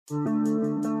Ladies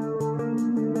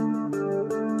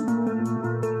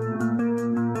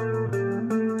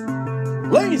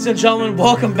and gentlemen,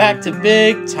 welcome back to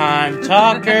Big Time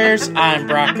Talkers. I'm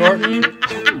Brock Norton.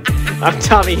 I'm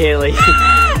Tommy Hailey.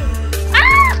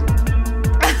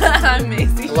 I'm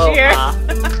Macy Hello, Shear.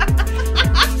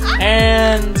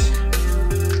 And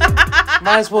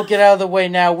might as well get out of the way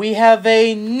now. We have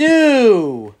a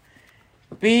new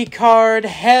B-card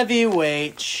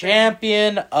heavyweight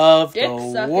champion of Dick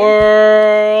the sucking.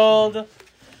 world.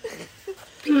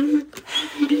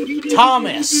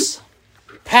 Thomas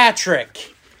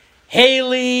Patrick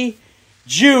Hailey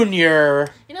Jr. You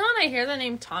know, when I hear the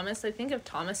name Thomas, I think of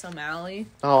Thomas O'Malley.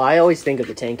 Oh, I always think of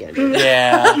the tank engine.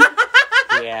 Yeah.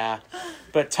 Yeah.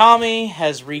 But Tommy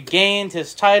has regained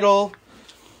his title.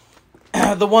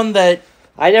 The one that...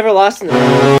 I never lost in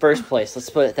the first place.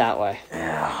 Let's put it that way.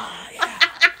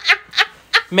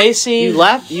 Macy... You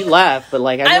laugh, but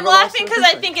like I'm laughing because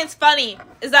I think it's funny.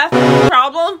 Is that a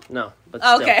problem? No, but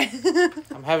still. Okay.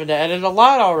 I'm having to edit a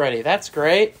lot already. That's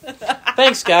great.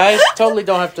 Thanks, guys. Totally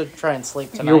don't have to try and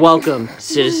sleep tonight. You're welcome,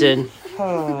 citizen.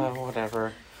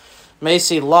 Whatever.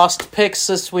 Macy lost picks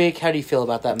this week. How do you feel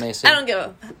about that, Macy? I don't give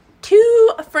a...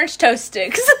 2 French toast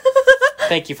sticks.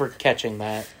 Thank you for catching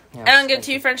that. Yes, I don't give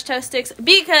 2 French toast sticks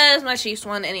because my Chiefs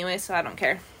won anyway, so I don't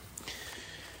care.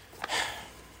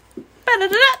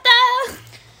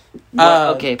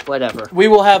 Okay, whatever. We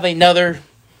will have another...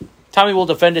 Tommy will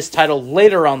defend his title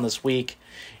later on this week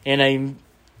in a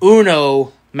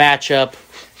Uno matchup.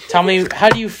 Tommy, how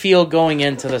do you feel going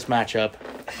into this matchup?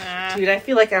 Dude, I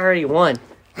feel like I already won.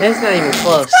 That's not even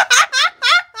close.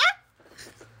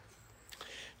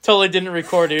 Totally didn't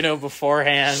record Uno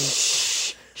beforehand.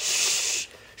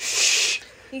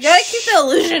 You gotta keep the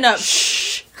illusion up.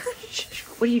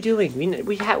 What are you doing?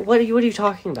 What are you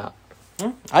talking about?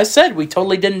 I said we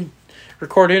totally didn't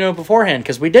record Uno beforehand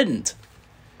because we didn't.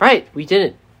 Right, we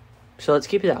didn't. So let's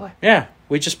keep it that way. Yeah,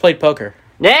 we just played poker.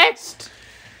 Next!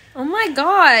 Oh my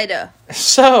god.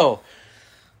 So,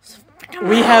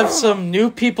 we have some new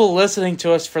people listening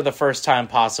to us for the first time,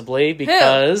 possibly,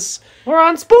 because We're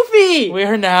on Spoofy! we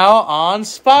are now on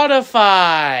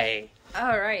Spotify.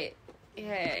 Alright.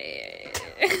 Yay.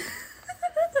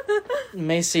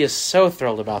 Macy is so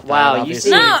thrilled about that. Wow, you obviously.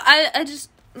 seem- No, I just...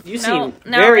 You now, seem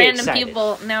now very random excited.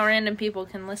 random people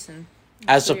can listen.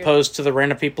 As Weird. opposed to the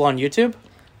random people on YouTube?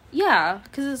 Yeah,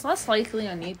 because it's less likely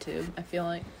on YouTube, I feel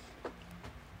like.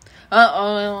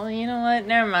 Uh-oh, you know what?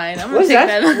 Never mind. I'm going to take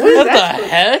that. What the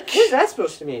heck? What is that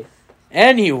supposed to mean?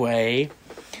 Anyway,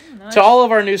 to all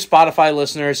of our new Spotify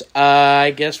listeners,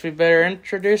 I guess we better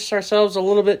introduce ourselves a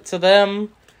little bit to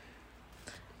them.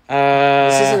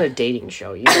 This isn't a dating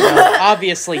show. You know? No,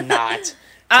 obviously not.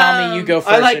 Tommy, you go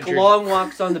first. I like long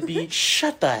walks on the beach,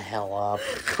 Shut the hell up.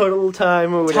 cuddle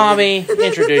time, or whatever. Tommy,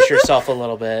 introduce yourself a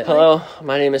little bit. Hello,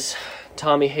 my name is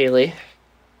Tommy Hailey,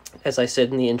 as I said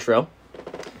in the intro.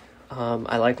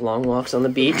 I like long walks on the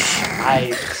beach.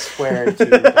 I swear to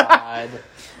God.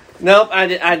 Nope,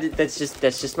 that's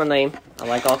just my name. I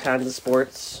like all kinds of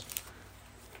sports,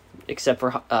 except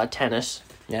for tennis.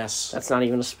 Yes. That's not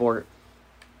even a sport.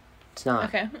 It's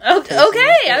not. Okay.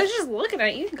 Okay, I was just looking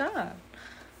at you. God.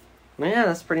 Yeah,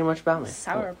 that's pretty much about me.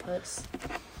 Sourpuss.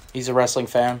 He's a wrestling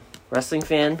fan. Wrestling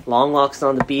fan, long walks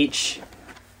on the beach.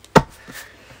 Would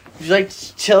you like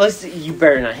to tell us? You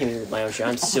better not hit me with my own show.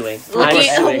 I'm suing. I'm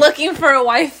suing. Looking for a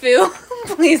waifu.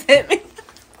 Please hit me.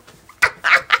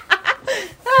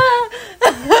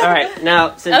 Alright,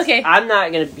 now, since Okay. you're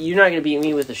not gonna beat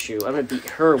me with a shoe, I'm gonna beat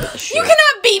her with a shoe. You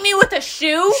cannot beat me with a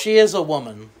shoe. She is a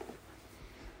woman.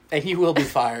 And you will be Are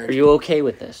fired. you okay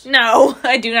with this? No,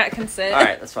 I do not consent.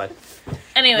 Alright, that's fine.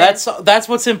 Anyway. That's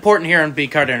what's important here in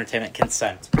B-Card Entertainment.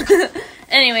 Consent.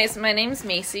 Anyways, my name's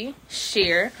Macy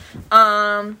Shear.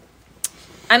 I'm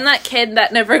that kid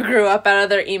that never grew up out of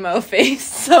their emo phase,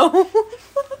 so...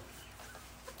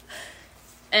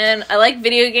 And I like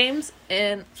video games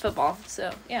and football,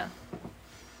 so, yeah.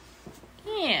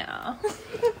 Yeah.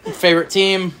 Favorite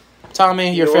team?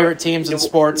 Tommy, your favorite teams in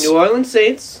sports? New Orleans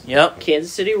Saints. Yep.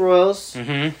 Kansas City Royals.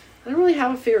 Mm-hmm. I don't really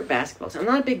have a favorite basketball team. I'm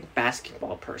not a big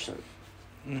basketball person.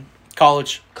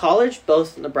 College. College,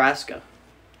 both Nebraska.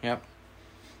 Yep.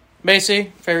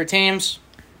 Macy, favorite teams?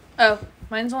 Oh,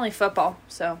 mine's only football,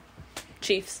 so...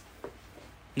 Chiefs.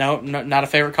 No, not a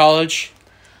favorite college?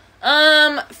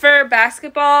 For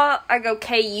basketball, I go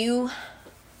KU.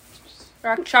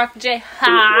 Rock Chalk J.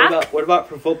 Ha. What about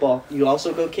for football? You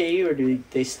also go KU, or do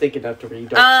they stink enough to where you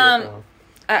don't cheer for them?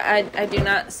 I do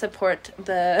not support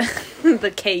the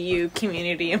the KU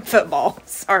community in football.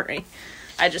 Sorry.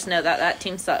 I just know that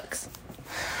team sucks.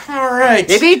 All right.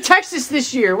 They beat Texas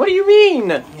this year. What do you mean?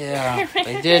 Yeah,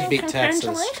 they did beat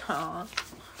Texas.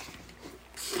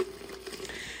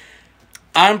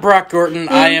 I'm Brock Gordon.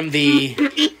 I am the...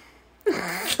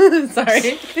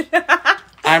 Sorry.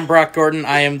 I'm Brock Gordon.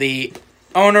 I am the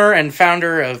owner and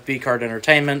founder of B-Card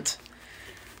Entertainment.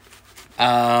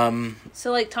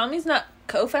 So, like, Tommy's not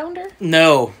co-founder?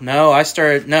 No, I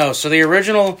started... No, so the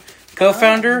original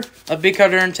co-founder of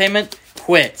B-Card Entertainment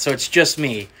quit, so it's just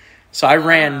me. So I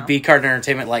ran B-Card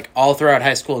Entertainment, like, all throughout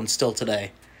high school and still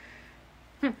today.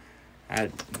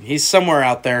 He's somewhere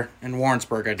out there in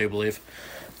Warrensburg, I do believe.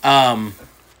 I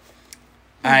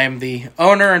am the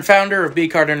owner and founder of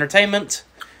B-Card Entertainment.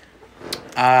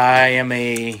 I am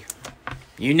a...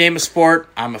 You name a sport,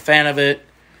 I'm a fan of it.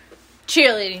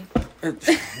 Cheerleading.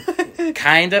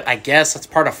 Kind of, I guess. That's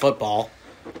part of football.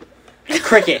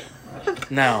 Cricket.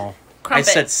 No. Crumpet.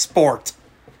 I said sport.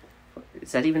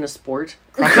 Is that even a sport?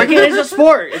 Cricket is a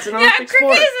sport. It's an Olympic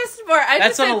sport. cricket is a sport. I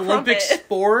That's just an said Olympic crumpet.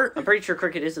 sport? I'm pretty sure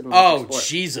cricket is an Olympic sport.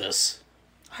 Jesus.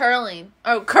 Hurling.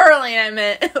 Oh, curling, I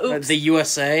meant. Oops. The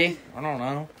USA? I don't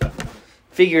know.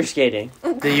 Figure skating.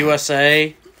 The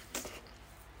USA?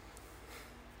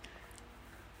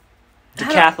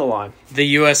 Decathlon. The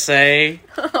USA?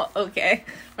 Okay.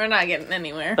 We're not getting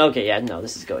anywhere. Okay, yeah, no,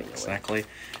 this is going nowhere. Exactly.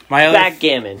 My other...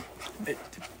 Backgammon.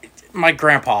 My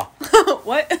grandpa.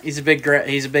 What? He's a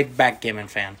big backgammon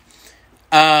fan.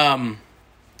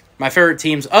 My favorite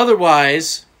teams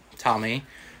otherwise, Tommy,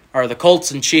 are the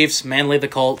Colts and Chiefs, mainly the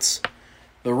Colts.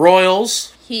 The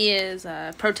Royals. He is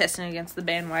protesting against the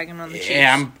bandwagon on the Chiefs.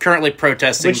 Yeah, I'm currently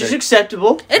protesting. Which is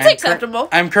acceptable. It's acceptable.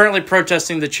 I'm currently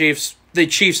protesting the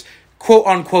Chiefs'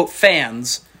 quote-unquote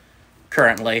fans,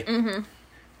 currently. Mm-hmm.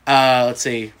 Let's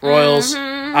see. Royals.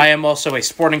 Mm-hmm. I am also a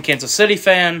Sporting Kansas City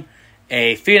fan,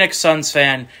 a Phoenix Suns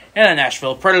fan, and a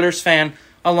Nashville Predators fan,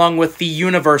 along with the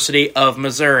University of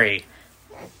Missouri.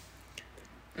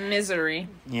 Misery.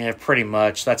 Yeah, pretty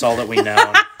much. That's all that we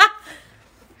know.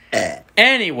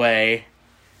 Anyway,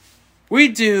 we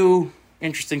do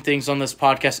interesting things on this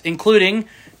podcast, including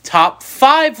top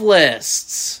 5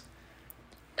 lists.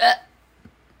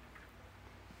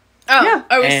 Yeah.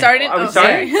 Are we starting? Are we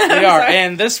sorry. starting? We are.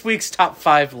 And this week's top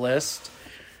 5 list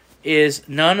is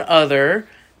none other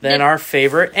than our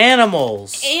favorite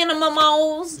animals.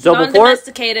 Animals. So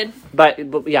non-domesticated. But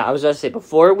yeah, I was going to say,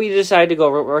 before we decide to go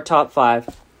over our top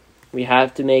 5, we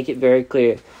have to make it very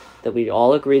clear that we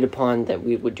all agreed upon that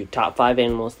we would do top 5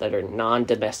 animals that are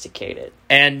non-domesticated.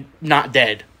 And not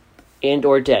dead. And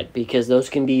or dead, because those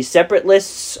can be separate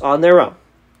lists on their own.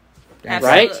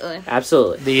 Absolutely. Right?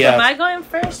 Absolutely. Am I going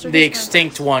first? Or The just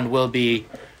extinct one will be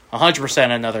 100%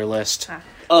 another list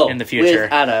in the future.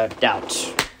 Without a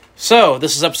doubt. So,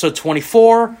 this is episode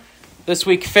 24. This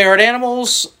week, favorite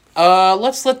animals.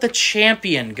 Let's let the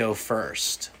champion go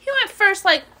first. He went first,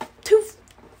 like, 2...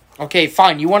 Okay,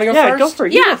 fine. You want to go Yeah, first? go for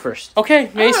it. You Yeah. go first. Okay,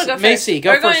 I wanna go Macy, first. go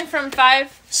We're first. going from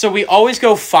 5. So we always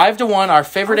go 5 to 1. Our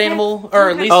favorite animal, or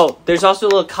at least Oh, there's also a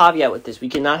little caveat with this. We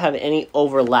cannot have any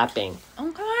overlapping.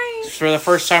 Okay. for the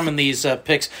first time in these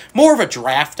picks, more of a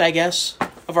draft, I guess,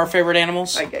 of our favorite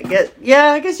animals. I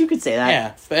guess you could say that.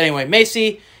 Yeah. But anyway,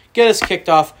 Macy, get us kicked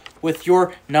off with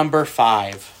your number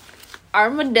 5.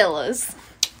 Armadillos.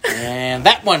 And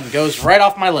that one goes right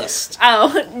off my list.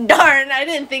 Oh, darn. I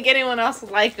didn't think anyone else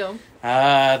would like them.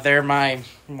 They're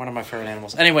one of my favorite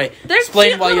animals. Anyway, They're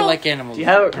explain cute why you little- like animals. Do you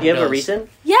have a Armadillos. reason?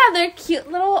 Yeah, they're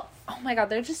cute little... Oh my god,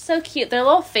 they're just so cute. Their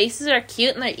little faces are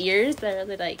cute, and their ears, they're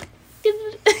like...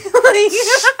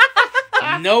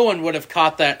 No one would have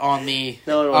caught that on the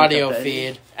No one would have audio caught that.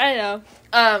 feed. I know.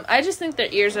 I just think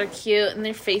their ears are cute, and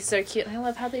their faces are cute, and I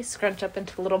love how they scrunch up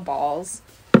into little balls.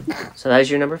 So that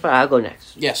is your number 5. I'll go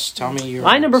next. Yes, tell me your...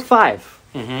 My number 5.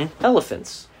 Mm-hmm.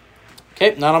 Elephants.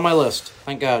 Okay, not on my list.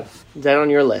 Thank God. Is that on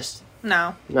your list?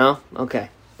 No. No? Okay.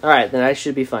 Alright, then I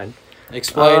should be fine.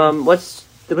 Explain. What's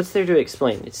there to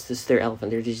explain? It's just their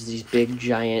elephant. They're just these big,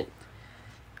 giant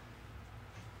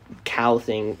cow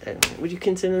thing. Would you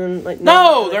consider them like...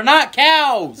 No, they're not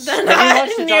cows! They're you not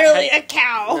watched the nearly a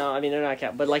cow. No, I mean, they're not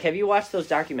cow. But, like, have you watched those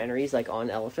documentaries, like,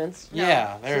 on elephants?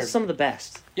 Yeah, they're... They're some of the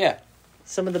best. Yeah.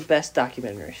 Some of the best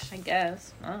documentaries. I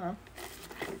guess. I don't know.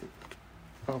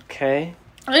 Okay.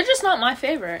 They're just not my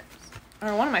favorite.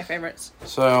 Or one of my favorites.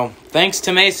 So, thanks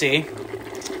to Macy,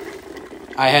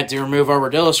 I had to remove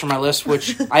armadillos from my list,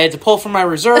 which I had to pull from my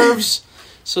reserves.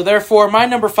 So, therefore, my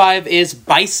number 5 is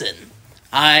bison.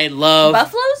 I love...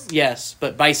 Buffaloes? Yes,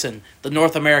 but bison, the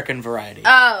North American variety.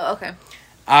 Oh, okay.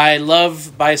 I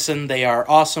love bison. They are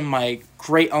awesome. My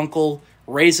great uncle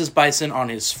raises bison on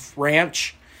his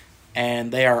ranch,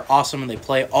 and they are awesome, and they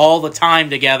play all the time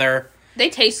together. They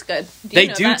taste good. They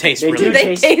do taste really good.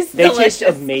 They taste delicious.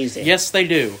 Amazing. Yes, they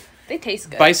do. They taste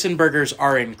good. Bison burgers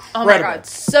are incredible. Oh my god,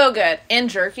 so good. And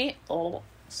jerky. Oh,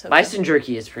 so Bison good.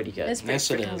 jerky is pretty good. It's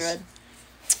pretty freaking good.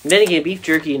 And then again, beef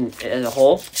jerky as a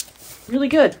whole, really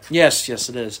good. Yes,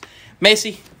 it is.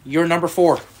 Macy, you're number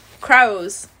 4.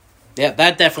 Crows. Yeah,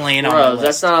 that definitely ain't on my list.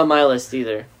 That's not on my list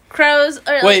either. Crows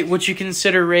are... Wait, would you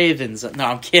consider ravens? No,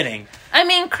 I'm kidding. I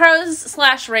mean,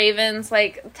 crows/ravens,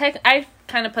 like, I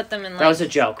kind of put them in, like... That was a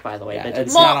joke, by the way. Yeah,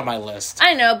 it's not on my list.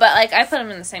 I know, but, like, I put them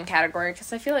in the same category,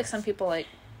 because I feel like some people, like,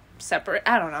 separate...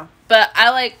 I don't know. But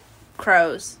I like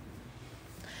crows.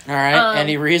 Alright,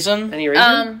 any reason? Any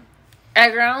reason?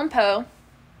 Edgar Allan Poe.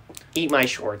 Eat my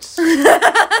shorts.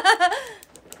 The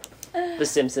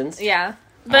Simpsons. Yeah.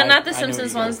 But not the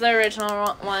Simpsons ones, the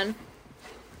original one.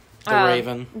 The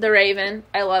Raven. The Raven.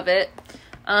 I love it.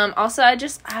 Also, I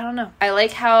don't know. I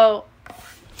like how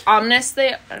ominous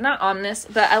they are. Not ominous,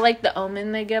 but I like the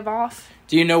omen they give off.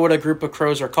 Do you know what a group of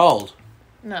crows are called?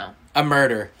 No. A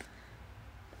murder.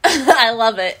 I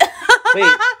love it.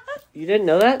 Wait, you didn't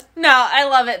know that? No, I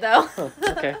love it, though. Oh,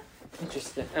 okay.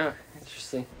 Interesting.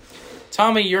 Interesting.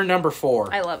 Tommy, you're number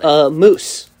 4. I love it.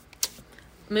 Moose.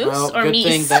 Moose well, or good meese?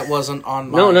 thing that wasn't on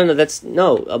my... No, that's...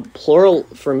 No, a plural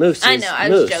for moose is I know, I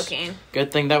was joking.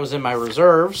 Good thing that was in my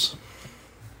reserves.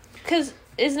 Because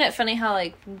isn't it funny how,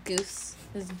 like, goose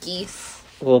is geese?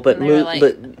 Well, but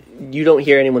but you don't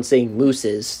hear anyone saying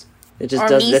mooses. It just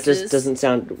that just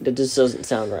doesn't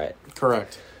sound right.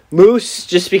 Correct. Moose,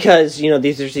 just because,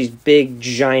 these are these big,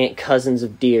 giant cousins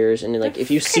of deers, and, like, if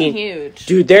you've seen... huge.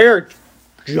 Dude, they're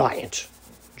giant.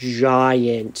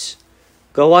 Giant.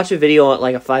 Go watch a video,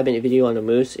 like a 5-minute video on a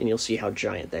moose, and you'll see how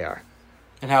giant they are.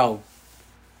 And how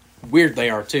weird they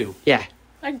are, too. Yeah.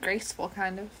 Like graceful,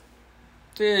 kind of.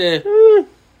 I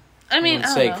mean,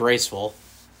 wouldn't say graceful.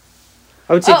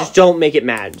 I would say just don't make it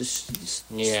mad. Just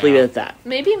leave it at that.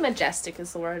 Maybe majestic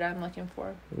is the word I'm looking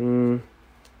for.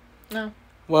 No.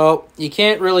 Well, you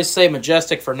can't really say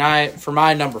majestic for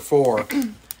my number 4.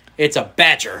 It's a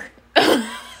badger.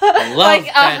 I love like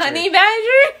badger. A honey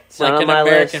badger? It's like an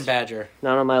American badger.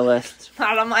 Not on my list.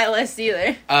 Not on my list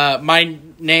either. My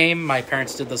name, my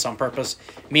parents did this on purpose,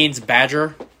 means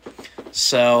badger.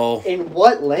 So... In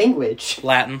what language?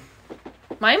 Latin.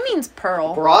 Mine means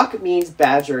pearl. Brock means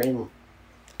badger in...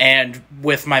 And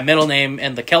with my middle name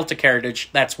and the Celtic heritage,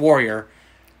 that's warrior.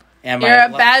 And You're a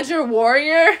badger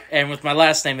warrior? And with my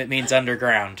last name, it means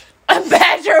underground. A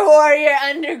badger warrior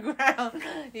underground.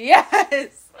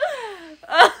 Yes.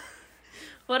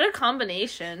 What a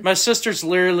combination. My sister's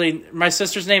name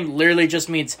literally just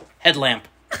means headlamp.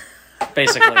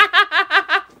 Basically.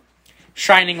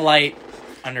 Shining light,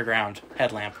 underground,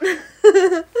 headlamp.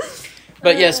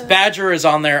 But yes, badger is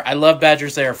on there. I love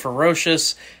badgers. They are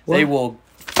ferocious. What? They will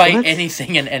fight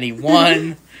anything and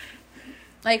anyone.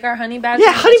 Like our honey badgers?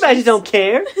 Yeah, honey badgers don't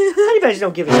care. Honey badgers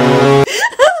don't give a shit.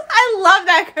 I love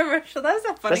that commercial. That's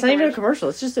a funny That's not even a commercial.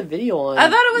 It's just a video on I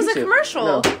thought it was YouTube. a commercial.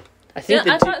 No. I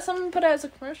thought someone put it as a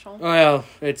commercial. Well,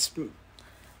 it's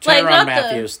Tyrone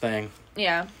Matthews' thing.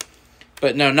 Yeah.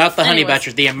 But no, not the honey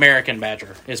badger. The American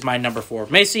badger is my number 4.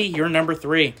 Macy, you're number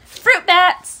 3. Fruit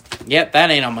bats. Yep, that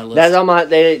ain't on my list. That's on my...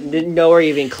 They didn't know we're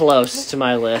even close to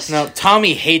my list. No,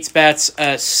 Tommy hates bats.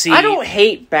 I don't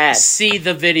hate bats. See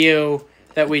the video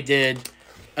that we did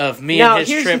of me and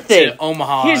his trip to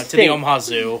Omaha, to the Omaha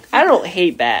Zoo. I don't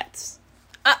hate bats.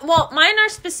 Well, mine are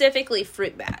specifically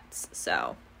fruit bats,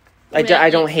 so... I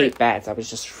don't hate bats. I was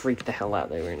just freaked the hell out.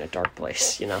 They were in a dark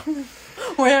place,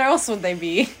 Where else would they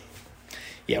be?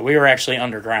 Yeah, we were actually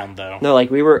underground, though. No,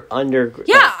 like, we were under...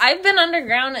 Yeah, I've been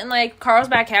underground in, like,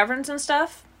 Carlsbad Caverns and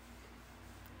stuff.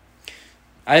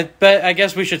 I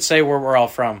guess we should say where we're all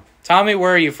from. Tommy,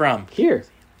 where are you from? Here.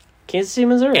 Kansas City,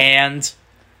 Missouri. And?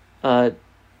 I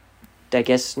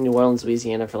guess New Orleans,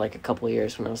 Louisiana for, like, a couple of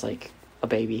years when I was, like, a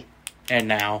baby. And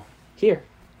now? Here.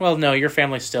 Well, no, your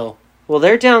family's still... Well,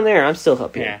 they're down there. I'm still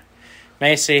up here. Yeah.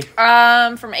 Macy?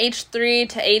 From age 3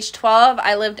 to age 12,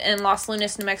 I lived in Los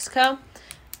Lunas, New Mexico.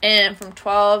 And from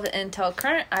 12 until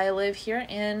current, I live here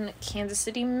in Kansas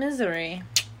City, Missouri.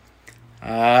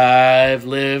 I've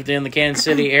lived in the Kansas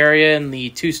City area in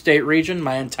the 2-state region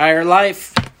my entire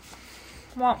life.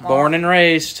 Womp womp. Born and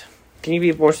raised. Can you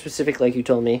be more specific like you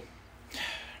told me?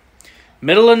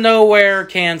 Middle of nowhere,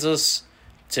 Kansas,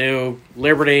 to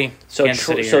Liberty, Kansas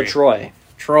City area. So Troy.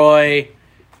 Troy,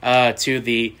 to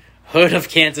the hood of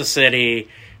Kansas City,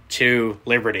 to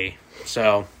Liberty.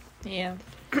 So, yeah.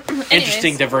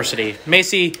 Interesting diversity.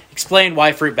 Macy, explain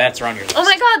why fruit bats are on your list. Oh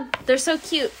my god, they're so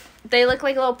cute. They look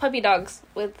like little puppy dogs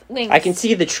with wings. I can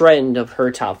see the trend of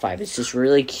her top 5. It's just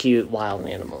really cute wild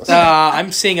animals.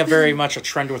 I'm seeing very much a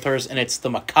trend with hers, and it's the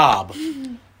macabre.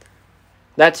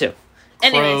 That too.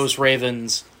 Crows,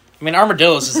 ravens. I mean,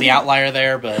 armadillos is the outlier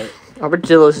there, but...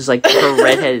 Armadillos is like her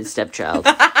redheaded stepchild.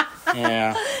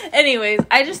 Yeah. Anyways,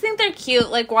 I just think they're cute.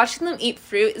 Like, watching them eat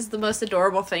fruit is the most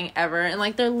adorable thing ever. And,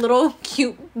 like, their little,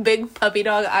 cute, big puppy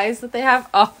dog eyes that they have,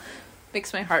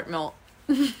 makes my heart melt.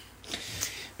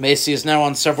 Macy is now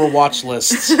on several watch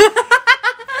lists.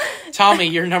 Tommy,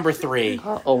 you're number 3.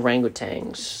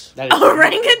 Orangutans.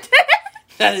 Orangutan?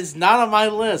 That is not on my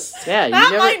list. Yeah,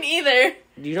 Not mine either.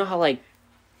 You know how, like,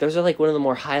 those are, like, one of the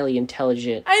more highly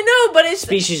intelligent... I know, but it's...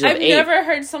 species of I've ape. never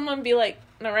heard someone be like,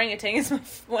 an orangutan is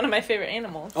one of my favorite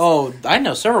animals. Oh, I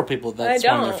know several people that's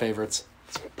one of their favorites.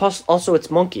 Plus, also,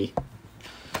 it's monkey.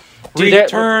 Dude,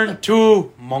 Return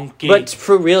to monkey. But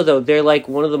for real, though, they're, like,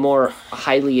 one of the more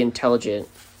highly intelligent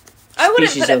I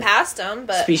wouldn't put it past them,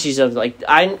 but... species of, like...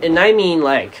 I mean,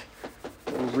 like,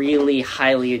 really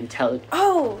highly intelligent.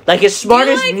 Oh! Like, as smart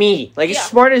as me. Like, as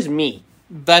smart as me.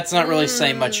 That's not really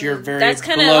saying much. You're very That's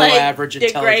below like average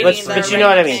intelligence. But you know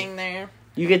what I mean. There.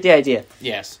 You get the idea.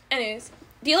 Yes. Anyways,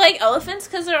 do you like elephants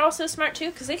because they're also smart too?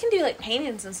 Because they can do like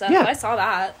paintings and stuff. Yeah. I saw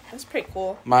that. That's pretty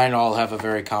cool. Mine all have a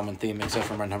very common theme except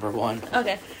for my number 1.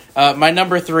 Okay. My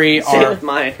number 3 Same are... with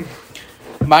mine.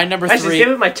 My number 3... Actually, same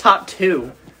with my top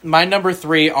 2. My number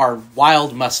 3 are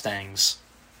wild Mustangs.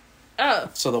 Oh.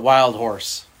 So the wild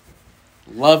horse.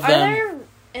 Love Are them. there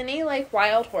any like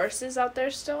wild horses out there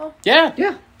still? Yeah.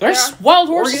 Yeah. There's wild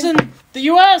horses Oregon? in the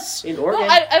U.S. In Oregon.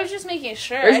 Well, I was just making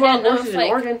sure. There's I wild didn't know horses if, in like,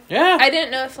 Oregon. Yeah. I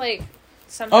didn't know if like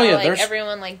somehow Oh, yeah, like there's-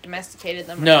 everyone like domesticated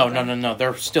them. Or No. something.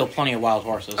 There's still plenty of wild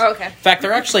horses. Oh, okay. In fact,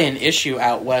 they're actually an issue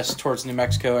out west towards New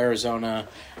Mexico, Arizona.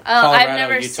 Oh, I've Colorado,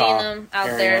 never Utah seen them out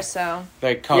area. there, so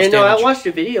They cause Yeah, no, damage. I watched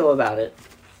a video about it.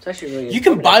 It's actually really You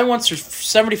can informative. buy one for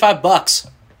 $75.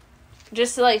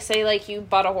 just to like say like you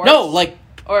bought a horse. No, like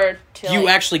or to you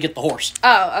like... actually get the horse.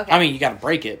 Oh, okay. I mean, you got to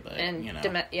break it, but and you know.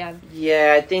 yeah.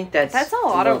 Yeah, I think that's That's a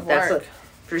lot of work.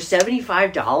 For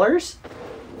 $75?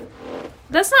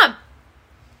 That's not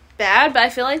bad, but I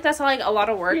feel like that's like a lot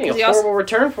of work. You 'cause get you a also... horrible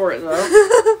return for it,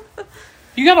 though.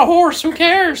 You got a horse. Who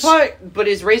cares? But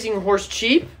is raising a horse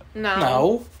cheap?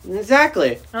 No.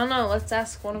 Exactly. I don't know. Let's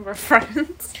ask one of our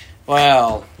friends.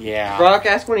 Well, yeah. Brock,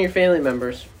 ask one of your family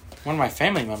members. One of my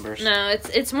family members. No,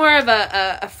 it's more of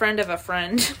a friend of a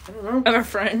friend I don't know. of a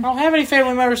friend. I don't have any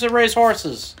family members that raise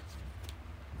horses.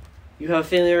 You have a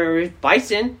family member with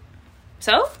bison.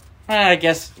 So I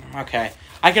guess, okay.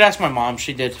 I could ask my mom.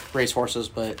 She did raise horses,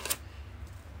 but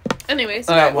anyways,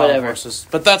 All right, not wild whatever. horses.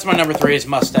 But that's my number 3 is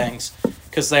Mustangs.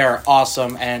 Because they are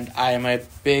awesome, and I am a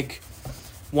big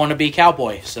wannabe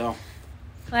cowboy, so.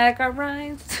 like our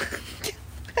rhymes.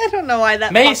 I don't know why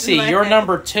that. Macy, popped in my you're head.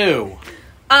 number 2.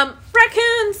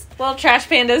 Raccoons, little trash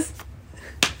pandas.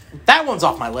 That one's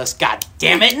off my list, god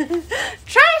damn it.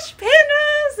 Trash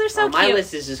pandas, they're so My cute.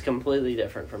 list is just completely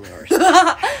different from yours. Me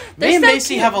They're and so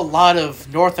Macy cute. have a lot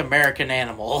of North American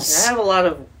animals. I have a lot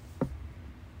of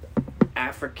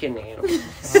African animals.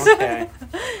 Okay.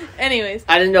 Anyways,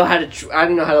 I didn't know how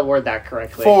to word that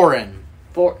correctly. Foreign.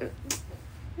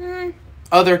 mm,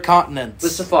 Other continents. The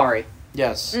safari,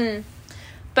 Yes.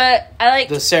 but I like.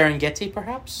 The Serengeti,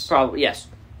 perhaps? probably yes.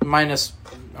 Minus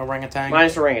orangutan.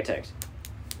 Minus orangutans.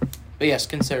 But yes,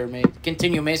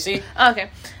 continue, Macy. Okay.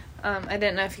 I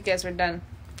didn't know if you guys were done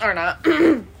or not.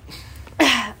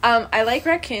 I like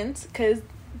raccoons because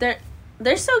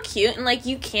they're so cute and like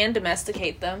you can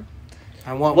domesticate them.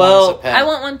 I want Well, one as a pet. I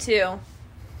want one too.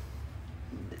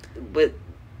 But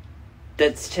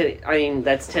that's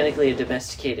technically a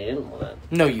domesticated animal then.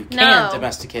 No, you can't No,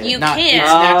 domesticate it. you Not, can't.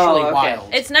 It's naturally Oh, okay.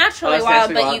 wild. It's naturally Oh, it's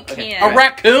wild, naturally but wild? you Okay. can. A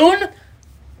raccoon?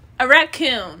 A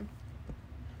raccoon.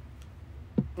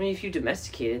 I mean, if you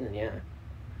domesticate it, then yeah.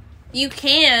 You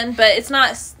can, but it's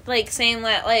not like saying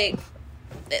that like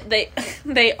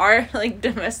they are like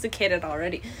domesticated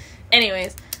already.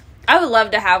 Anyways, I would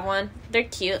love to have one. They're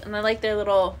cute, and I like their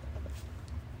little.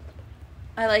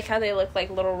 I like how they look like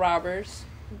little robbers.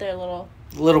 They're little.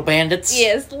 Little bandits?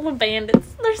 Yes, little bandits.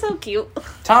 They're so cute.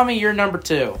 Tommy, you're number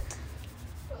 2.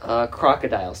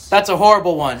 Crocodiles. That's a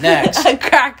horrible one. Next. a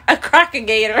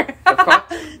crocagator.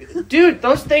 Dude,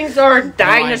 those things are know.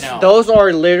 dinosaurs. Those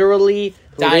are literally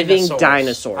living Dinosaurs.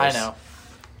 dinosaurs. I know.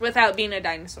 Without being a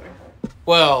dinosaur.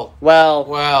 Well. Well,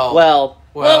 Well,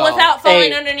 without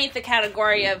falling hey. underneath the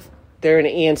category of they're an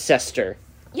ancestor.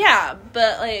 yeah,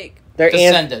 but like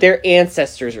Descendant. Their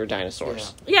ancestors are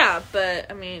dinosaurs. yeah, but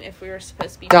I mean, if we were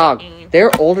supposed to be Dog, making- they're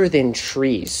older than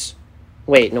trees.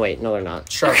 Wait, no, they're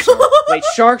not. Sharks are. Wait,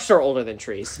 sharks are older than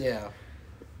trees. Yeah.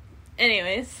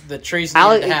 Anyways. The trees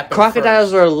needed to happen Crocodiles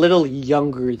first. are a little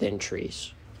younger than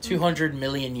trees. 200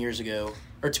 million years ago.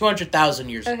 Or 200,000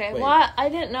 years ago. Okay, Wait. well, I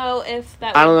didn't know if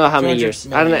that. I don't know how many 200 years.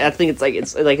 I don't know. I think it's like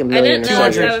a I million. didn't or know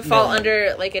if something. that would fall million.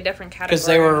 under like a different category. Because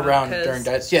they were or not, around 'cause- during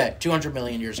dinosaurs. Yeah, 200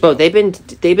 million years ago. Bro,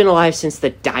 they've been alive since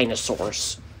the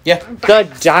dinosaurs. Yeah.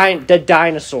 The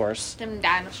dinosaurs. Them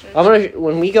dinosaurs.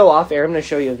 When we go off air, I'm gonna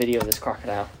show you a video of this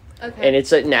crocodile, Okay. and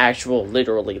it's an actual,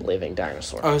 literally living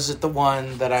dinosaur. Oh, is it the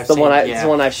one that I've The seen? one I- Yeah. it's the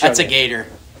one I've shown That's a you. gator.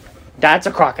 That's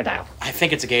a crocodile. I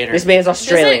think it's a gator. This man's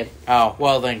Australian. Oh,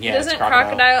 well then, yeah, Doesn't it's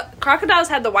crocodile. crocodiles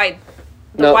had the wide?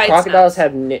 The No, wide crocodiles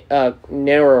snouts. have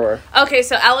narrower. Okay,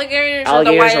 so alligators are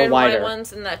Alligators the are wider. wide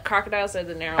ones, and the crocodiles are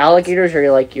the narrow. Alligators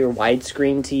are like your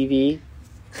widescreen TV,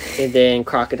 and then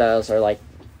crocodiles are like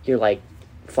your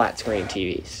flat screen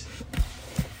TVs. Ones.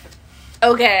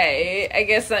 Okay, I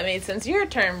guess that made sense. Your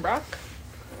turn, Brock.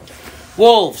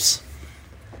 Wolves.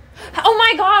 Oh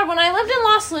my God! When I lived in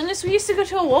Los Lunas, we used to go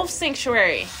to a wolf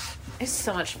sanctuary. It's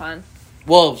so much fun.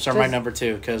 Wolves are my Just- number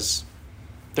 2 because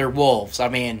they're wolves. I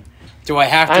mean, do I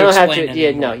have to I don't have explain to. it Yeah,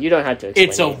 anymore? no, you don't have to. Explain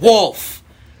It's a anything. wolf.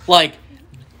 Like,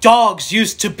 dogs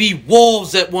used to be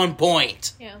wolves at one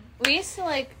point. Yeah, we used to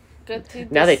like go through.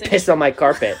 Now they piss on my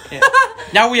carpet.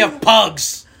 Now we have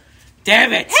pugs.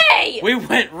 Damn it. Hey! We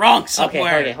went wrong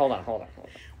somewhere. Okay, hold on.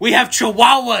 We have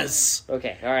chihuahuas.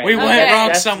 Okay, all right. We Okay. went wrong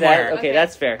That's- somewhere. okay,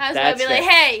 that's fair. I was That's gonna be fair.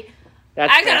 like, hey,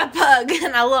 That's I got fair. a pug,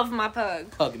 and I love my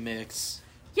pug. Pug mix.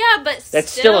 Yeah, but That's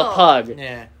still a pug.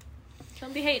 Yeah.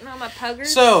 Don't be hating on my puggers.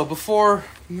 So, before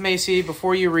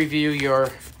you review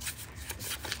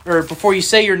before you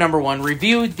say your number 1,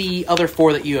 review the other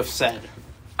 4 that you have said.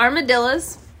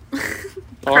 Armadillos.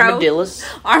 Armadillos.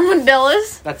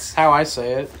 Armadillos. That's how I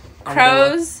say it.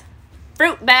 Crows.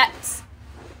 Fruit bats.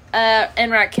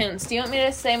 And raccoons. Do you want me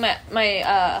to say my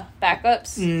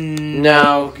backups?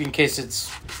 No, in case it's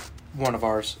one of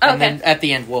ours. Okay. And then at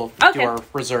the end, we'll do Okay. our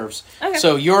reserves. Okay.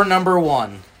 So, your number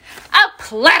 1. A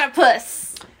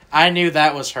platypus. I knew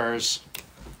that was hers.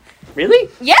 Really?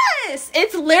 Yes,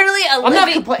 it's literally a I'm not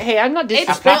living. Hey, I'm not It's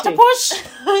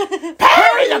disrespecting.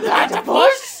 Perry the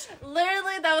platypus?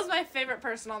 Literally, that was my favorite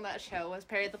person on that show. Was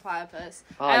Perry the platypus.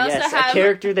 Oh, I also yes, have a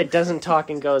character that doesn't talk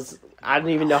and goes, I don't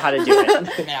even know how to do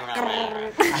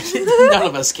it. None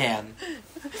of us can.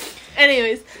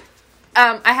 Anyways,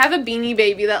 I have a beanie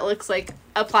baby that looks like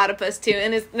a platypus too,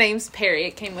 and his name's Perry.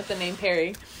 It came with the name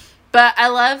Perry. But I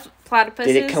love platypuses.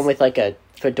 Did it come with like a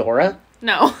fedora?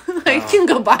 No, I can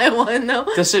go buy one though.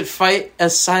 Does it fight a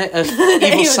evil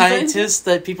Evil scientist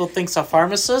that people think's a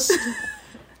pharmacist?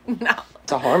 No.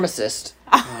 It's a pharmacist.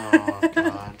 Oh,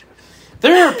 God.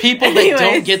 There are people that don't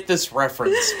Anyways. get this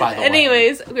reference, by the way.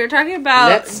 Anyways, we were talking about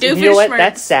That's, Doofenshmirtz. you know what?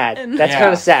 That's sad. That's Yeah.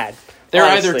 kind of sad. They're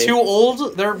honestly. either too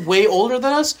old, they're way older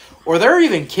than us, or there are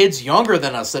even kids younger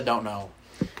than us that don't know.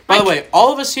 By the way,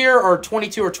 all of us here are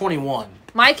 22 or 21.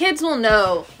 My kids will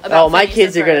know about Oh, my Phineas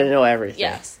kids and are going Ferb. to know everything.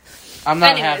 Yes. I'm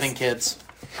not Anyways. having kids.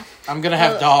 I'm gonna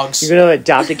have dogs. You're going to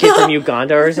adopt a kid from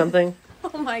Uganda or something?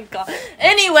 Oh my god.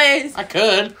 Anyways, I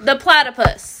could. the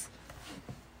platypus.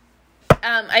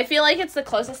 I feel like it's the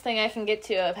closest thing I can get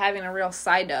to of having a real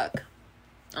side duck.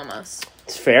 Almost.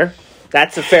 It's fair.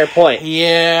 That's a fair point.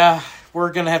 Yeah,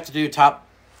 we're gonna have to do top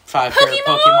 5 favorite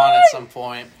Pokemon! Pokemon at some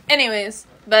point. Anyways,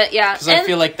 but yeah. Because I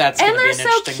feel like that's gonna and be they're an so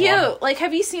interesting cute. one. Like,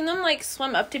 have you seen them like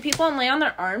swim up to people and lay on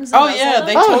their arms? And Oh nuzzle yeah, them?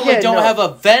 they Oh, totally yeah, don't no. have a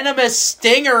venomous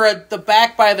stinger at the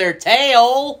back by their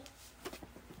tail.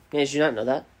 Yeah, did you not know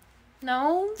that?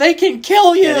 No. They can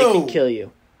kill you. Yeah, they can kill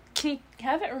you. Can you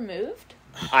have it removed?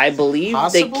 I believe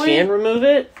Possibly? they can remove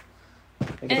it. I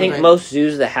think Anyway. most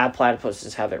zoos that have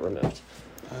platypuses have it removed.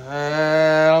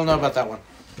 I don't know about that one.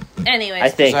 Anyways, I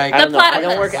think. Like- I don't The know. I don't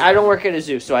platypus. work. I don't work at a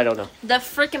zoo, so I don't know. the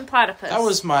freaking platypus. That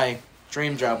was my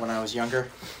dream job when I was younger.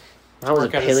 I was a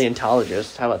Work at a-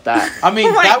 paleontologist. How about that? I mean,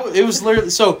 Oh my- it was literally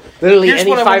so. Literally here's any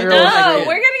what I wanted to do 5-year-old. when I No, did.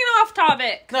 we're getting off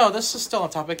topic. No, this is still on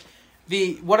topic.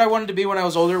 What I wanted to be when I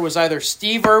was older was either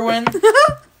Steve Irwin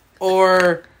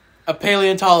or a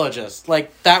paleontologist.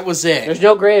 Like, that was it. There's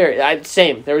no gray area.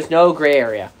 Same. There was no gray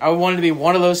area. I wanted to be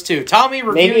one of those two. Tommy,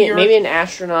 review your... Maybe an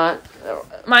astronaut.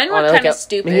 Mine were on kind like of a-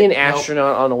 stupid. Maybe an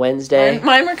astronaut on a Wednesday.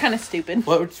 Mine were kind of stupid.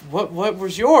 What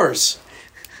was yours?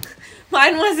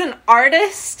 Mine was an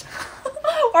artist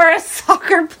or a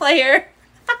soccer player.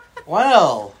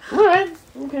 Well, All right.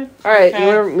 Okay. All right. Okay.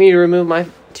 You want me to remove my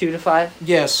 2 to 5?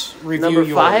 yes, review Number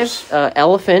yours. 5,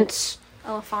 elephants.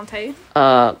 Elefante.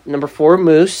 Number 4,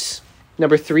 moose.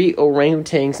 Number 3,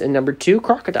 orangutans, and number 2,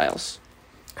 crocodiles.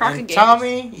 And Crocodiles.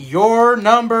 Tommy, your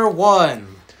number 1.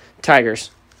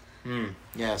 Tigers.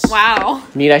 Yes. Wow.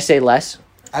 Need I say less?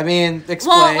 I mean,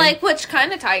 explain. Well, like, which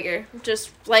kind of tiger?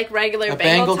 Just, like, regular A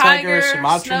Bengal Bengal tiger, tiger,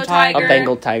 Sumatran snow tiger? A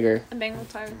Bengal tiger. A Bengal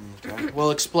tiger. Okay.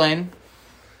 Well, explain.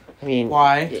 I mean,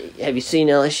 Why? Have you seen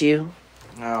LSU?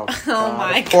 Oh, Oh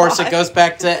my Of course, God. it goes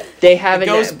back to... They have It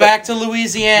goes back to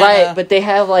Louisiana. Right, but they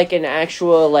have like an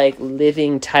actual like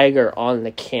living tiger on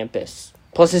the campus.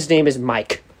 Plus, his name is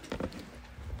Mike.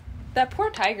 That poor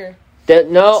tiger.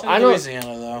 No, It's in I don't.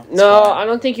 Louisiana, though. It's No, fine. I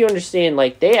don't think you understand.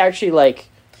 Like they actually like.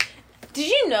 Did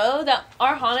you know that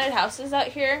our haunted houses out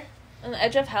here on the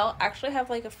edge of hell actually have,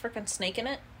 like, a freaking snake in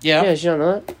it? Yeah, Yeah. you don't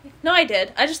know that? No, I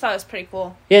did. I just thought it was pretty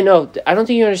cool. Yeah, no, I don't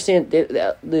think you understand.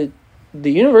 The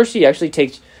university actually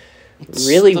takes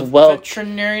really the well.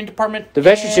 veterinarian department. The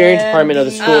veterinarian department of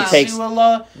the school Oh. takes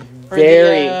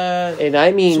very, and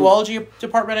I mean, zoology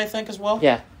department, I think, as well.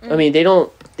 yeah. I mean,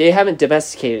 they haven't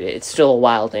domesticated it. It's still a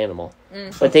wild animal,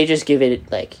 but they just give it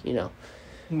like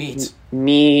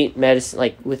meat, medicine,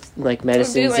 like with like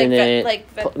medicines in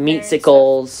it, meat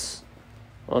sickles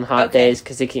on hot days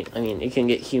because it can. I mean, it can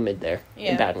get humid there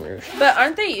in Baton Rouge. But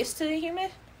aren't they used to the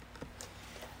humid?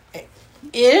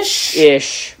 Ish.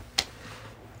 Ish.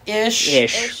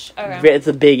 Okay. It's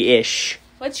a big ish.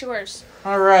 What's yours?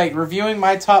 All right, reviewing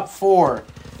my top 4.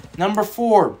 Number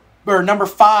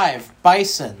 5,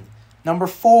 bison. Number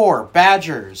 4,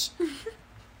 badgers.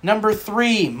 Number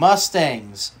 3,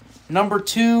 mustangs. Number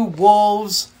 2,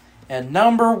 wolves. And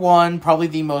number 1, probably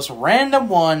the most random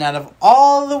one out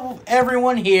of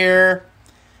everyone here,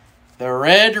 the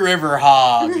Red River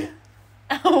Hog.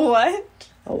 What?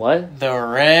 A what? The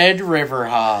Red River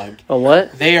Hog. A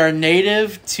what? They are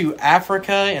native to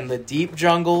Africa and the deep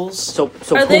jungles. So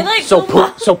Are they like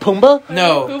Pumbaa? So Pumbaa?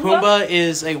 No, Pumbaa? Pumbaa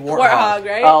is a warthog. Warthog,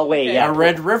 right? Oh wait, Okay. yeah. A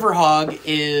Red River Hog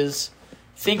is,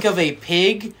 think of a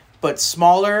pig, but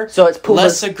smaller. So it's Pumbaa's,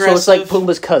 less so aggressive. it's like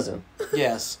Pumbaa's cousin.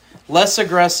 Yes, less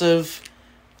aggressive.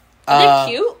 Are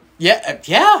they cute?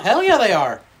 Yeah, hell yeah, they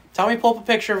are. Tommy, pull up a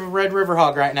picture of a Red River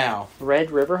Hog right now. Red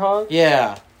River Hog?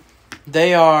 Yeah,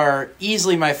 they are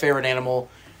easily my favorite animal.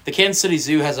 The Kansas City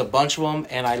Zoo has a bunch of them,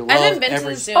 and I love I haven't been to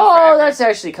every. the zoo. Oh, forever. that's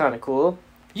actually kind of cool.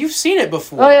 You've seen it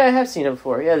before. Oh yeah, I have seen it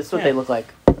before. Yeah, that's what Yeah. they look like.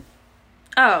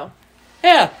 Oh.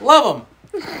 Yeah, love them.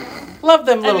 Love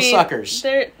them little suckers.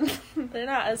 They're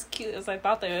not as cute as I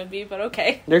thought they would be, but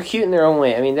okay. They're cute in their own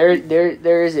way. I mean, there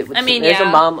is it. With I mean, there's yeah.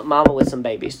 a mama with some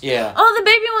babies. Yeah. Oh, the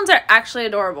baby ones are actually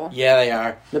adorable. Yeah, they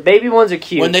are. The baby ones are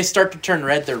cute. When they start to turn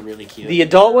red, they're really cute. the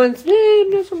adult ones,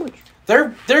 not so much.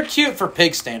 They're cute for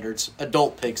pig standards,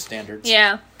 adult pig standards.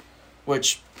 Yeah.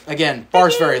 Which, again,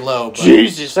 bar's very low. But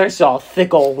Jesus, I saw a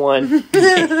thick old one.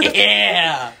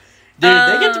 yeah. Dude,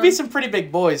 they get to be some pretty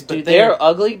big boys, but Dude, they're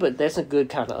ugly, but that's a good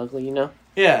kind of ugly, you know?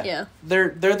 yeah. Yeah. They're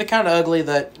the kind of ugly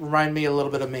that remind me a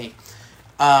little bit of me.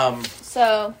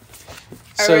 So,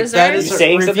 So reserves? that You is a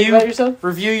saying something about yourself?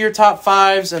 Review your top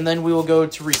 5s, and then we will go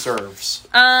to reserves.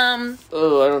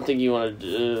 Oh, I don't think you want to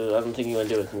do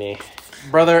it with me.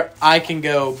 Brother, I can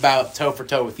go about toe for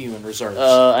toe with you in reserves.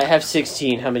 I have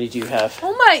 16. How many do you have?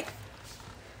 oh my.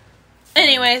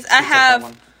 Anyways, I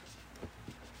have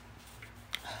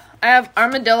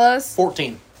armadillos,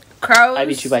 14. crows. I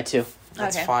beat you by 2.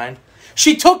 That's Okay. fine.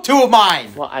 She took 2 of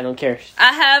mine! Well, I don't care.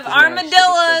 I have Doesn't matter,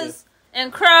 armadillos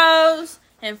and crows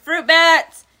and fruit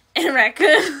bats and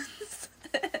raccoons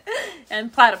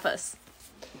and platypus.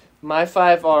 My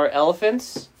 5 are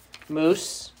elephants,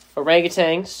 moose,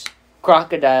 orangutans,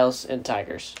 crocodiles, and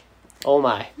tigers. Oh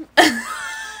my.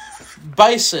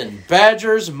 Bison,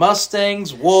 badgers,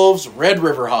 mustangs, wolves, Red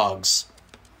River Hogs.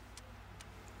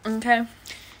 Okay.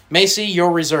 Macy,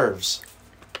 your reserves.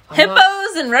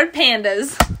 Hippos and red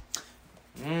pandas.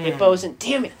 Hippos and...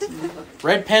 Damn it.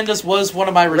 Red Pandas was one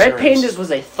of my reserves. Red pandas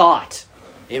was a thought.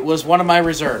 It was one of my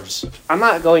reserves. I'm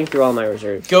not going through all my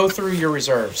reserves. Go through your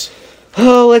reserves.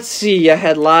 Oh, let's see. I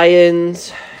had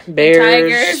lions,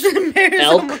 bears, Tigers and bears.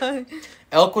 elk.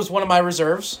 Elk was one of my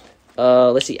reserves.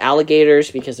 Let's see, alligators,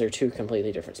 because they're 2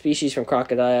 completely different species from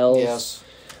crocodiles.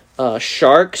 Yes.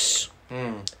 Sharks,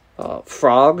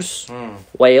 frogs,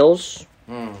 whales,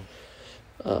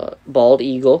 bald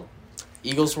eagle.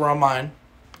 Eagles were on mine.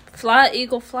 Fly,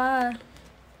 eagle, fly.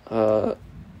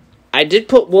 I did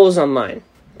put wolves on mine,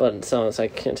 but so I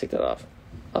can't take that off.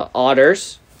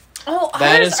 Otters, Oh,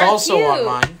 That otters is are also cute. on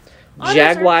mine. Otters are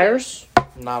jaguars,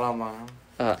 Not on mine.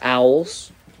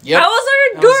 owls, Yep. Owls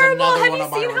are That was adorable. another Have one you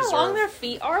on my seen how long reserve. their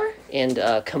feet are? and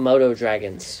Komodo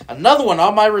dragons. Another one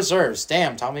on my reserves.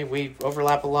 Damn, Tommy, we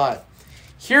overlap a lot.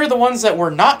 Here are the ones that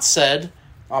were not said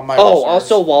on my reserves. Oh,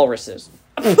 also walruses.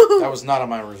 That was not on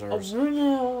my reserves.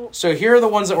 So here are the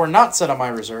ones that were not said on my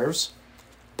reserves.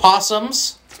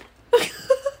 Possums.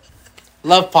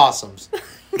 Love possums.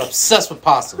 I'm obsessed with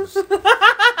possums.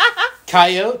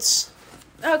 Coyotes.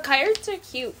 Oh, coyotes are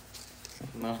cute.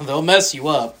 No, they'll mess you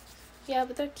up. Yeah,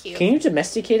 but they're cute. Can you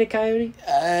domesticate a coyote?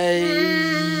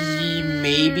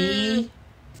 Maybe.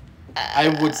 I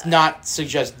would not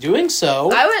suggest doing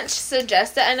so. I wouldn't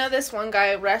suggest it. I know this one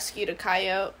guy rescued a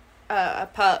coyote, a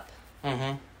pup.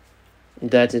 Mm-hmm.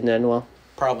 That didn't end well.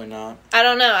 Probably not. I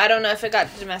don't know. I don't know if it got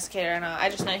domesticated or not. I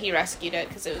just know he rescued it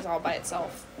because it was all by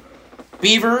itself.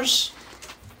 Beavers.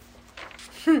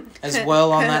 As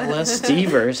well on that list.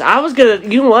 Beavers. I was gonna.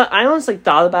 You know what? I honestly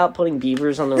thought about putting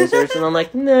beavers on the reserves, and I'm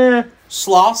like, nah.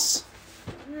 Sloths.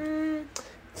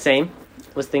 Same.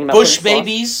 Was thinking about Bush putting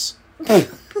babies.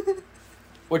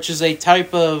 Which is a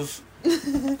type of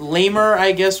lemur,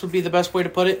 I guess would be the best way to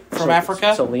put it, from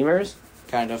Africa. So lemurs?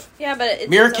 Kind of. Yeah, but it's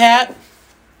Meerkat.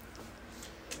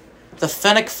 The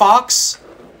fennec fox.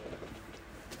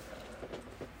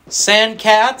 Sand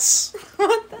cats.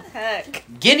 What the heck?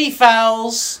 Guinea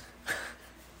fowls.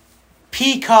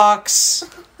 Peacocks.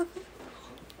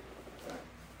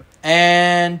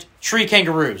 And tree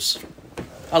kangaroos.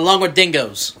 Along with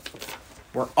dingoes.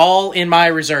 We're all in my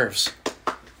reserves.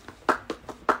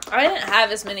 I didn't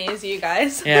have as many as you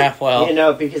guys. Yeah, well. You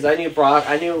know, because I knew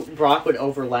Brock would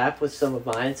overlap with some of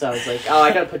mine, so I was like, oh,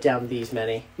 I gotta put down these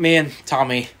many. Me and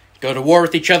Tommy go to war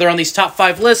with each other on these top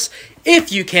 5 lists.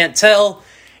 If you can't tell,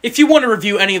 if you want to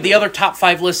review any of the other top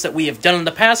 5 lists that we have done in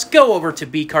the past, go over to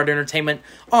B Card Entertainment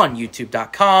on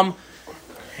YouTube.com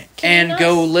and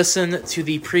go listen to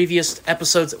the previous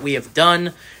episodes that we have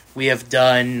done. We have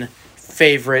done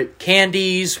favorite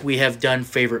candies. We have done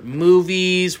favorite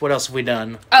movies. What else have we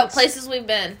done? Oh, places we've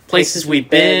been. Places we've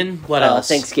been. What else?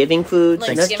 Thanksgiving foods.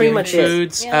 Like That's pretty much it.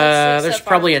 Foods. Yeah, there's so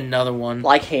probably far. another one.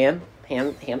 Like ham.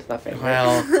 Ham's my favorite.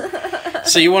 Well,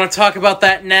 so you want to talk about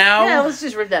that now? Yeah, let's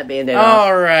just rip that Band-Aid off.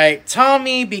 All right,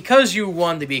 Tommy, because you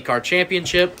won the B-Card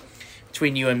Championship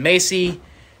between you and Macy,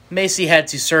 Macy had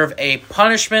to serve a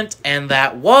punishment, and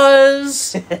that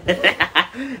was...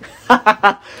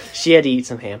 She had to eat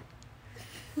some ham.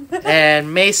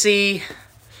 And Macy,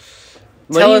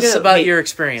 When tell are you us gonna- about wait, your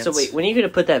experience. So wait, when are you going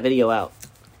to put that video out?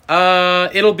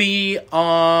 It'll be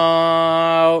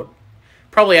out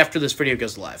probably after this video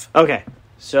goes live. Okay.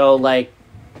 So, like,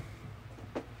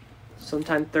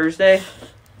 sometime Thursday?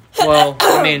 Well,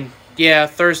 I mean, yeah,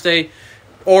 Thursday,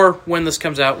 or when this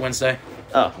comes out, Wednesday.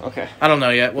 Oh, okay. I don't know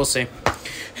yet. We'll see.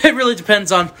 It really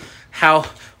depends on how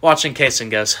watching Casing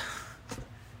goes.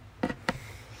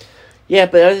 Yeah,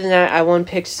 but other than that, I won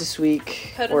picks this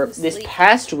week, Put 'em or to this sleep.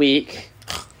 past week,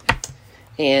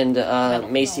 and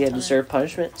don't Macy know had to time. serve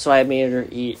punishment, so I made her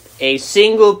eat a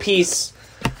single piece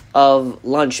of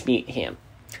lunch meat ham.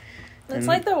 It's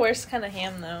like the worst kind of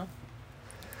ham, though.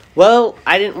 Well,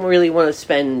 I didn't really want to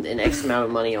spend an X amount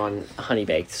of money on honey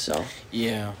baked, so.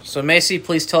 Yeah. So, Macy,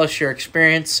 please tell us your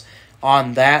experience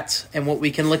on that and what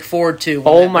we can look forward to.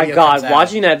 When Oh that my video god, comes out.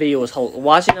 watching that video was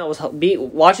watching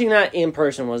that in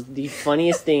person was the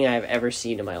funniest thing I've ever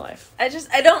seen in my life. I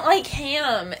don't like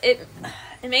ham. It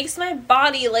makes my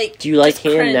body like. Do you like just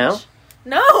ham cringe. now?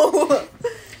 No.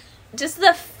 Just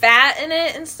the fat in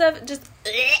it and stuff. Just.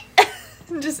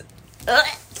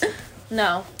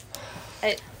 No.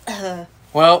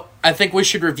 Well, I think we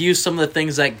should review some of the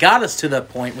things that got us to that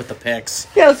point with the picks.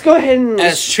 Yeah, let's go ahead and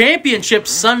As Championship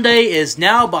Sunday is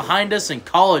now behind us in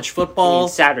college football.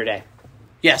 Saturday.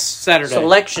 Yes, Saturday.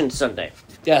 Selection Sunday.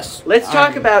 Yes. Let's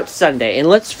talk about Sunday, and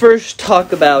let's first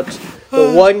talk about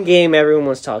the one game everyone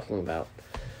was talking about.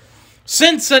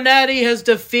 Cincinnati has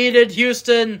defeated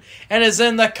Houston and is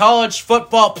in the college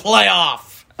football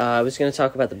playoff. I was going to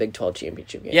talk about the Big 12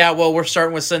 championship game. Yeah, well, we're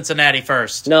starting with Cincinnati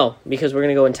first. No, because we're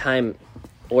going to go in time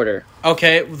order.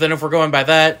 Okay, then if we're going by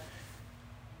that,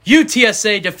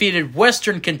 UTSA defeated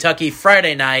Western Kentucky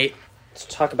Friday night. Let's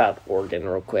talk about Oregon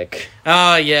real quick.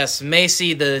 Ah, yes,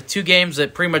 Macy, the 2 games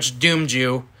that pretty much doomed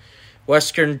you.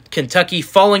 Western Kentucky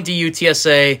falling to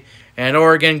UTSA, and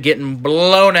Oregon getting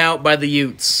blown out by the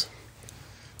Utes.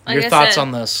 Like Your I thoughts said-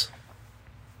 on this?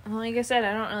 Well, like I said,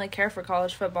 I don't really care for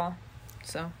college football,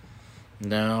 so.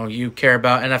 No, you care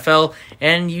about NFL,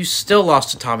 and you still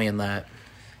lost to Tommy in that.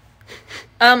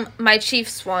 My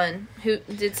Chiefs won. Who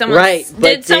did someone? Right, but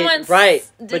Did did- someone? right,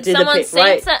 but Did did the someone pa-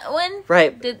 Saints right. win?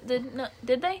 Right.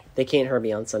 Did they? They can't hurt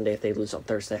me on Sunday if they lose on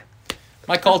Thursday.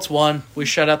 My Colts won. We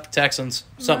shut out the Texans.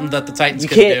 Something that the Titans You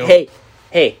couldn't can't. do.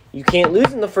 Hey, you can't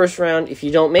lose in the first round if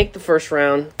you don't make the first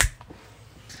round.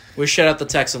 We shut out the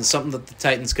Texans. Something that the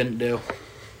Titans couldn't do.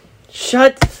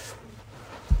 Shut.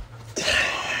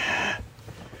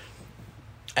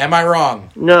 Am I wrong?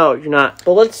 No, you're not.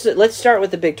 But let's start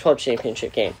with the Big 12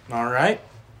 championship game. All right.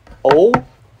 Oh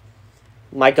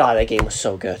my god, that game was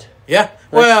so good. Yeah.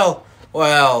 Well.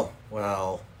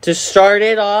 To start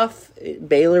it off,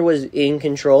 Baylor was in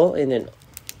control, and then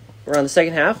around the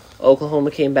second half,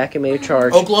 Oklahoma came back and made a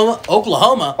charge.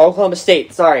 Oklahoma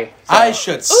State, sorry. I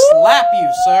should slap you,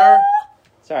 sir.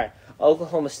 Sorry.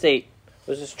 Oklahoma State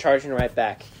was just charging right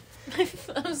back.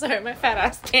 I'm sorry, my fat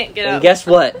ass can't get up. And guess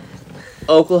what?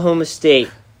 Oklahoma State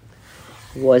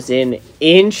was an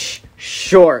inch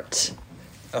short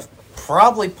of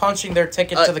probably punching their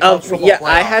ticket to the college football playoff.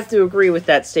 I have to agree with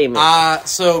that statement.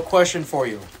 So question for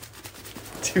you.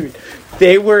 Dude,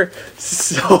 they were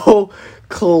so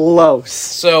close.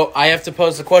 So I have to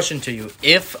pose the question to you.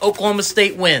 If Oklahoma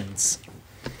State wins,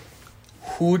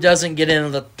 who doesn't get into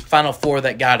the Final Four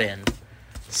that got in?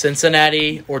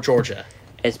 Cincinnati or Georgia?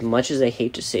 As much as I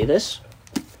hate to say this,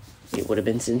 it would have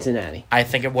been Cincinnati. I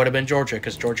think it would have been Georgia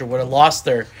because Georgia would have lost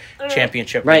their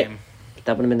championship right. game.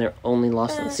 That would have been their only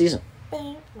loss of the season.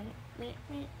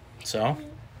 So?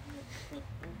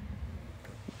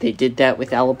 They did that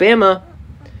with Alabama.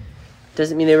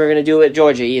 Doesn't mean they were going to do it at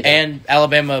Georgia either. And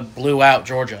Alabama blew out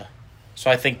Georgia. So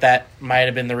I think that might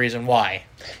have been the reason why.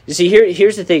 You see,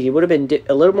 here's the thing. It would have been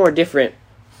a little more different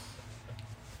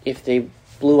if they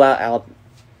blew out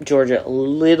Georgia a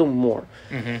little more.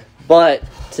 Mm-hmm. But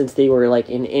since they were like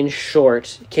an inch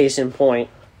short, case in point,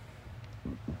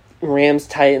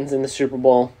 Rams-Titans in the Super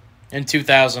Bowl. In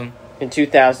 2000.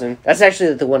 That's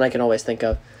actually the one I can always think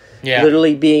of. Yeah.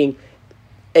 Literally being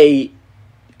a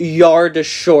yard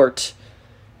short.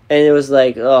 And it was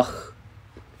like, ugh.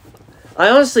 I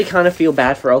honestly kind of feel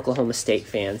bad for Oklahoma State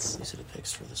fans. These are the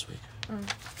picks for this week.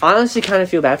 I honestly kind of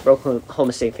feel bad for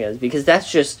Oklahoma State fans because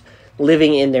that's just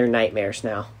living in their nightmares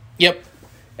now. Yep.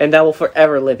 And that will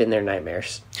forever live in their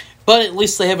nightmares. But at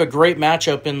least they have a great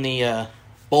matchup in the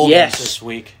bowl games this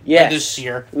week. Yes. This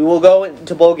year. We will go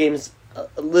into bowl games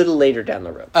a little later down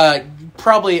the road.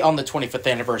 Probably on the 25th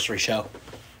anniversary show.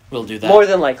 We'll do that. More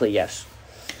than likely, yes.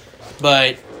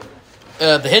 But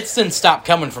the hits didn't stop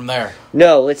coming from there.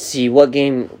 No, let's see. What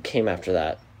game came after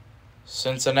that?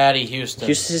 Cincinnati,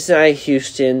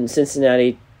 Houston.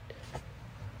 Cincinnati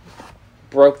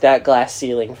broke that glass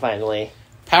ceiling finally.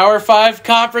 Power 5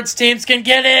 conference teams can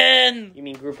get in! You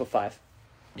mean Group of 5?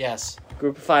 Yes.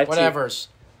 Group of 5 Whatevers.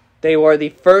 They were the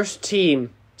first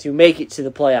team to make it to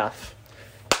the playoff.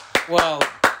 Well,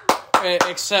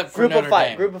 except for Notre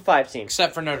Dame. Group of 5 teams.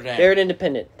 Except for Notre Dame. They're an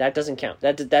independent. That doesn't count.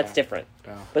 That's different.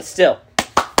 Oh. But still.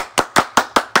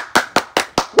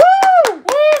 Woo!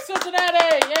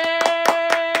 Cincinnati!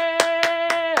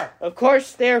 Yeah! Of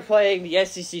course, they're playing the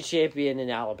SEC champion in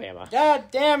Alabama. God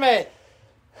damn it!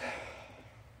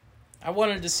 I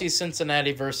wanted to see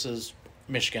Cincinnati versus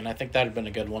Michigan. I think that would have been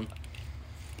a good one.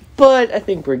 But I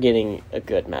think we're getting a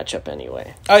good matchup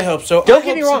anyway. I hope so. Don't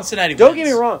get me wrong. Cincinnati Don't wins.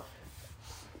 get me wrong.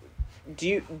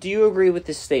 Do you agree with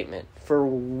this statement? For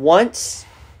once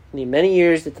in the many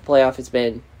years that the playoff has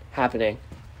been happening,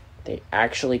 they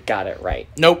actually got it right.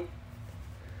 Nope.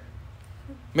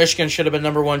 Michigan should have been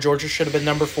number 1. Georgia should have been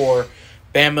number 4.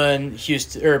 Bama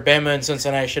and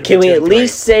Cincinnati should have been 2 Can we and at 3.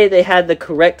 least say they had the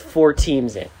correct 4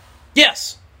 teams in?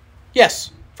 Yes.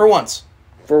 Yes. For once.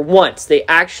 For once, they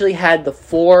actually had the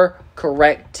 4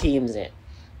 correct teams in.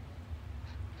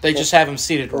 They just have them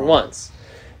seated For wrong. once.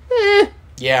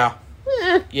 Yeah.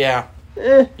 Yeah.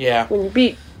 Yeah. When you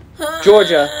beat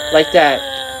Georgia like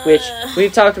that, which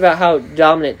we've talked about how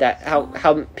dominant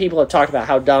how people have talked about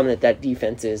how dominant that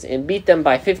defense is, and beat them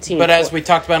by 15 But as we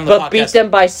talked about in the podcast... beat them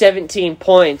by 17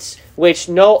 points, which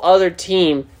no other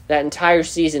team that entire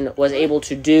season was able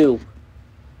to do.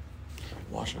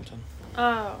 Washington.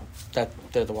 Oh.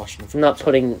 They're the Washington.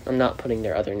 I'm not putting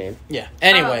their other name. Yeah.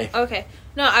 Anyway. Oh, okay.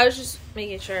 No, I was just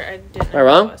making sure I didn't. Am I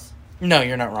wrong? Who it was. No,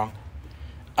 you're not wrong.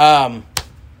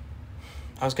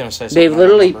 I was going to say something. They've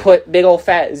literally put big old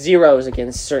fat zeros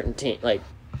against certain teams. Like,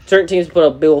 certain teams put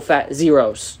up big old fat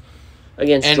zeros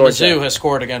against Georgia. And Mizzou has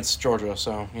scored against Georgia,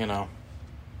 so, you know.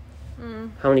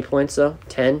 How many points, though?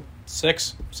 10?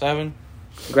 6, 7.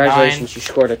 Congratulations, 9. you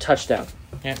scored a touchdown.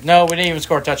 Yeah. No, we didn't even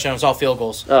score a touchdown. It was all field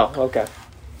goals. Oh, okay.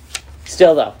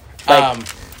 Still, though. Like,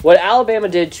 what Alabama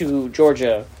did to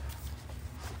Georgia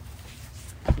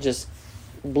just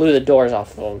blew the doors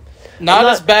off of them. Not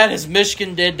as bad as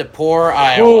Michigan did to poor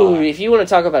Iowa. Ooh, if you want to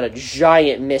talk about a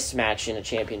giant mismatch in a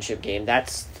championship game,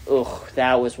 that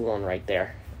was one right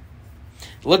there.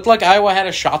 Looked like Iowa had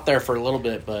a shot there for a little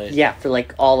bit, but... Yeah, for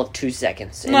like all of 2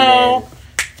 seconds. And no,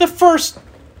 the first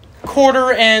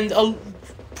quarter and a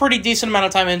pretty decent amount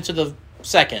of time into the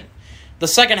second. The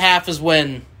second half is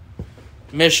when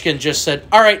Michigan just said,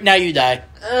 all right, now you die.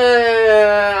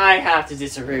 I have to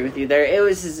disagree with you there. It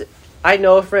was... I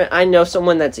know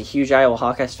someone that's a huge Iowa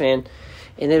Hawkeyes fan,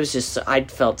 And it was just, I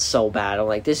felt so bad. I'm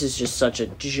like, this is just such a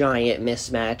giant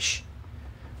mismatch.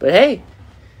 But hey,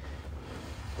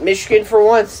 Michigan for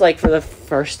once, like for the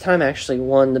first time, actually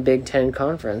won the Big Ten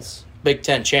Conference. Big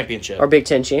Ten Championship. Or Big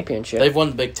Ten Championship. They've won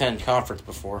the Big Ten Conference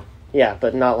before. Yeah,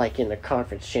 but not like in the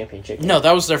Conference Championship game. No,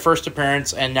 that was their first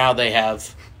appearance, and now they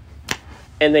have.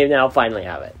 And they now finally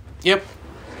have it. Yep.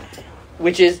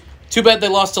 Which is... Too bad they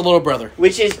lost a little brother.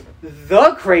 Which is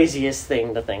the craziest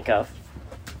thing to think of.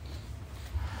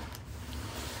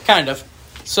 Kind of.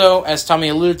 So, as Tommy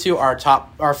alluded to,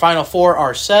 our final four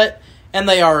are set, and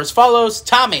they are as follows.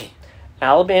 Tommy.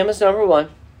 Alabama's number 1,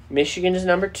 Michigan is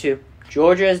number 2,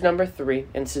 Georgia is number 3,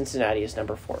 and Cincinnati is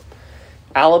number 4.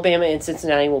 Alabama and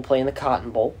Cincinnati will play in the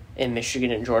Cotton Bowl, and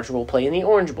Michigan and Georgia will play in the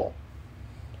Orange Bowl.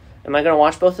 Am I going to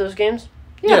watch both of those games?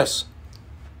 Yeah. Yes.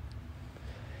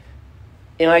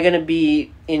 Am I going to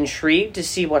be intrigued to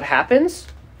see what happens?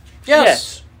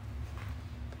 Yes.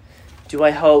 Do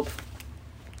I hope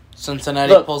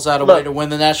Cincinnati pulls out a way to win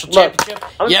the national championship?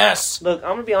 Yes. Look,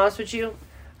 I'm going to be honest with you.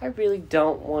 I really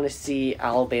don't want to see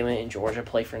Alabama and Georgia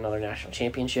play for another national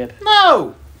championship.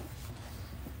 No.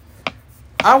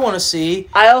 I want to see...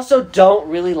 I also don't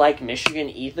really like Michigan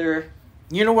either.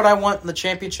 You know what I want in the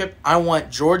championship? I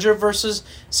want Georgia versus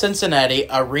Cincinnati,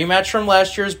 a rematch from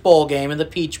last year's bowl game in the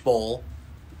Peach Bowl,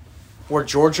 where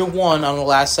Georgia won on a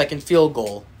last-second field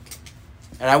goal.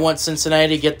 And I want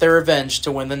Cincinnati to get their revenge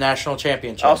to win the national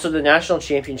championship. Also, the national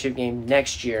championship game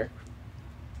next year,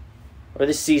 or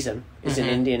this season, is in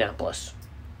Indianapolis.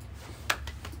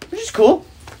 Which is cool.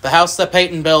 The house that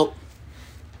Peyton built.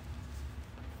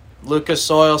 Lucas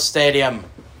Oil Stadium.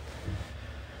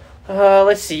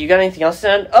 Let's see. You got anything else to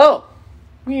add? Oh!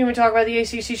 We didn't even talk about the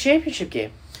ACC championship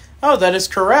game. Oh, that is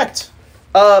correct.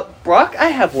 Brock, I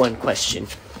have one question.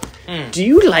 Do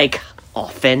you like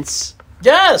offense?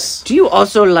 Yes. Do you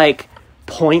also like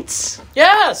points?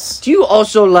 Yes. Do you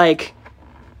also like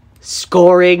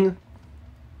scoring?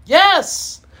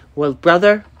 Yes. Well,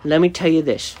 brother, let me tell you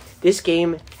this. This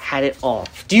game had it all.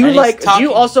 Do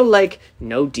you also like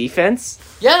no defense?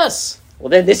 Yes. Well,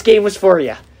 then this game was for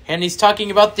you. And he's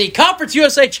talking about the Conference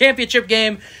USA Championship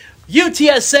game,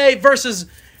 UTSA versus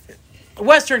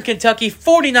Western Kentucky,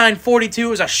 49-42. It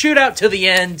was a shootout to the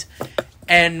end,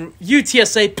 and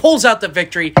UTSA pulls out the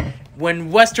victory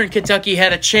when Western Kentucky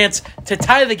had a chance to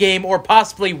tie the game or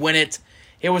possibly win it.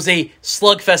 It was a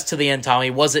slugfest to the end,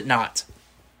 Tommy, was it not?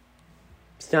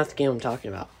 It's not the game I'm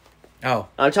talking about. Oh.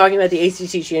 I'm talking about the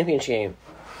ACC championship game.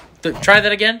 Try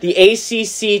that again? The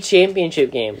ACC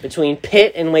championship game between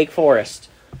Pitt and Wake Forest.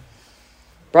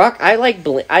 Brock, I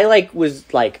was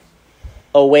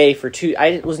away for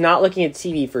I was not looking at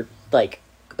TV for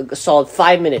a solid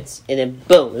 5 minutes, and then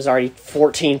boom, it was already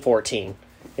 14-14.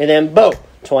 And then boom,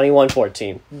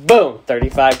 21-14. Boom,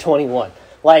 35-21.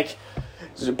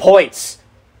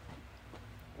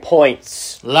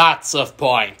 Points. Lots of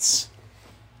points.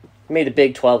 Made the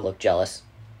Big 12 look jealous.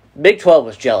 The Big 12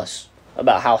 was jealous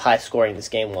about how high scoring this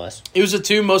game was. It was the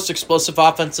two most explosive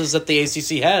offenses that the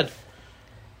ACC had.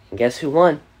 And guess who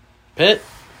won?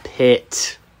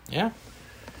 Pitt. Yeah.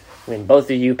 I mean, both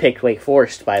of you picked Wake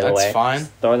Forest, by the way. That's fine.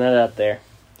 Just throwing that out there.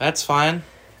 That's fine.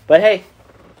 But hey,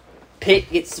 Pitt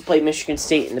gets to play Michigan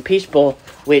State in the Peach Bowl,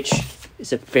 which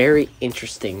is a very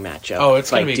interesting matchup. Oh,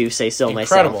 it's going to be do say so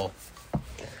incredible.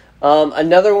 Myself.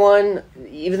 Another one,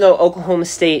 even though Oklahoma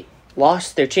State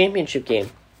lost their championship game,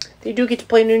 they do get to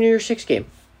play in a New Year's Six game.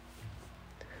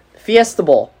 The Fiesta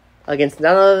Bowl against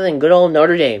none other than good old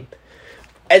Notre Dame.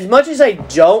 As much as I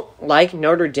don't like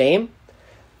Notre Dame,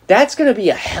 that's going to be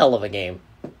a hell of a game.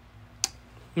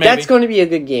 Maybe. That's going to be a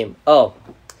good game. Oh,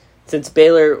 since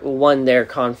Baylor won their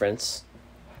conference,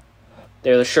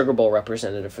 they're the Sugar Bowl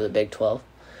representative for the Big 12.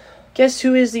 Guess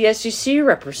who is the SEC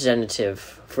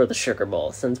representative for the Sugar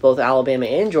Bowl, since both Alabama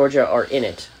and Georgia are in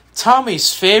it?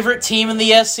 Tommy's favorite team in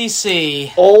the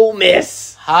SEC. Ole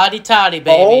Miss. Hotty toddy,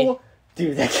 baby. Oh,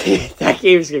 dude, that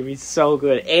game is going to be so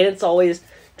good. And it's always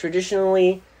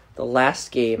traditionally the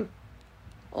last game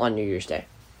on New Year's Day.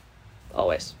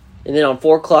 Always. And then on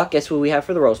 4 o'clock, guess what we have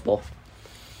for the Rose Bowl?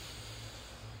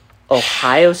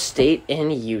 Ohio State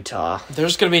and Utah.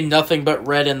 There's going to be nothing but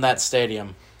red in that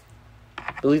stadium.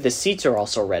 I believe the seats are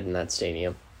also red in that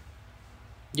stadium.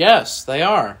 Yes, they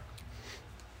are.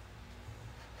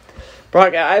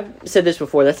 Brock, I've said this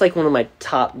before. That's like one of my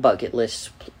top bucket list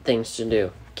things to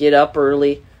do. Get up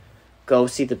early, go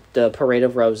see the Parade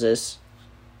of Roses,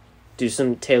 do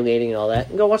some tailgating and all that,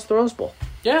 and go watch the Rose Bowl.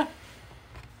 Yeah.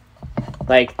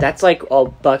 That's like a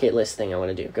bucket list thing I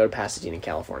want to do. Go to Pasadena,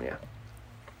 California.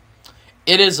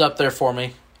 It is up there for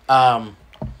me.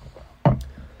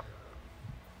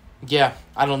 Yeah,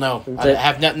 I don't know. I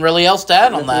have nothing really else to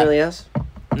add on that. Really else?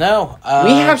 No.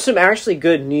 We have some actually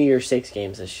good New Year's Six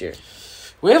games this year.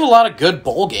 We have a lot of good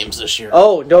bowl games this year.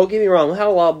 Oh, don't get me wrong. We have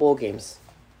a lot of bowl games.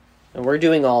 And we're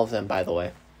doing all of them, by the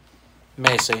way.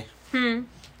 Macy.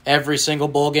 Every single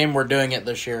bowl game, we're doing it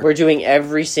this year. We're doing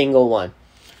every single one.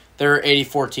 There are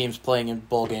 84 teams playing in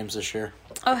bowl games this year.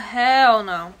 Oh, hell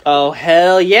no. Oh,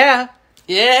 hell yeah.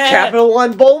 Yeah. Capital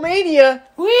One Bowl Mania.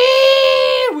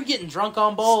 Whee! We're getting drunk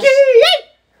on bowls. Ski!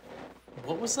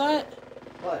 What was that?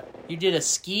 What? You did a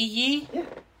ski-yee? Yeah.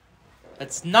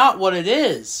 That's not what it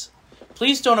is.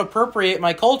 Please don't appropriate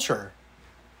my culture.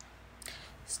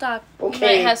 Stop.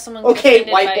 Okay. You might have someone Okay,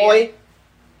 offended white by boy. you.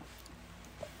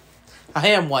 I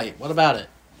am white. What about it?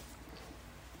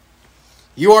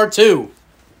 You are too.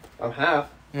 I'm half.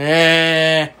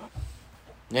 Yeah.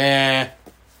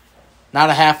 Not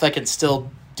a half that can still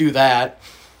do that.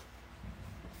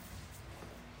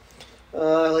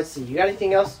 Let's see. You got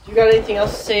anything else? You got anything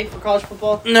else to say for college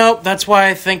football? Nope. That's why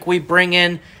I think we bring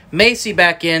in Macy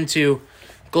back in to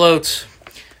gloat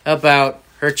about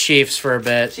her Chiefs for a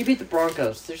bit. She beat the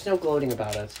Broncos. There's no gloating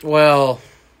about it. Well,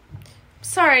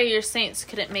 Sorry your Saints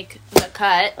couldn't make the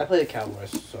cut. I play the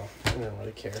Cowboys, so I don't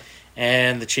really care.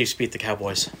 and the Chiefs beat the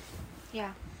Cowboys.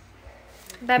 Yeah.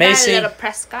 Bye-bye, Macy. little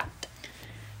Prescott.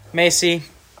 Macy,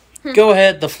 go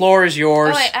ahead. The floor is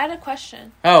yours. Oh, wait, I had a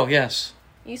question. Oh, yes.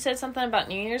 You said something about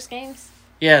New Year's games?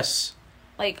 Yes.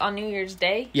 Like on New Year's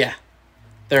Day? Yeah.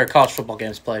 There are college football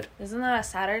games played. Isn't that a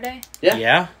Saturday?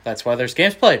 Yeah. That's why there's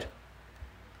games played.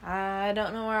 I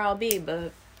don't know where I'll be,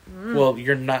 but... Well,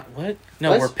 you're not... What?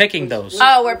 No, Let's- we're picking those.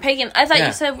 Oh, we're picking... I thought Yeah.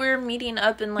 you said we were meeting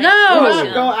up and, like... No!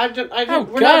 watching No, them. Oh,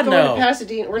 we're God, not going no. to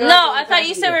Pasadena. We're not No, going I to thought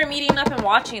you said Pasadena. we were meeting up and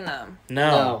watching them.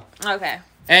 No. Okay.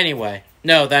 Anyway.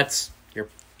 No, that's...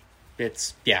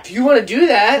 It's... Yeah. If you want to do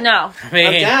that, No. I mean,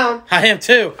 I'm down. I am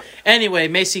too. Anyway,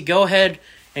 Macy, go ahead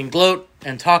and gloat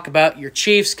and talk about your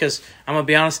Chiefs, because I'm going to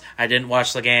be honest, I didn't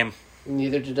watch the game.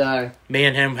 Neither did I. Me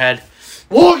and him had...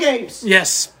 War games!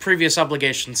 Yes, previous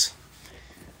obligations.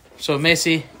 So,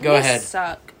 Macy, go You ahead.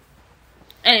 Suck.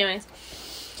 Anyways,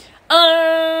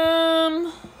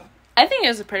 I think it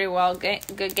was a pretty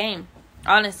good game,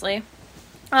 honestly.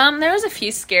 There was a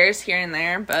few scares here and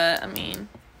there, but I mean,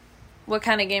 what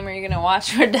kind of game are you gonna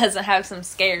watch where it doesn't have some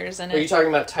scares in Are you it? talking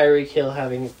about Tyreek Hill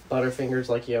having butterfingers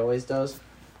like he always does?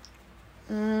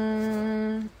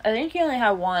 I think you only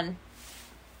have one.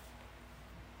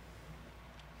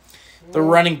 The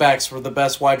running backs were the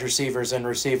best wide receivers and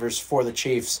receivers for the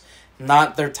Chiefs,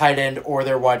 not their tight end or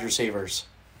their wide receivers.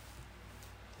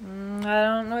 I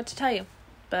don't know what to tell you,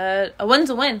 but a win's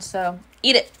a win, so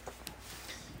eat it.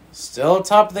 Still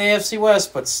top of the AFC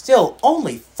West, but still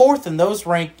only fourth in those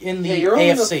ranked in the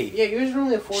AFC. You're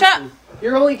only a fourth. Shut.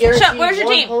 You're only guaranteed Shut. Where's your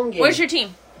one team? home game. Where's your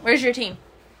team? Where's your team?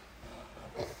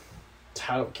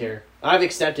 I don't care. I've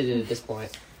accepted it at this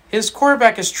point. His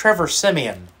quarterback is Trevor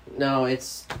Siemian. No,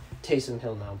 it's Taysom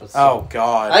Hill now. But still. Oh,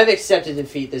 God. I've accepted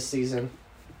defeat this season.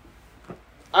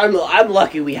 I'm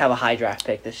lucky we have a high draft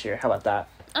pick this year. How about that?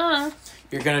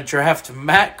 You're going to draft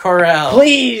Matt Corral.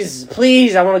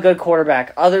 Please, I want a good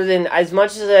quarterback. Other than as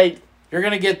much as I, You're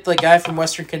going to get the guy from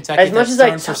Western Kentucky as much that's as I,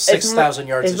 thrown for 6,000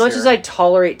 yards as this much year. as I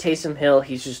tolerate Taysom Hill,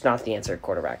 he's just not the answer at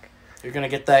quarterback. You're going to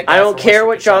get that guy I don't from care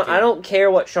Western what Kentucky. I don't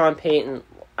care what Sean Payton.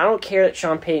 I don't care that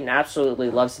Sean Payton absolutely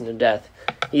loves him to death.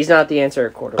 He's not the answer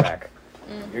at quarterback.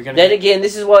 You're gonna Then get, again,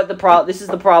 this is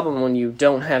the problem when you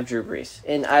don't have Drew Brees,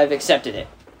 and I've accepted it.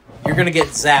 You're going to get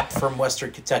zapped from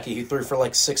Western Kentucky, who threw for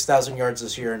like 6,000 yards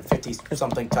this year and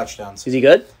 50-something touchdowns. Is he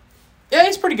good? Yeah,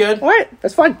 he's pretty good. All right,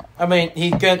 that's fine. I mean,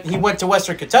 he went to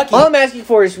Western Kentucky. All I'm asking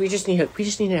for is we just need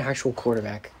an actual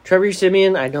quarterback. Trevor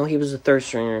Siemian, I know he was a third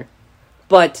stringer,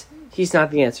 but he's not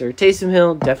the answer. Taysom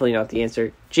Hill, definitely not the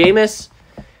answer. Jameis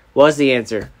was the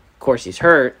answer. Of course, he's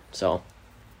hurt, so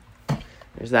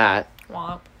there's that.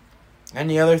 Womp.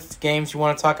 Any other games you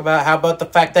want to talk about? How about the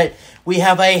fact that we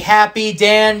have a happy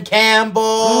Dan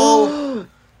Campbell?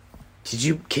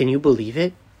 Can you believe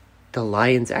it? The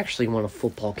Lions actually won a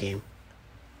football game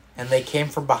And they came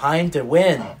from behind to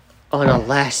win. on a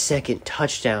last-second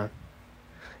touchdown.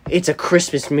 It's a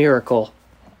Christmas miracle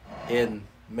In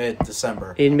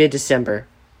mid-December. in mid-December.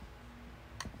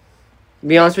 To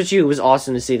be honest with you, it was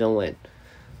awesome to see them win.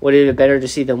 Would it have been better to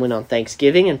see them win on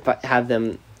Thanksgiving and have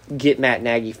them get Matt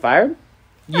Nagy fired?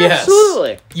 Yes.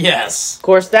 Absolutely. Yes. Of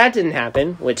course, that didn't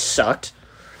happen, which sucked.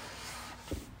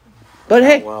 But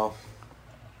hey, Well,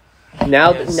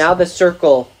 now yes. now the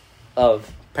circle of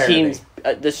Parody. teams,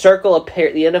 the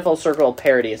NFL circle of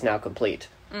parity is now complete.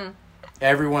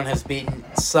 everyone has beaten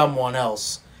someone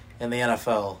else in the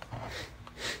NFL.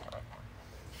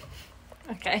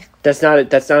 Okay. That's not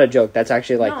a joke. That's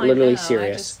actually like No, I literally know,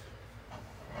 serious.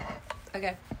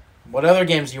 Okay. What other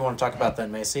games do you want to talk about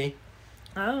then, Macy?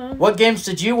 I don't know. What games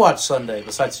did you watch Sunday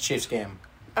besides the Chiefs game?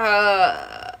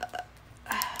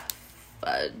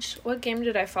 Fudge. What game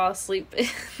did I fall asleep in?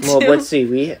 Well, let's see.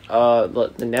 We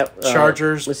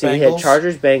Chargers, Let's see. We Bengals. had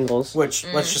Chargers, Bengals. Which,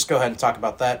 let's just go ahead and talk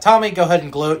about that. Tommy, go ahead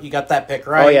and gloat. You got that pick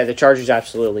right. Oh yeah, the Chargers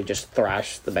absolutely just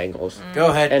thrashed the Bengals.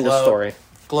 Go ahead, End gloat. of story.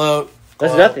 Gloat.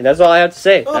 That's gloat. nothing. That's all I have to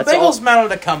say. Well, That's the Bengals all.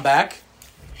 mounted a comeback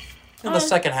in the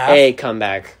second half. A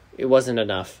comeback. It wasn't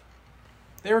enough.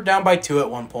 They were down by 2 at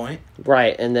one point.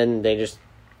 Right, and then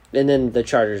the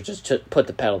Chargers just put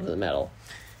the pedal to the metal.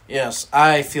 Yes,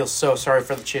 I feel so sorry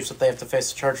for the Chiefs that they have to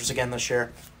face the Chargers again this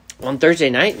year. On Thursday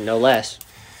night, no less.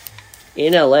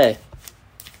 In LA.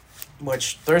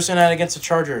 Which, Thursday night against the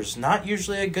Chargers, not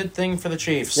usually a good thing for the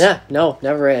Chiefs. Yeah, no,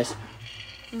 never is.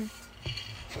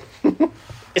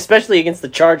 Especially against the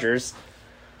Chargers.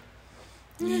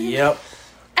 Yep.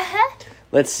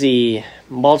 Let's see.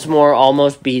 Baltimore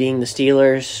almost beating the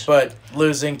Steelers. But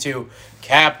losing to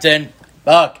Captain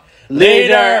Buck,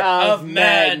 leader of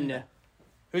men,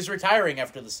 who's retiring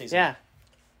after the season. Yeah.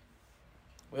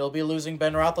 We'll be losing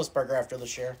Ben Roethlisberger after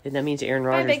this year. And that means Aaron Big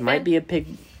Rodgers Ben. might be a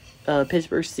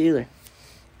Pittsburgh Steeler.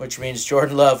 Which means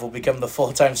Jordan Love will become the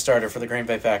full-time starter for the Green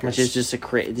Bay Packers. Which is just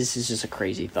this is just a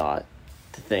crazy thought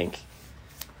to think.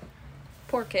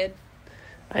 Poor kid.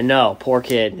 I know, poor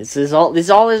kid. This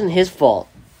all isn't his fault.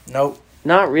 Nope.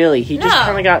 Not really. He just No.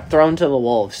 kind of got thrown to the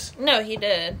wolves. No, he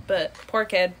did, but poor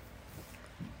kid.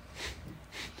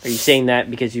 Are you saying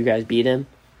that because you guys beat him?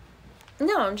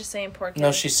 No, I'm just saying poor kid.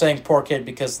 No, she's saying poor kid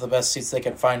because the best seats they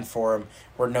could find for him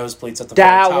were nosebleeds at the very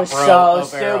That top was row so of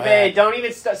stupid. Arrowhead. Don't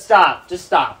even stop. Just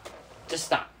stop. Just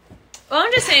stop. Well,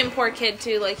 I'm just saying poor kid,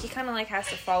 too. Like, he kind of, like, has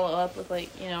to follow up with, like,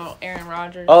 you know, Aaron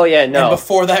Rodgers. Oh yeah, no. And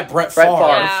before that, Brett Brett Favre.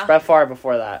 Favre. Yeah. Brett Favre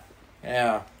before that.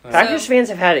 Yeah. Packers fans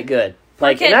have had it good.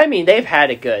 Like, kid. and I mean, they've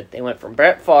had it good. They went from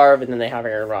Brett Favre, and then they have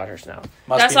Aaron Rodgers now.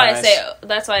 Must That's be why nice.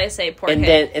 That's why I say poor And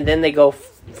kid. then they go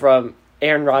from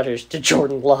Aaron Rodgers to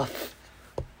Jordan Love.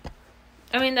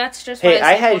 I mean, that's just why Hey,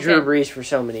 I say had poor Drew kid. Brees for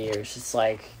so many years. It's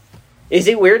like, is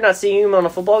it weird not seeing him on a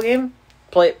football game?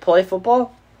 Play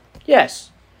football? Yes.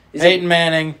 Is Peyton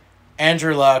Manning,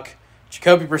 Andrew Luck,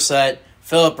 Jacoby Brissett,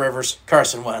 Phillip Rivers,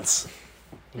 Carson Wentz.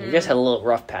 You guys had a little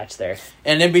rough patch there.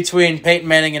 And in between Peyton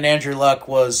Manning and Andrew Luck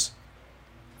was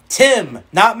Tim,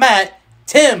 not Matt,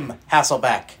 Tim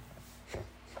Hasselbeck.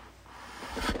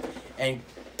 And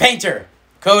Painter,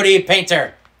 Cody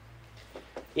Painter.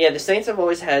 Yeah, the Saints have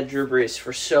always had Drew Brees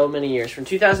for so many years, from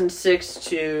 2006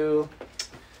 to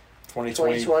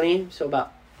 2020. So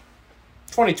about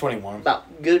 2021.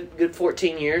 good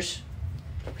 14 years.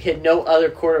 We had no other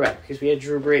quarterback because we had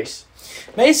Drew Brees.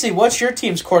 Macy, what's your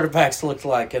team's quarterbacks look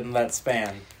like in that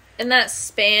span? In that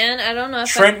span, I don't know if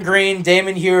Trent Green,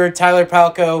 Damon Heward, Tyler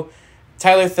Palco,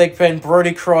 Tyler Thigpen,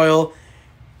 Brody Croyle,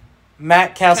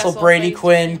 Matt Castle, Brady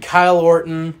Quinn, Kyle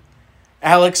Orton,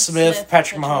 Alex Smith,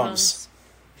 Patrick Mahomes.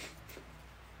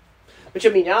 Which, I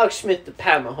mean, Alex Smith to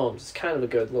Pat Mahomes is kind of a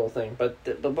good little thing.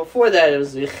 But before that, it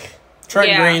was... Trent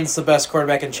Yeah. Green's the best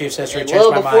quarterback in Chiefs history. And Changed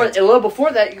my before, mind. a little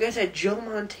before that, you guys had Joe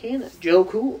Montana. Joe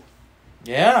Cool.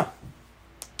 Yeah.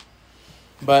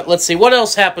 But let's see, what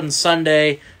else happened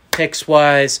Sunday,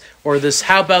 picks-wise, or this,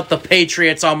 how about the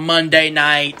Patriots on Monday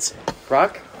night?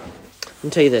 Brock, let me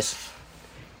tell you this.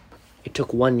 It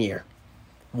took 1 year.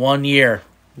 1 year.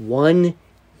 1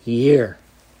 year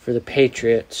for the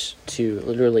Patriots to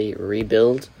literally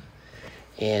rebuild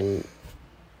and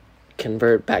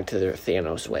convert back to their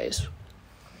Thanos ways.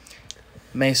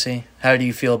 Macy, how do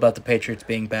you feel about the Patriots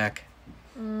being back?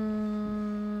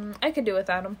 I could do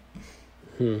without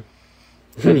him.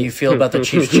 How do you feel about the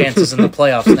Chiefs' chances in the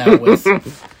playoffs now with...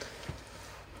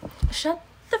 Shut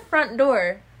the front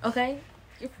door, okay?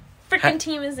 Your freaking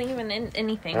team isn't even in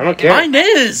anything. I don't care. Mine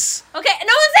is! Okay,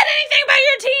 no one said anything about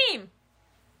your team!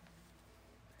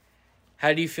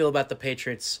 How do you feel about the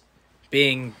Patriots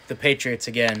being the Patriots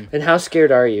again? And how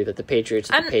scared are you that the Patriots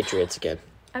are the I'm- Patriots again?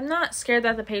 I'm not scared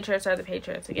that the Patriots are the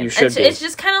Patriots again. You should it's, be. It's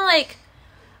just kind of like...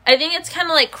 I think it's kind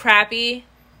of like crappy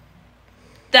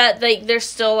that like they're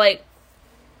still like...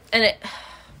 And it...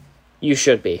 You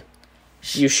should be.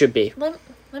 You should be. Let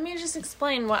me just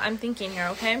explain what I'm thinking here,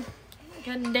 okay?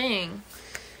 God dang.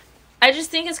 I just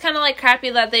think it's kind of like crappy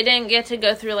that they didn't get to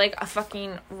go through like a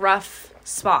fucking rough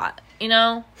spot, you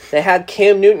know? They had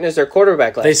Cam Newton as their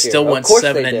quarterback last They year. still Of went course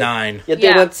they 7-9. did. Yet they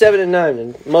Yeah. went 7-9,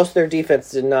 and most of their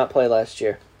defense did not play last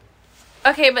year.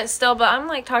 Okay, but I'm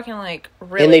like talking like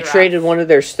really And they rough. traded one of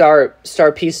their star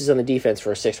pieces on the defense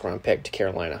for a 6th round pick to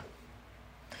Carolina.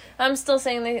 I'm still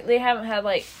saying they haven't had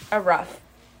like a rough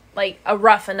like a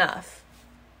rough enough,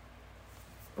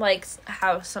 like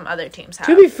how some other teams have.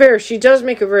 To be fair, she does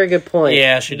make a very good point.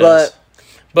 Yeah, she does.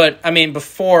 But I mean,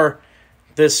 before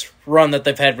this run that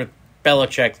they've had with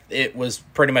Belichick, it was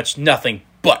pretty much nothing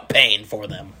but pain for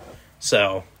them.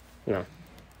 So, no.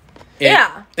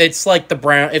 It's like the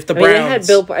Browns. If the Browns, Browns,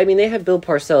 they had Bill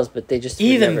Parcells, but they just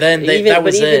even then that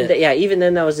was it. Even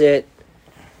then that was it.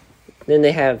 Then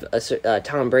they have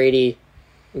Tom Brady,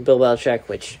 Bill Belichick,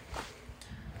 which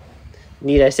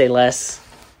need I say less?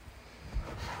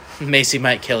 Macy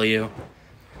might kill you.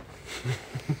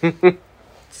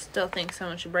 Still think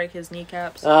someone should break his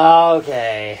kneecaps.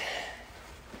 Okay.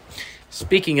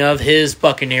 Speaking of, his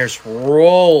Buccaneers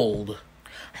rolled.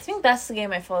 I think that's the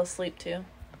game I fell asleep to.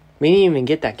 We didn't even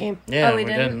get that game. Yeah, we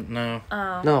didn't. No.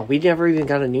 Oh. No, we never even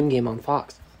got a noon game on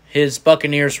Fox. His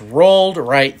Buccaneers rolled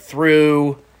right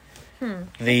through Game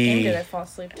did I fall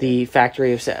asleep to?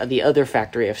 the other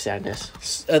factory of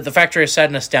sadness. The Factory of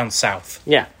Sadness down south.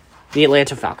 Yeah, the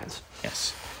Atlanta Falcons.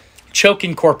 Yes. Choke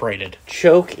Incorporated.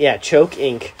 Choke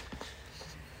Inc.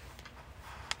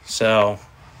 So,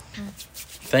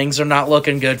 things are not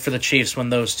looking good for the Chiefs when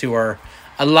those two are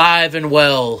alive and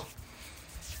well,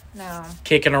 No.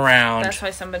 kicking around. That's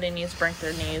why somebody needs to break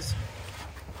their knees.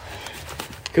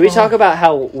 Can we talk about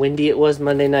how windy it was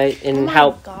Monday night and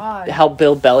how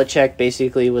Bill Belichick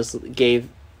basically gave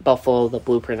Buffalo the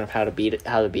blueprint of how to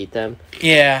beat them?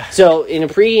 Yeah. So in a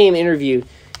pregame interview,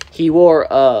 he wore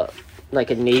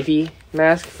like a Navy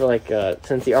mask for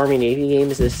since the Army Navy game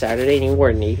is this Saturday, and he wore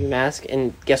a Navy mask.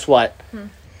 And guess what?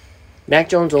 Mac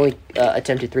Jones only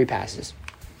attempted 3 passes.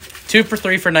 2 for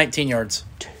 3 for 19 yards.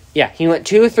 Yeah, he went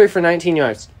 2 or 3 for 19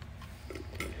 yards.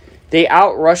 They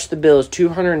outrushed the Bills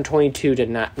 222 to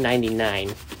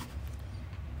 99.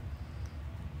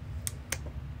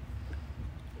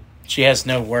 She has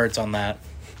no words on that.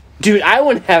 Dude, I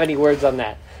wouldn't have any words on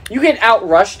that. You get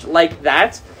outrushed like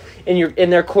that,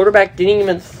 and their quarterback didn't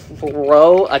even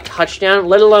throw a touchdown,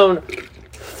 let alone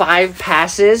 5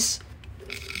 passes.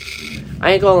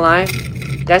 I ain't gonna lie,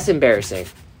 that's embarrassing.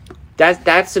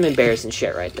 That's some embarrassing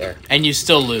shit right there. And you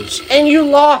still lose. And you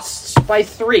lost by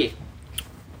 3.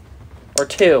 Or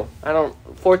 2.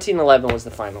 14-11 was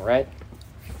the final, right?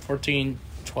 14-12?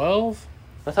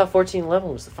 I thought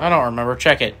 14-11 was the final. I don't remember.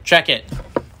 Check it.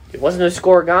 It wasn't a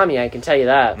scoregami, I can tell you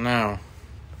that. No.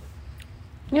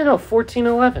 Yeah, no,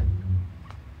 14-11.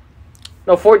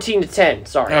 No, 14-10,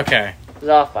 sorry. Okay. It was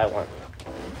off by 1.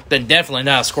 Then definitely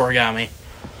not a scoregami.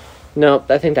 No,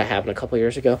 I think that happened a couple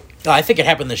years ago. Oh, I think it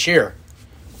happened this year.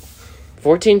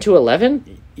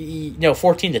 14-11? No,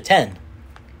 14-10.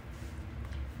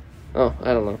 Oh,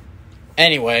 I don't know.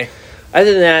 Anyway.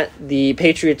 Other than that, the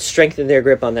Patriots strengthened their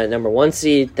grip on that number 1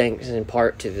 seed, thanks in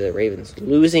part to the Ravens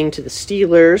losing to the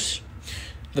Steelers.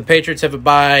 The Patriots have a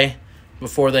bye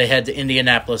before they head to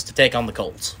Indianapolis to take on the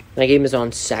Colts. That game is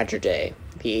on Saturday,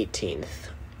 the 18th.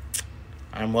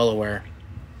 I'm well aware.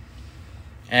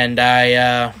 And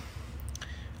I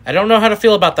don't know how to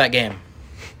feel about that game.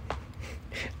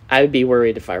 I would be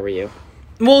worried if I were you.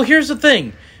 Well, here's the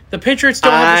thing. The Patriots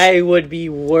don't have I would be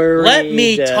worried. Let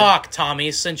me talk,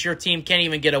 Tommy, since your team can't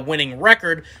even get a winning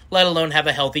record, let alone have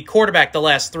a healthy quarterback the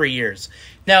last 3 years.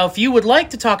 Now, if you would like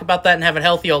to talk about that and have a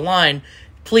healthy O-line,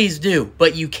 please do,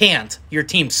 but you can't. Your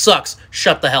team sucks.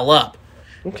 Shut the hell up.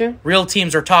 Okay. Real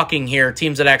teams are talking here,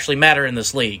 teams that actually matter in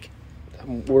this league.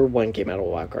 We're 1 game out of a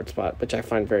wildcard spot, which I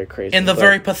find very crazy. In the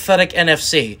very pathetic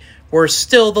NFC, where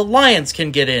still the Lions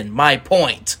can get in, my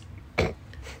point.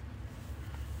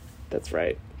 That's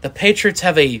right. The Patriots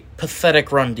have a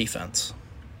pathetic run defense.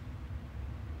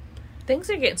 Things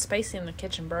are getting spicy in the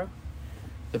kitchen, bro.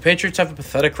 The Patriots have a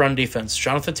pathetic run defense.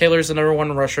 Jonathan Taylor is the number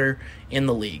 1 rusher in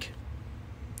the league.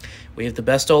 We have the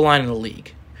best O-line in the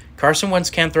league. Carson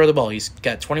Wentz can't throw the ball. He's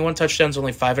got 21 touchdowns,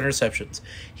 only 5 interceptions.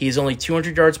 He's only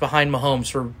 200 yards behind Mahomes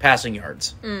for passing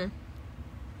yards.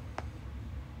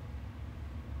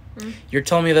 You're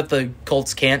telling me that the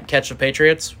Colts can't catch the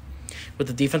Patriots with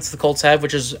the defense the Colts have,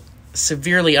 which is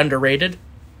severely underrated?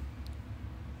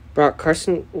 Brock,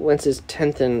 Carson Wentz is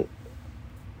 10th in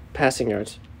passing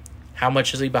yards. How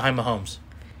much is he behind Mahomes?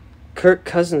 Kirk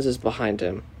Cousins is behind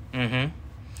him. Mm-hmm.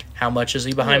 How much is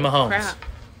he behind Mahomes? Crap.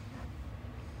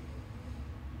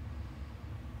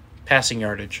 Passing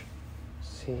yardage.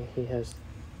 See, he has...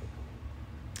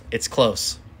 It's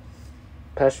close.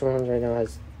 Patrick Mahomes right now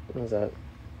has, what is that?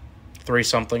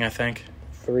 3-something, I think.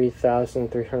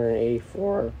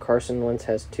 3,384. Carson Wentz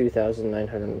has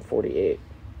 2,948.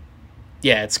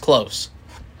 Yeah, it's close.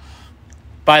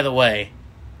 By the way,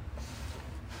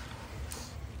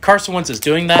 Carson Wentz is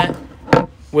doing that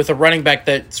with a running back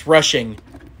that's rushing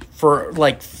for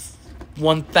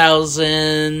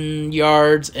 1,000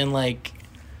 yards and like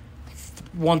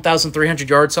 1,300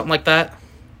 yards, something like that,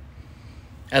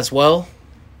 as well.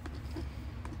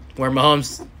 Where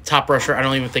Mahomes, top rusher, I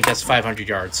don't even think has 500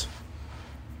 yards.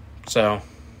 So,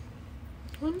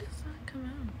 When does that come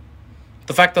out?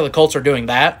 the fact that the Colts are doing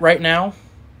that right now.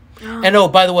 And oh,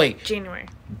 by the way, January.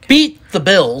 beat the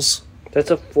Bills.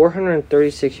 That's a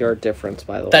 436-yard difference,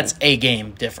 by the way. That's a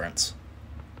game difference.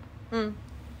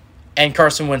 And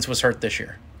Carson Wentz was hurt this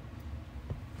year.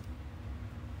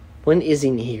 When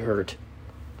isn't he hurt?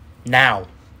 Now.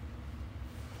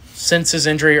 Since his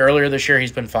injury earlier this year,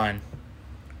 he's been fine.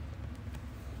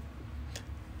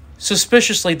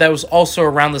 Suspiciously, that was also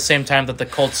around the same time that the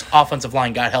Colts' offensive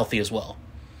line got healthy as well.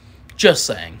 Just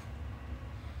saying.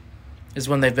 Is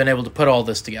when they've been able to put all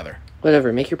this together.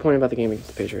 Whatever. Make your point about the game against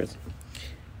the Patriots.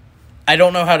 I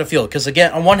don't know how to feel. Because,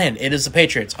 again, on one hand, it is the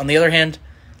Patriots. On the other hand,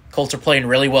 Colts are playing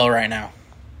really well right now.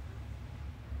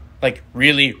 Like,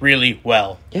 really, really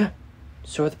well. Yeah.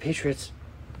 So are the Patriots.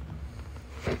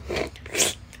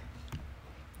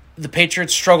 The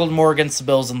Patriots struggled more against the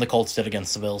Bills than the Colts did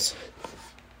against the Bills.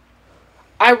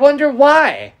 I wonder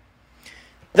why.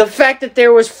 The fact that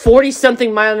there was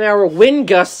 40-something mile-an-hour wind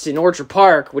gusts in Orchard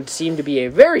Park would seem to be a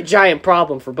very giant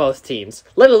problem for both teams,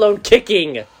 let alone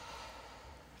kicking.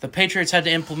 The Patriots had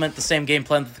to implement the same game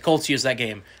plan that the Colts used that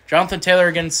game. Jonathan Taylor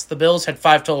against the Bills had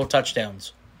 5 total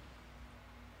touchdowns.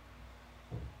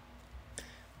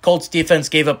 Colts defense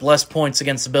gave up less points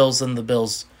against the Bills than the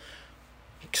Bills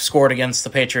scored against the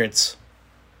Patriots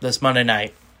this Monday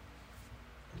night.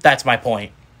 That's my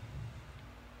point.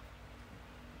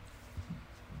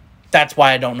 That's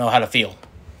why I don't know how to feel.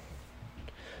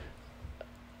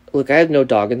 Look, I have no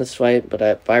dog in this fight, but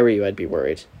if I were you, I'd be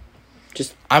worried.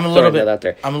 Just I'm a little bit out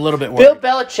there. I'm a little bit Bill worried.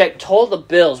 Belichick told the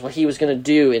Bills what he was going to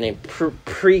do in a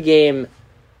pre-game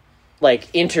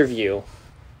interview,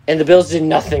 and the Bills did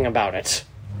nothing about it.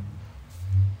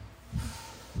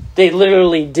 They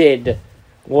literally did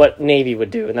what Navy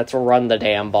would do, and that's run the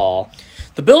damn ball.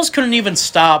 The Bills couldn't even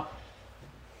stop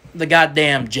the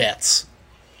goddamn Jets.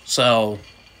 So,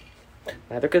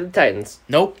 Neither could the Titans.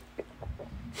 nope.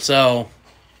 So,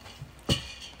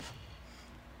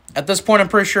 at this point, I'm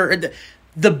pretty sure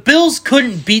the Bills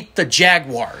couldn't beat the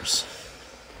Jaguars.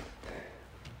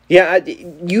 Yeah,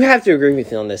 you have to agree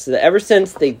with me on this. That ever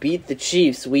since they beat the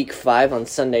Chiefs Week 5 on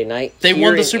Sunday night, They here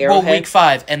won the in Super Bowl Arrowhead, Week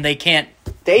 5, and they can't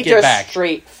They get just back.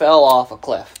 straight fell off a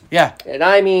cliff. Yeah. And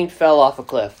I mean fell off a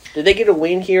cliff. Did they get a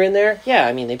win here and there? Yeah,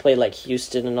 I mean they played like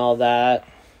Houston and all that.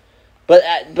 But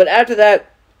after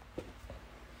that,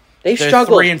 they've They're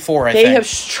struggled. 3-4, I they think. have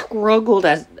struggled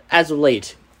as of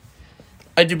late.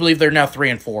 I do believe they're now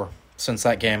 3-4 since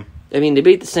that game. I mean, they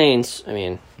beat the Saints. I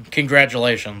mean,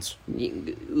 Congratulations.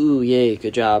 ooh, yay,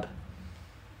 good job.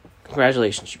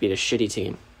 Congratulations, you beat a shitty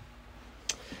team.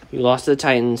 You lost to the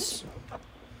Titans. I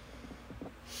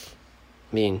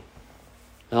mean,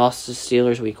 they lost to the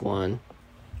Steelers Week 1.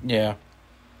 Yeah.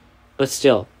 But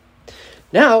still.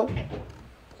 Now,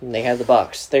 they have the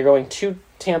Bucks. They're going to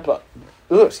Tampa.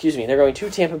 Ooh, excuse me. They're going to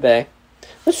Tampa Bay.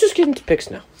 Let's just get into picks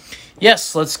now.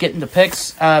 Yes, let's get into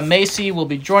picks. Macy will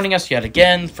be joining us yet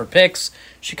again for picks.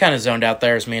 She kind of zoned out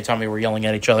there as me and Tommy were yelling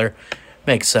at each other.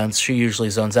 Makes sense. She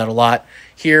usually zones out a lot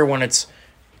here when it's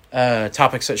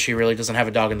topics that she really doesn't have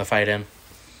a dog in the fight in.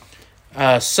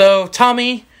 So,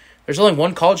 Tommy, there's only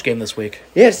one college game this week.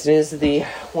 Yes, it is the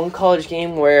one college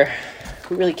game where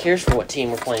who really cares for what team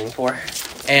we're playing for?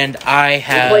 And I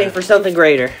We're playing have for something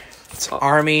greater. it's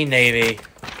Army, Navy.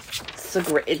 It's a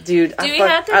great dude. Do we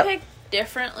have to pick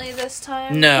differently this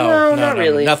time? No, not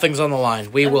really. Nothing's on the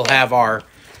line. We will have our,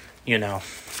 the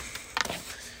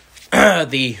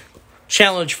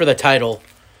challenge for the title.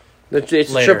 It's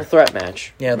a later. triple threat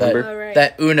match. Yeah, remember? Oh, right.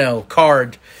 that Uno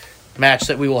card match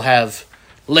that we will have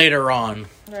later on.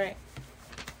 Right.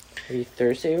 Maybe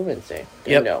Thursday or Wednesday.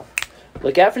 Yep. No.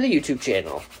 Look out for the YouTube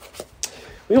channel.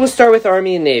 We will start with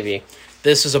Army and Navy.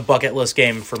 This is a bucket list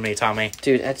game for me, Tommy.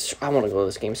 Dude, I want to go to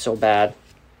this game so bad.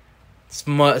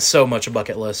 It's so much a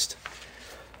bucket list.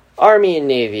 Army and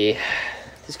Navy.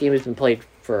 This game has been played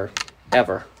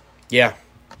forever. Yeah.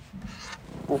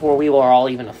 Before we were all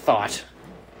even a thought.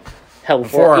 Hell, Before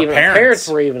before our even parents. our parents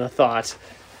were even a thought.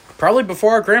 Probably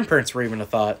before our grandparents were even a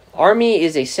thought. Army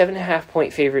is a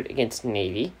 7.5-point favorite against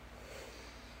Navy.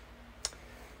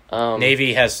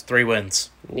 Navy has 3 wins.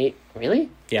 Really?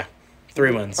 Yeah.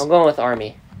 3 wins. I'm going with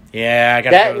Army. Yeah, I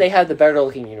That gotta and they have the better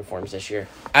looking uniforms this year.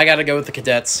 I gotta go with the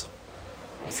cadets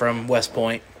from West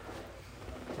Point.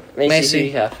 Macy, who do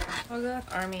you have? I'll go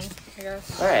with Army, I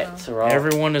guess. All right, so we're all...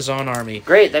 Everyone is on Army.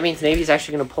 Great, that means Navy's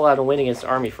actually going to pull out a win against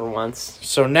Army for once.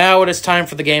 So now it is time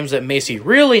for the games that Macy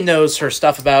really knows her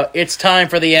stuff about. It's time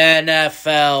for the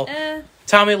NFL.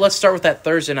 Tommy, let's start with that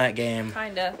Thursday night game.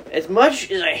 Kinda. As much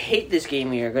as I hate this game,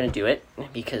 we are going to do it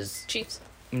because... Chiefs.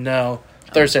 No,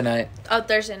 Thursday night. Oh,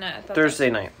 Thursday night. Thursday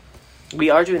night. We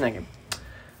are doing that game.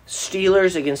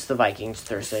 Steelers against the Vikings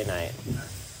Thursday night.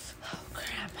 Oh,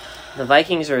 crap. The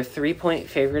Vikings are a 3-point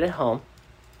favorite at home.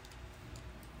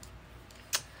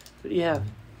 Who do you have?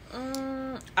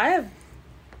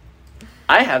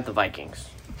 I have the Vikings.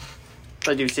 If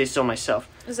I do say so myself.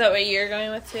 Is that what you're going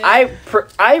with too? I'm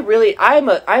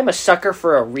a sucker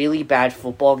for a really bad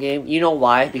football game. You know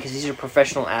why? Because these are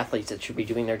professional athletes that should be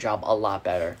doing their job a lot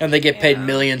better. And they get paid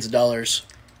millions of dollars.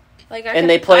 Like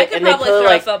they play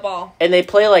like football. And they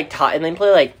play like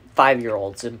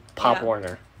 5-year-olds in Pop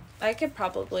Warner. I could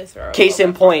probably throw. Case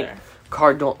in point,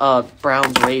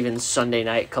 Browns Ravens Sunday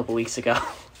night a couple weeks ago.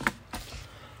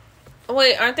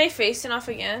 Wait, aren't they facing off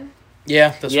again?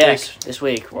 Yeah, this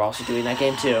week. We're also doing that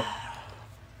game too.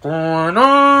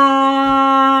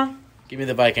 Give me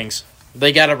the Vikings.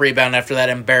 They got a rebound after that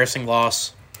embarrassing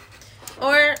loss.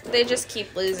 Or they just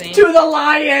keep losing. To the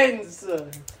Lions!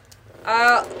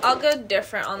 I'll go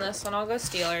different on this one. I'll go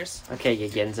Steelers. Okay,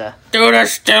 Yagenza. To the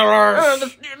Steelers!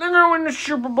 They're going to win the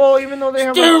Super Bowl even though they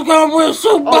have... Still going to win the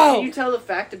Super Bowl! Oh, can you tell the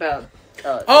fact about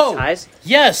the ties?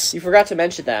 Yes. You forgot to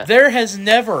mention that. There has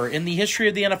never, in the history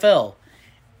of the NFL,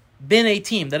 been a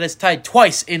team that has tied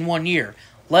twice in 1 year.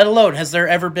 Let alone has there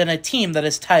ever been a team that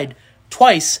has tied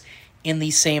twice in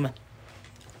the same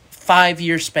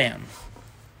 5-year span.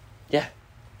 Yeah.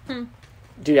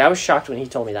 Dude, I was shocked when he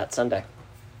told me that Sunday.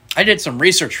 I did some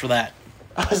research for that.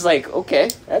 I was like, okay,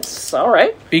 that's all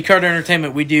right. B-Card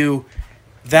Entertainment, we do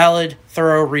valid,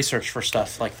 thorough research for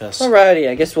stuff like this. Alrighty,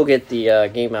 I guess we'll get the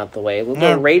game out the way. We'll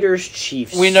go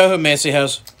Raiders-Chiefs. We know who Macy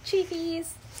has.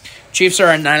 Chiefs. Chiefs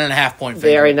are a 9.5-point favorite.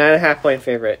 They are a 9.5-point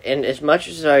favorite. And as much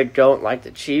as I don't like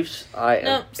the Chiefs,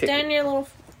 stay in your little...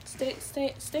 Stay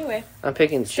away. I'm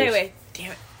picking the Chiefs. Stay away.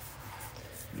 Damn it.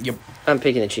 Yep. I'm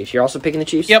picking the Chiefs. You're also picking the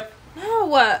Chiefs? Yep. No,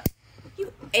 what?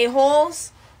 You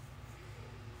a-holes.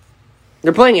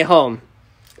 They're playing at home.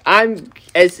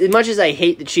 As much as I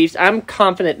hate the Chiefs, I'm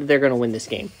confident that they're going to win this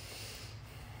game.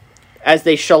 As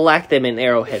they shellac them in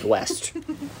Arrowhead West.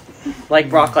 Like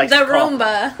Brock likes to call.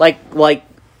 Roomba.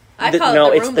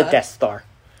 It's the Death Star.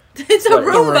 It's a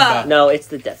Roomba. No, it's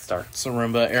the Death Star. It's the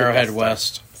Roomba, Arrowhead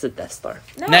West. It's the Death Star.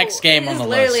 No, next game on the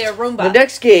list. Literally a Roomba. The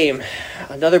next game,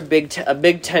 another Big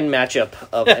Ten matchup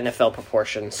of NFL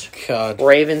proportions. God.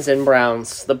 Ravens and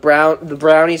Browns. The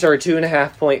Brownies are a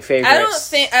 2.5-point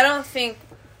favorites. I don't think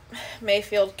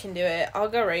Mayfield can do it. I'll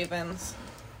go Ravens.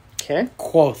 Okay.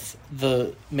 Quoth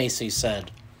the Macy said.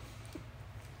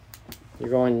 You're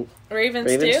going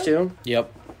Ravens too?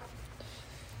 Yep.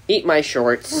 Eat my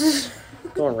shorts.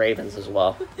 Going Ravens as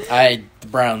well. The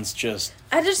Browns just...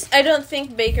 I don't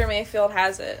think Baker Mayfield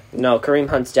has it. No, Kareem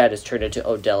Hunt's dad has turned into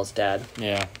Odell's dad.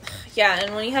 Yeah. Yeah,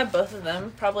 and when you have both of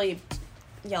them, probably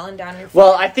yelling down your phone.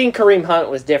 Well, I think Kareem Hunt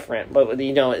was different, but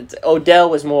Odell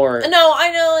was more... No,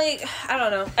 I know, I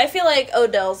don't know. I feel like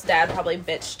Odell's dad probably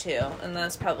bitched too, and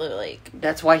that's probably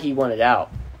That's why he wanted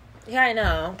out. Yeah, I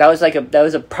know. That was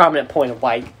a prominent point of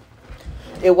why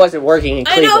it wasn't working in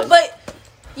Cleveland. I know, but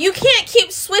you can't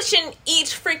keep switching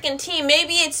each freaking team.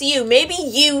 Maybe it's you. Maybe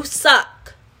you suck.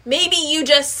 Maybe you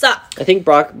just suck. I think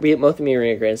Brock, both of me are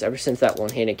immigrants. Ever since that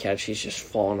one-handed catch, he's just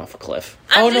fallen off a cliff.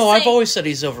 I've always said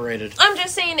he's overrated. I'm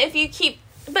just saying if you keep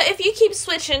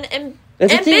switching and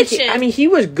bitching. He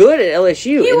was good at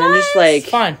LSU. I'm just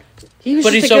fine. He's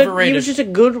overrated. He was just a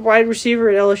good wide receiver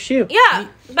at LSU. Yeah,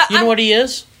 but you know what he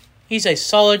is? He's a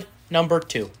solid number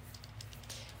 2,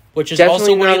 which is Definitely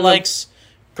also what he not likes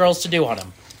girls to do on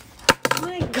him. Oh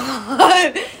my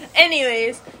god.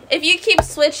 Anyways, if you keep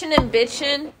switching and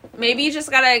bitching, maybe you just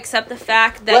gotta accept the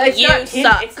fact that you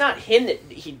suck. It's not him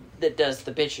that does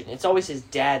the bitching. It's always his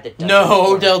dad that does it.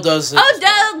 No, Odell does it.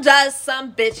 Odell does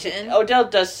some bitching. Odell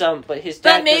does some, but his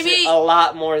dad does it a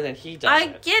lot more than he does. I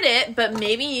get it, but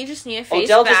maybe you just need to face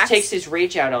Odell facts. just takes his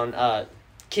rage out on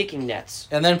kicking nets.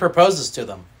 And then proposes to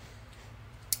them.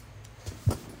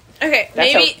 Okay,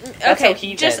 that's how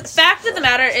he just vents. fact of the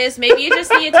matter is maybe you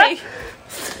just need to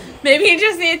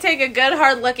take a good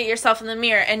hard look at yourself in the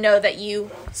mirror and know that you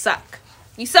suck.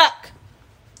 You suck.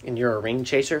 And you're a ring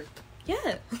chaser?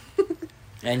 Yeah.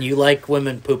 And you like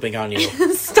women pooping on you.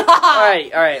 Stop.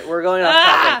 All right, we're going off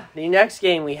topic. The next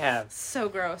game we have So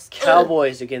gross.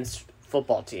 Cowboys against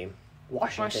football team.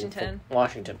 Washington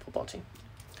football team.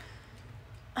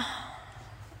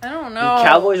 I don't know. The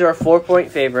Cowboys are a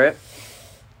 4-point favorite.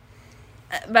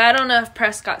 But I don't know if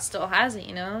Prescott still has it,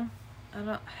 you know? I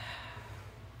don't...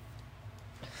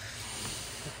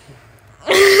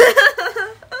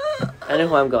 I know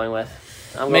who I'm going with.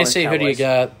 Macy, who do you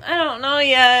got? I don't know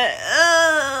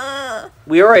yet.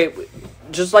 We already...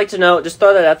 Just like to know, just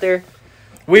throw that out there.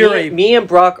 Me and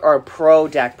Brock are pro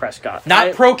Dak Prescott.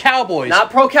 Not pro Cowboys.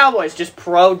 Not pro Cowboys, just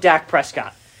pro Dak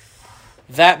Prescott.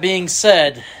 That being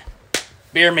said,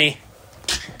 beer me.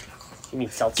 You mean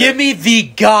seltzer? Give me the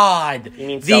God. You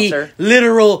mean the seltzer?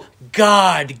 literal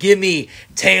God. Give me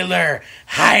Taylor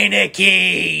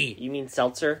Heineke. You mean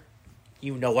seltzer?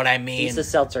 You know what I mean. He's the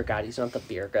seltzer god. He's not the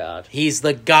beer god. He's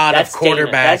the God of quarterbacks.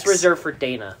 Dana. That's reserved for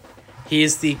Dana. He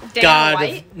is the Dana God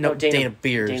White? of... No, Dana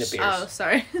Beers. Dana Beers. Oh,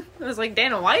 sorry. I was like,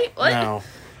 Dana White? What? No.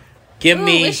 Give Ooh,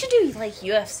 me... we should do, like,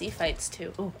 UFC fights,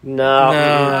 too. Ooh. No.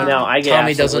 I get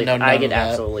Tommy doesn't know none I of get that.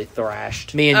 absolutely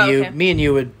thrashed. Me and you. Okay. Me and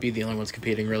you would be the only ones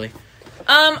competing, really.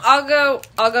 I'll go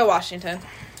Washington.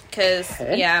 Because,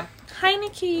 Okay. yeah.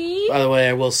 Heineke. By the way,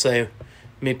 I will say,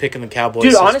 me picking the Cowboys...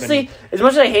 Dude, has honestly, been- as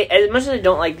much as I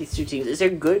don't like these two teams, it's a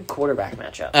good quarterback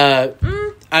matchup.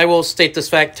 I will state this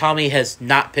fact. Tommy has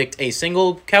not picked a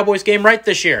single Cowboys game right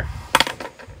this year.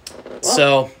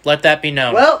 So, let that be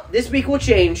known. Well, this week will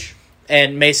change.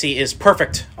 And Macy is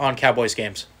perfect on Cowboys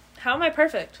games. How am I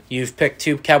perfect? You've picked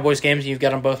 2 Cowboys games and you've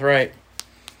got them both right.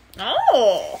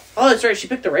 Oh. Oh, that's right. She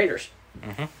picked the Raiders.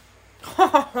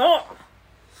 I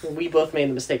We both made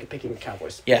the mistake of picking the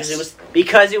Cowboys. Yes.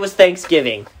 Because it was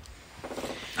Thanksgiving.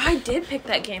 did pick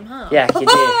that game, huh? Yeah, you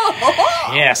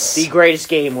did. Yes. The greatest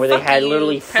game where they Fuck had you,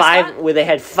 literally Prescott. where they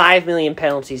had 5 million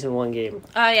penalties in one game.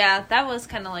 Oh, yeah. That was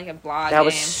kind of like a blog That game.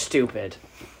 was stupid.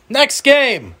 Next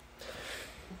game.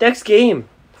 Next game,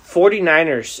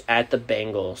 49ers at the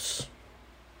Bengals.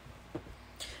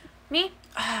 Me?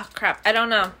 Oh, crap. I don't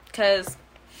know. Because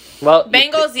Well,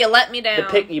 Bengals, you let me down.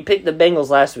 you picked the Bengals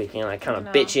last week, and I kind of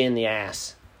No. bit you in the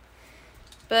ass.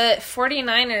 But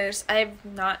 49ers, I've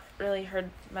not really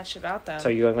heard much about them. So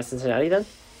you going with Cincinnati then?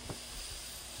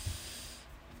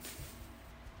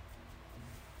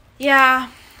 Yeah,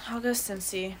 I'll go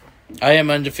Cincy. I am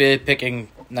undefeated picking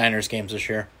Niners games this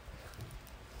year.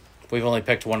 We've only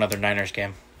picked one other Niners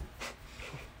game.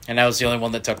 And I was the only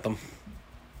one that took them.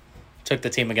 Took the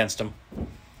team against them.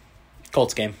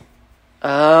 Colts game.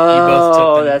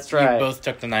 Oh, that's right. You both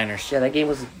took the Niners. Yeah, that game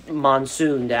was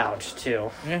monsooned out,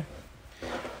 too. Yeah.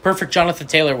 Perfect Jonathan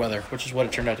Taylor weather, which is what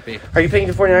it turned out to be. Are you picking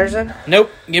the 49ers then? Nope.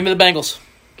 Give me the Bengals.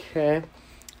 Okay.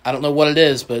 I don't know what it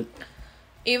is, but...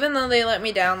 Even though they let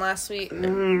me down last week,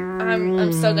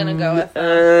 I'm still going to go with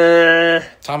them.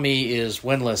 Tommy is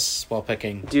winless while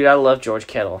picking. Dude, I love George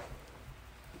Kittle.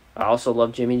 I also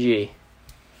love Jimmy G.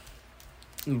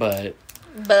 But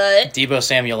But, Deebo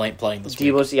Samuel ain't playing this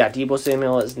week. Deebo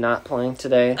Samuel is not playing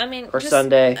today I mean, or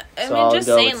Sunday. I so mean, I'll just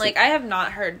go saying, with like, I have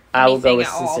not heard I will go anything with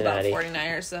at all about Cincinnati.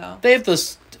 49ers, so. They have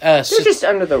this... they're just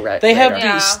under the red. They have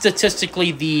Yeah.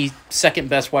 statistically the second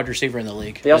best wide receiver in the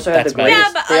league. They also have That's the about it.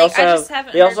 greatest. Yeah, but, they like, also I have, just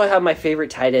haven't They also heard- have my favorite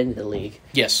tight end in the league,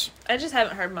 Yes. I just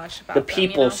haven't heard much about the them,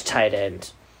 people's tight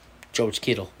end. George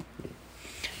Kittle.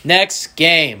 Next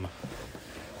game.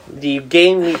 The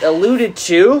game we alluded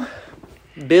to,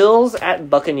 Bills at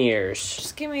Buccaneers.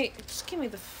 Just give me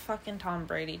the fucking Tom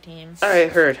Brady team. All right,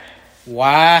 heard.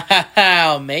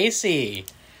 Wow, Macy.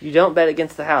 You don't bet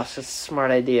against the house. That's a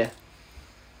smart idea.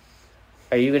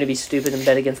 Are you going to be stupid and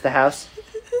bet against the house?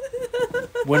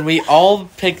 When we all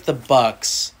pick the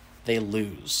Bucks, they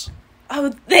lose.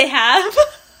 Oh, they have?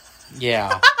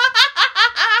 Yeah.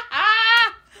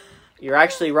 You're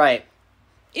actually right.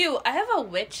 Ew, I have a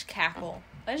witch cackle.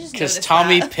 I just Because noticed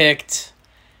Tommy that. picked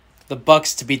the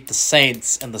Bucks to beat the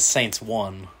Saints, and the Saints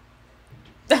won.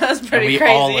 That was And pretty we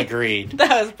crazy. all agreed.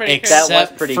 That was pretty Except crazy. That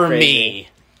was pretty for crazy. me.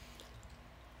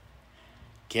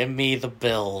 Give me the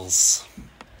Bills.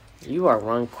 You are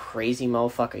one crazy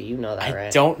motherfucker. You know that, I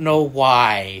right? don't know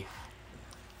why.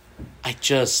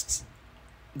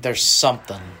 There's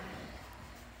something.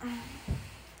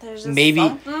 There's just Maybe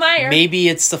something there. maybe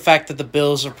it's the fact that the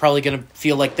Bills are probably going to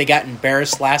feel like they got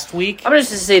embarrassed last week. I'm just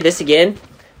going to say this again,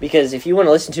 because if you want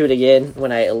to listen to it again,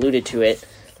 when I alluded to it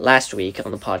last week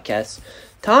on the podcast,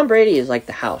 Tom Brady is like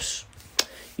the house.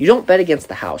 You don't bet against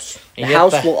the house. The And yet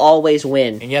house will always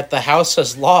win. And yet the house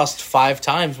has lost 5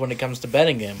 times when it comes to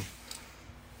betting him.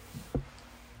 How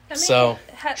many- So-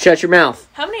 Shut your mouth.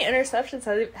 How many interceptions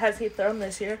has he thrown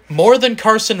this year? More than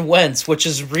Carson Wentz, which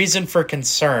is reason for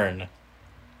concern.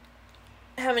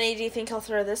 How many do you think he'll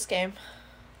throw this game?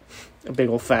 A big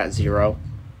old fat 0.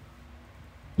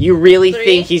 You really 3?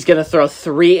 think he's going to throw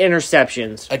 3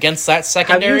 interceptions? Against that Have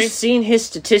secondary? you seen his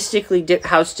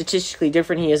how statistically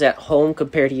different he is at home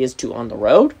compared he is to on the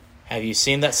road? Have you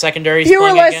seen that secondary he's Fewer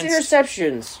playing less against?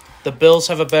 interceptions. The Bills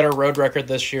have a better road record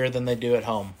this year than they do at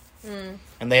home.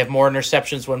 And they have more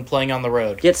interceptions when playing on the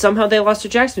road. Yet somehow they lost to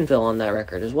Jacksonville on that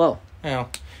record as well. Well,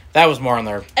 that was more on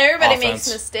their Everybody offense.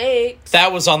 makes mistakes.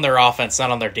 That was on their offense,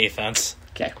 not on their defense.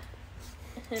 Okay.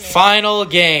 Final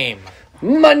game.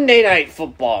 Monday Night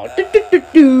Football.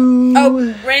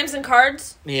 Oh, Rams and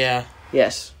Cards? Yeah.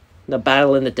 Yes. The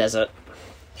battle in the desert.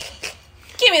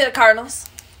 Give me the Cardinals.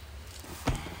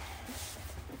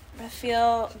 I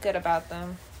feel good about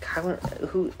them.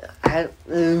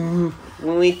 When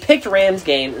we picked Rams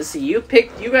game, let's see, you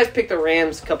guys picked the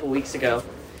Rams a couple weeks ago.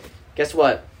 Guess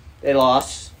what? They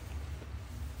lost.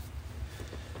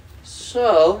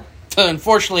 So,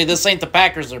 Unfortunately, this ain't the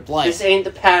Packers they're playing. this ain't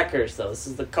the Packers, though. This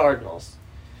is the Cardinals.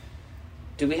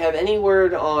 Do we have any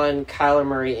word on Kyler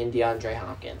Murray and DeAndre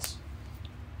Hopkins?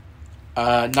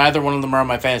 Neither one of them are on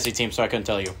my fantasy team, so I couldn't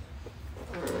tell you.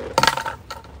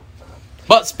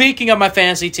 But speaking of my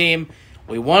fantasy team,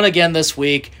 we won again this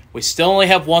week. We still only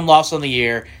have one loss on the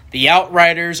year. The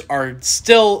Outriders are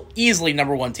still easily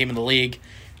number 1 team in the league.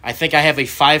 I think I have a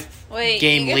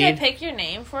 5-game you lead. get to pick your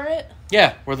name for it?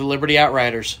 Yeah, we're the Liberty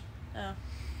Outriders. Oh.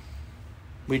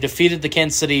 We defeated the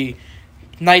Kansas City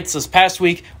Knights this past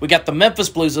week. We got the Memphis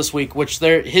Blues this week, which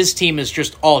his team is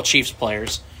just all Chiefs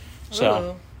players. So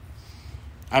Ooh.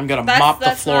 I'm going to mop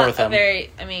the floor with him.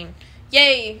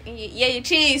 Yay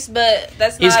Chiefs, but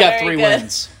that's not He's got very 3 good.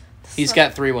 wins. He's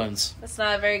got 3 wins. That's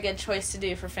not a very good choice to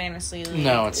do for fantasy league.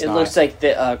 No, it's It not. looks like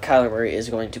Kyler Murray is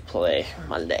going to play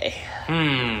Monday.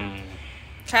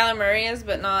 Kyler Murray is,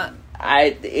 but not.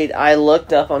 I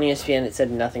looked up on ESPN. It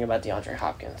said nothing about DeAndre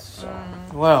Hopkins. So.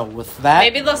 Well, with that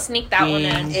Maybe they'll sneak that one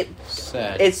in.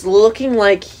 said, It's looking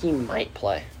like he might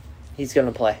play. He's going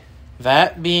to play.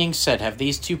 that being said, have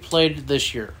these two played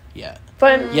this year yet? If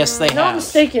I'm Yes, they not have.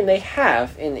 mistaken, they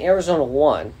have in Arizona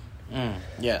 1.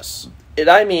 Yes. And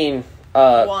I mean,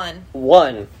 One.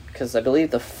 1, because I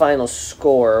believe the final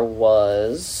score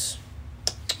was.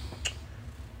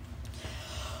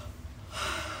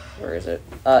 Where is it?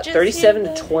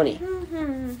 37-20.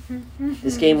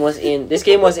 This game was in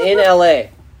LA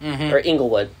or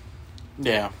Inglewood,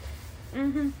 Yeah.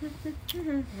 and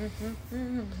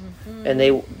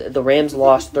the Rams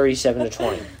lost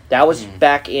 37-20. That was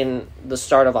back in the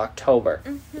start of October.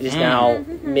 It is now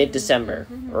mid-December,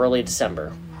 early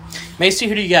December. Macy,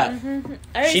 who do you got? I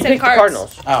already She said picked the Cards.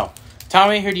 Cardinals. Oh.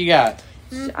 Tommy, who do you got?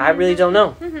 I really don't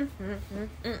know.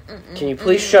 Can you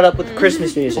please shut up with the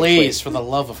Christmas music, Please, for the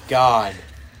love of God.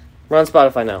 We're on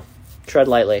Spotify now. Tread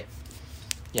lightly.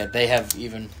 Yeah, they have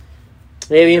even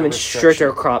They have even restriction.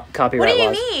 stricter copyright What do you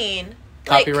laws. mean?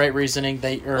 copyright reasoning.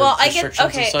 Well, I get restrictions and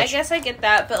okay. I such. guess I get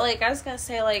that, but like I was gonna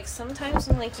say, like sometimes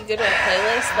when like you go to a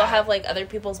playlist, they'll have like other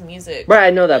people's music. Right, I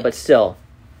know that, but still,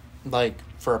 Like,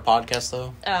 for a podcast,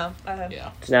 though? Oh,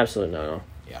 Yeah. it's an absolute no-no.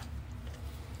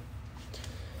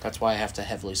 That's why I have to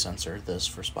heavily censor this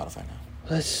for Spotify now.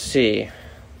 Let's see.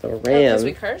 The because Rams.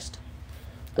 we cursed.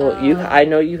 Well, I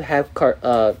know you have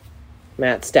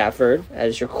Matt Stafford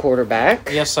as your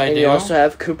quarterback. Yes, I and do. you also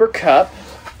have Cooper Kupp.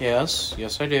 Yes,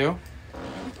 I do.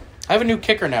 I have a new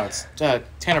kicker now. It's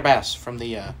Tanner Bass from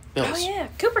the Bills. Oh yeah,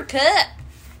 Cooper Kupp.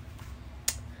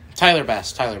 Tyler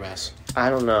Bass.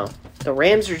 I don't know. The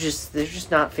Rams are they're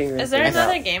just not figuring Is there things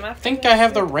another out. game after? I think this? I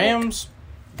have the Rams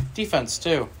defense,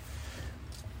 too.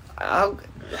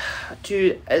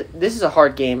 Dude, this is a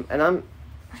hard game, and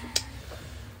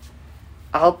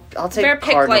I'll take Better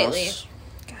pick Cardinals. lightly.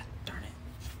 God darn it.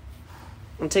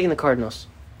 I'm taking the Cardinals.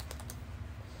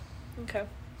 Okay.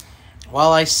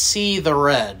 While I see the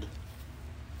red,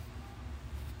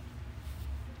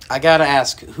 I gotta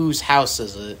ask, whose house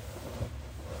is it?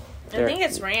 I think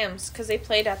it's Rams because they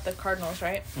played at the Cardinals,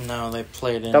 right? No, they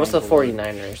played in That was the Inglewood.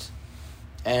 49ers.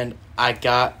 And I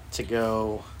got to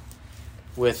go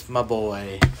with my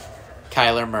boy,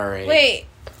 Kyler Murray. Wait,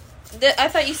 I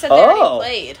thought you said they already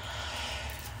played.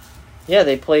 Yeah,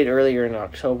 they played earlier in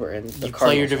October, and the You Cardinals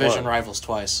play your division won. rivals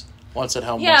twice. Once at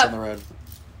home, Yeah. once on the road.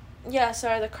 Yeah, so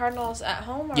are the Cardinals at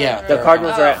home? Or Yeah, The They're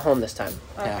Cardinals oh, are at home this time.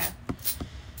 Okay. Yeah.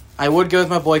 I would go with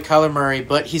my boy Kyler Murray,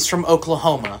 but he's from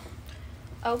Oklahoma.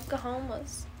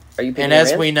 Oklahoma's. Are you picking And as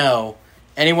Rams? we know,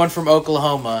 anyone from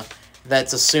Oklahoma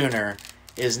that's a Sooner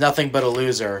is nothing but a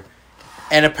loser.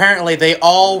 And apparently they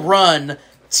all run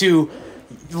to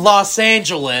Los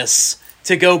Angeles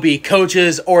to go be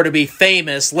coaches or to be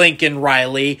famous, Lincoln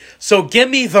Riley. So give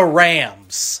me the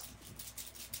Rams.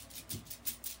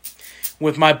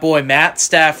 With my boy Matt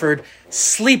Stafford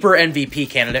sleeper MVP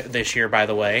candidate this year, by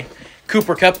the way.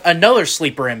 Cooper Kupp, another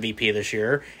sleeper MVP this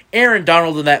year. Aaron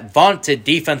Donald and that vaunted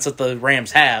defense that the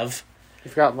Rams have.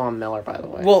 You forgot Von Miller, by the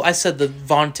way. Well, I said the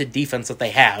vaunted defense that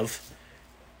they have.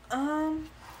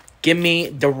 Give me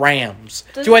the Rams.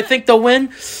 Do I think they'll win?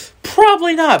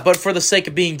 Probably not, but for the sake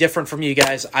of being different from you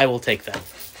guys, I will take them.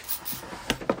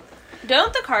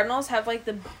 Don't the Cardinals have, like,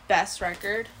 the best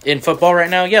record? In football right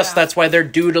now, yes, Yeah. that's why they're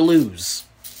due to lose.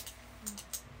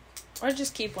 Or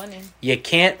just keep winning. You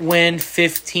can't win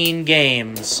 15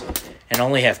 games and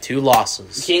only have 2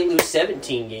 losses. You can't lose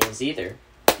 17 games either.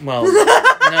 Well,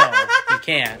 no, you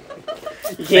can't.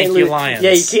 Thank you, Lions.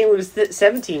 Yeah, you can't lose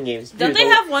 17 games. Don't they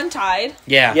have one tied?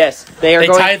 Yeah. Yes, they are. They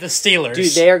tied the Steelers.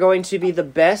 Dude, they are going to be the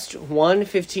best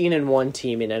 1-15-1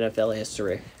 team in NFL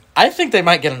history. I think they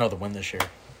might get another win this year.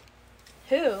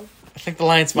 Who? I think the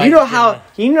Lions might. You know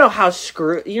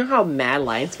how mad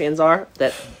Lions fans are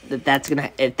that's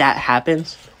gonna if that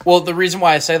happens. Well, the reason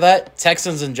why I say that,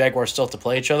 Texans and Jaguars still have to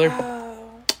play each other.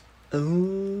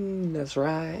 Oh, that's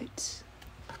right.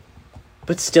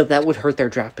 But still, that would hurt their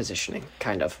draft positioning,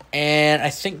 kind of. And I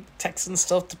think Texans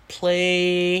still have to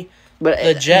play But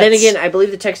the Jets. then again, I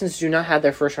believe the Texans do not have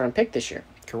their first round pick this year.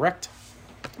 Correct.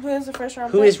 Who is the first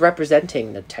round Who pick? is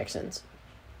representing the Texans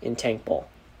in Tank Bowl?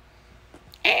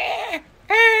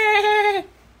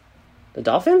 The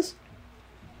Dolphins?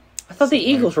 I thought the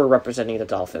Eagles were representing the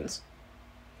Dolphins.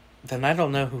 Then I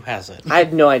don't know who has it. I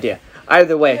have no idea.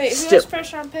 Either way, Wait, who still, has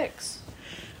first round picks?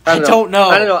 I don't know.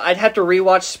 I don't know. I'd have to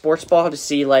rewatch Sports Ball to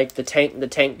see like the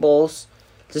tank bowls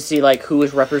to see like who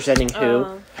is representing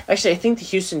who. Actually, I think the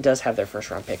Houston does have their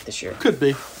first round pick this year. Could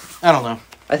be. I don't know.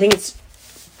 I think it's.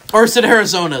 Or is it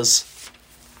Arizona's?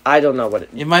 I don't know what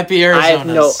It might be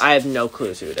Arizona's. I have no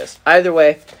clues who it is. Either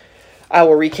way, I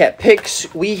will recap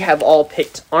picks. We have all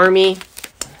picked Army.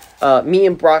 Me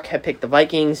and Brock have picked the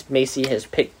Vikings. Macy has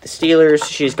picked the Steelers.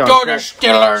 She's gone. Go to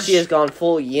Steelers! She has gone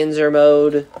full Yinzer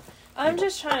mode. I'm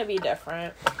just trying to be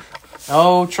different.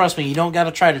 Oh, trust me, you don't got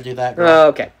to try to do that, girl.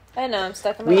 Okay. I know, I'm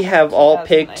stuck in my We have all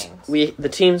picked. 2009s. The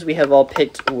teams we have all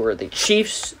picked were the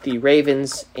Chiefs, the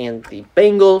Ravens, and the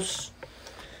Bengals.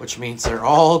 Which means they're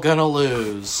all gonna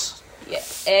lose. Yeah,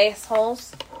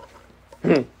 assholes.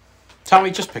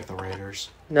 Tommy, just pick the Raiders.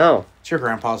 No, It's your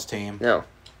grandpa's team. no.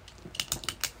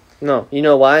 You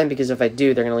know why? Because if I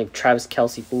do, they're gonna leave Travis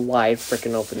Kelce wide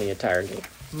freaking open the entire game.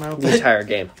 No, The entire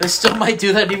game. they still might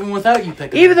do that even without you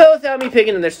picking Even them. though without me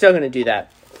picking them, they're still gonna do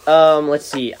that. Let's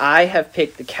see. I have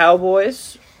picked the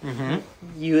Cowboys. Mm-hmm.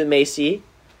 You and Macy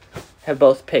have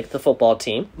both picked the football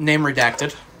team. Name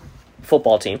redacted.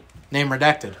 Football team. Name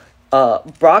redacted.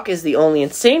 Brock is the only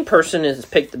insane person who has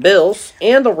picked the Bills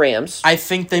and the Rams. I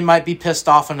think they might be pissed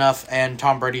off enough, and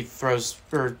Tom Brady throws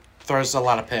a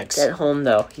lot of picks. At home,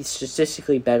 though, he's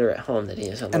statistically better at home than he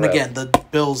is on the And road. again, the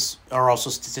Bills are also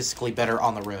statistically better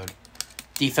on the road,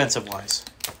 defensive-wise.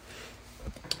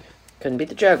 Couldn't beat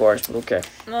the Jaguars, but okay.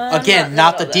 Again,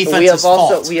 not the defense.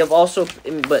 But we have also,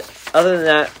 but other than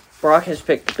that, Brock has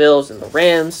picked the Bills and the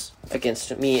Rams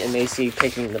against me and Macy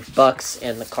picking the Bucks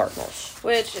and the Cardinals.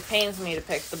 Which, it pains me to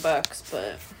pick the Bucks,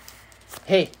 but...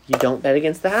 Hey, you don't bet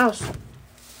against the house.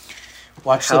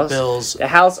 Watch the Bills. The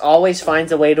house always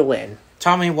finds a way to win.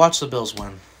 Tommy, watch the Bills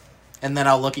win. And then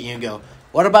I'll look at you and go,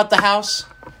 what about the house?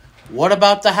 What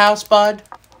about the house, bud?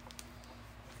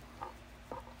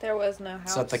 There was no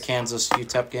house. Is that the Kansas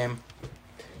UTEP game?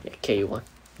 Yeah, KU won.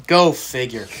 Go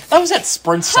figure. That was at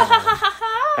Sprint Center.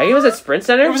 I think it was at Sprint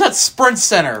Center? It was at Sprint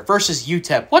Center versus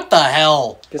UTEP. What the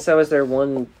hell? Guess that was their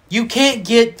one... You can't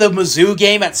get the Mizzou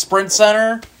game at Sprint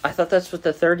Center? I thought that's what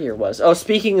the third year was. Oh,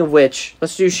 speaking of which,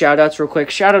 let's do shout-outs real quick.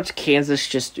 Shout-out to Kansas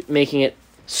just making it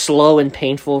slow and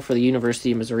painful for the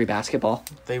University of Missouri basketball.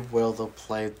 They'll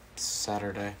play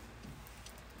Saturday.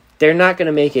 They're not going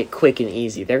to make it quick and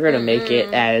easy. They're going to make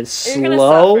it as You're gonna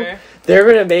slow. suffer. They're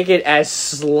going to make it as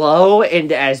slow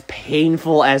and as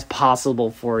painful as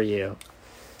possible for you.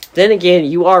 Then again,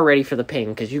 you are ready for the pain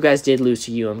because you guys did lose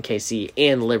to UMKC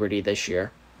and Liberty this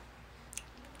year.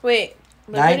 Wait.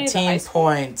 Liberty's a high 19 school?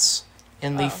 points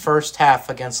in the first half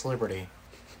against Liberty.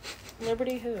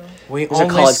 Liberty who? There's a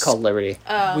college called Liberty.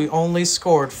 We only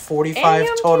scored 45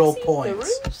 total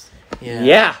points. The Roos?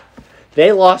 Yeah.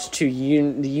 They lost to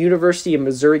the University of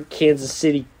Missouri, Kansas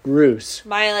City Roos.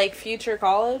 My, future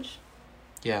college?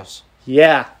 Yes.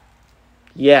 Yeah.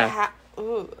 Yeah.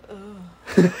 Ooh.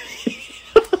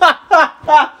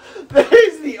 That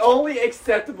is the only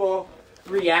acceptable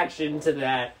reaction to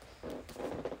that.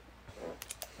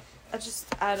 I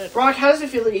just added... Brock, how does it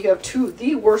feel that you have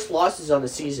the worst losses on the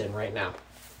season right now?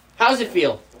 How does it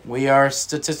feel? We are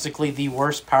statistically the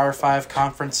worst Power 5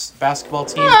 conference basketball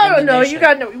team Oh, in the no,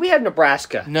 nation. we had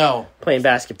Nebraska No. playing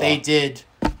basketball. They did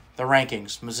the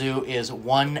rankings. Mizzou is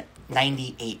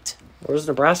 198. Where's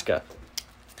Nebraska?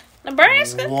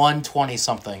 Nebraska.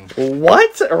 120-something.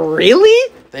 What?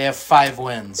 Really? They have 5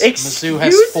 wins. Excuse Mizzou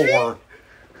has me? 4.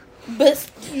 But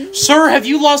Sir, have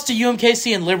you lost to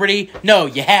UMKC and Liberty? No,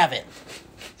 you haven't.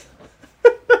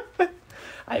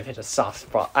 I've hit a soft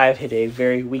spot. I've hit a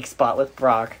very weak spot with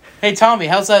Brock. Hey, Tommy,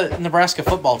 how's that Nebraska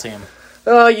football team?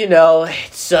 Oh,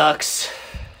 it sucks.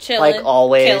 chilling, Like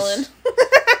always. killing.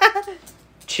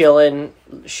 Chilling.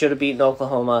 Should have beaten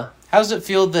Oklahoma. How does it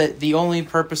feel that the only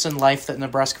purpose in life that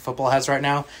Nebraska football has right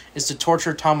now is to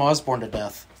torture Tom Osborne to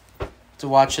death? To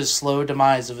watch his slow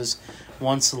demise of his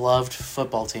once loved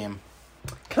football team.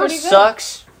 Kind Pretty of good.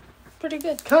 sucks. Pretty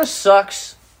good. Kind of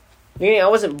sucks. I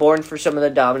wasn't born for some of the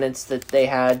dominance that they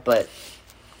had, but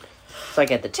it's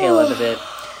like at the tail end of it.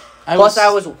 I was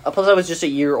just a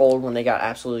year old when they got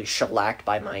absolutely shellacked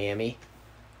by Miami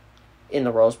in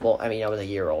the Rose Bowl. I was a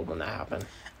year old when that happened.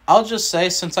 I'll just say,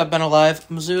 since I've been alive,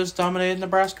 Mizzou has dominated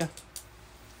Nebraska.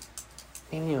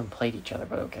 They haven't even played each other,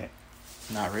 but okay.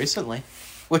 Not recently.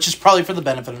 Which is probably for the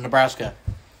benefit of Nebraska.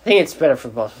 I think it's better for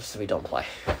both of us if we don't play.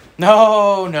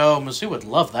 No, Mizzou would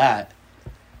love that.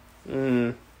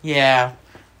 Mm. Yeah,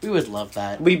 we would love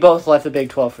that. We both left the Big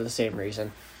 12 for the same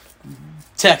reason.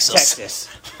 Texas.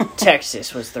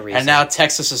 Texas was the reason. And now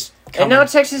Texas is coming. And now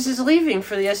Texas is leaving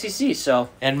for the SEC, so...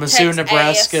 And Mizzou, Tex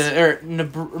Nebraska... Or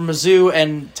Mizzou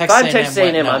and Texas if I'm A&M Texas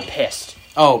went A&M, no. I'm pissed.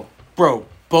 Oh, bro,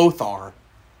 both are.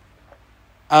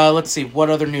 Let's see, what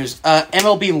other news?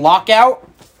 MLB lockout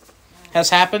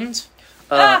has happened.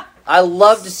 I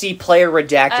love to see player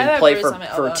redacted play bruise on my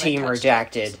elbow for and I team touched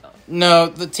redacted. it, so. No,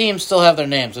 the teams still have their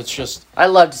names. It's just... I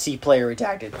love to see player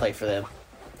redacted play for them.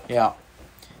 Yeah.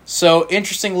 So,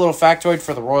 interesting little factoid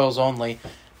for the Royals only.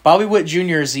 Bobby Witt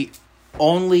Jr. is the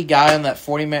only guy on that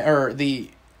 40-man... Or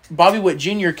Bobby Witt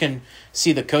Jr. can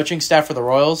see the coaching staff for the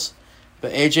Royals,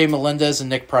 but AJ Melendez and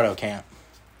Nick Preto can't.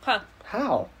 Huh.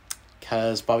 How?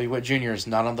 Because Bobby Witt Jr. is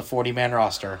not on the 40-man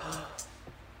roster.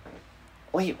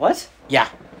 Wait, what? Yeah.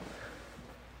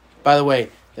 By the way,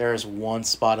 there is one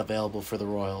spot available for the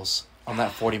Royals on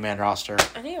that 40-man roster.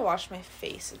 I need to wash my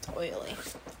face. It's oily.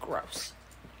 Gross.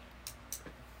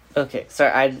 Okay,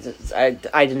 sorry,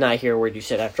 I did not hear a word you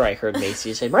said after I heard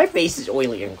Macy say, my face is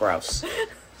oily and gross.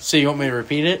 So you want me to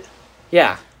repeat it?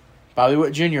 Yeah. Bobby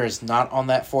Witt Jr. is not on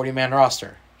that 40-man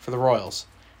roster for the Royals.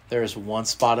 There is one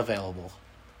spot available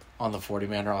on the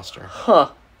 40-man roster. Huh.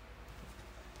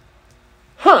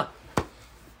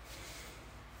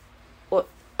 What?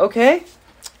 Okay.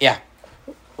 Yeah.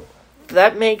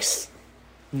 That makes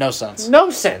No sense. no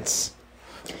sense.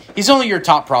 He's only your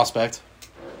top prospect.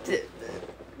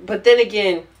 But then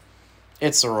again,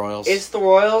 It's the Royals. it's the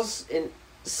Royals, and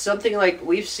something like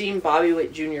we've seen Bobby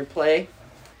Witt Jr. play.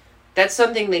 That's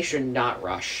something they should not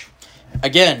rush.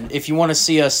 Again, if you want to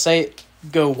see us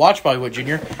go watch Bobby Witt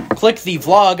Jr., click the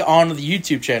vlog on the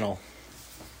YouTube channel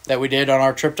that we did on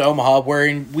our trip to Omaha,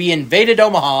 where we invaded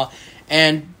Omaha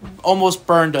and almost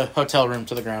burned a hotel room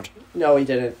to the ground. No, we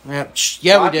didn't.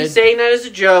 Yeah, we I'm did. saying that as a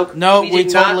joke. No, we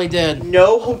did totally not- did.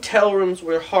 No hotel rooms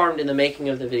were harmed in the making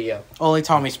of the video. Only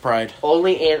Tommy's pride.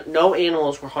 No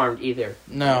animals were harmed either.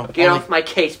 No. Get only- off my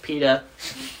case, PETA.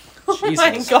 Jesus oh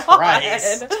my god.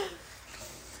 Christ.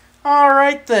 All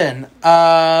right, then.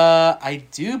 I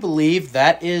do believe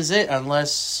that is it,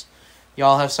 unless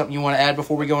y'all have something you want to add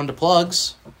before we go into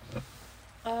plugs.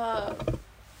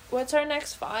 What's our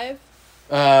next 5?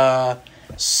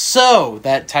 So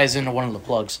that ties into one of the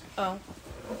plugs. Oh.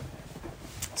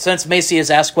 Since Macy has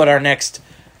asked what our next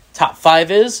top 5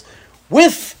 is,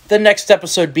 with the next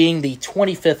episode being the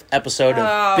 25th episode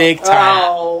of Big Time.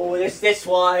 Oh, it's this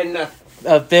one.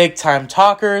 Of Big Time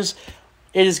Talkers.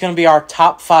 It is going to be our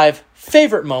top 5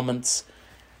 favorite moments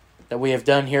that we have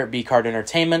done here at B-Card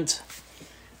Entertainment.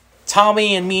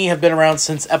 Tommy and me have been around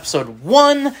since episode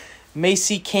 1.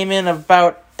 Macy came in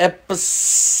about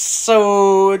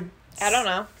episode... I don't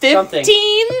know.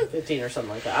 15? 15 or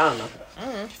something like that. I don't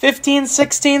know. 15,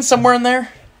 16, somewhere in there.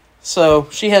 So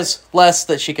she has less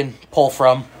that she can pull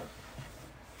from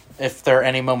if there are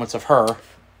any moments of her.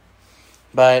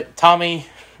 But Tommy...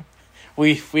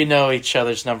 We know each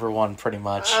other's number 1 pretty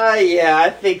much. Yeah,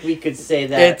 I think we could say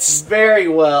that. It's very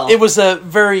well. It was a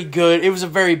very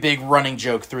big running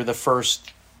joke through the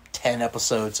first 10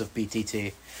 episodes of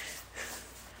BTT.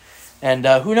 And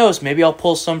who knows, maybe I'll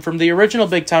pull some from the original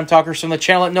Big Time Talkers from the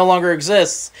channel that no longer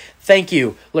exists. Thank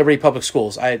you, Liberty Public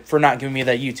Schools, for not giving me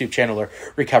that YouTube channel or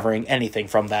recovering anything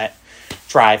from that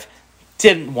drive.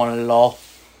 Didn't want it at all.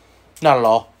 Not at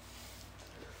all.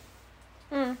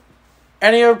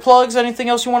 Any other plugs? Anything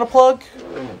else you want to plug?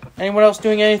 Anyone else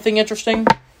doing anything interesting?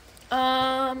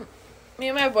 Me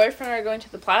and my boyfriend are going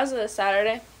to the plaza this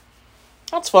Saturday.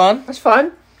 That's fun. That's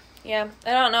fun. Yeah,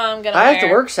 I don't know what I'm gonna I wear. have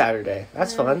to work Saturday.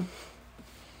 That's fun.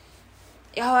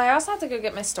 Oh, I also have to go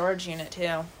get my storage unit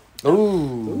too.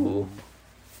 Ooh.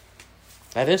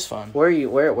 That is fun. Where are you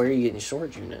getting your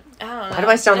storage unit? I don't know. Why do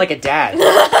I sound like a dad?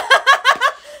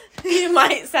 You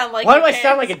might sound like. Why do I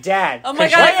sound like a dad? Oh my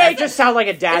god! Why do I just sound like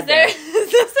a dad?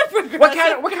 Is this a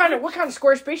progressive? What kind of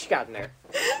square space you got in there?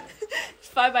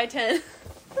 5 by 10.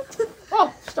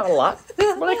 Oh, it's not a lot.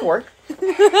 Well, that can work.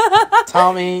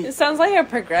 Tommy. It sounds like a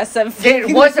progressive.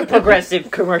 It was a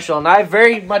progressive commercial, and I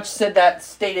very much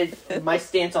stated my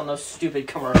stance on those stupid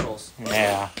commercials.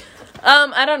 Yeah.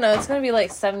 I don't know. It's gonna be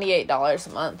like $78 a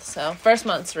month. So first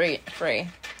month's free.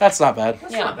 That's not bad.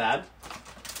 That's not bad.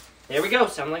 There we go.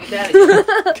 Sound like a daddy.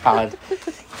 God.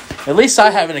 At least I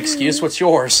have an excuse. What's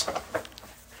yours?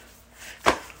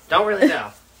 Don't really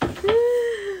know.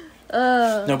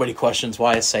 Nobody questions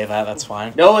why I say that. That's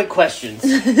fine. No one questions.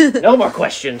 No more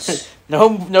questions.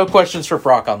 No questions for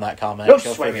Brock on that comment. No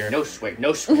Go swearing. figure. No swearing.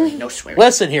 No swearing. No swearing.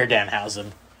 Listen here,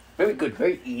 Danhausen. Very good.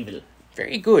 Very evil.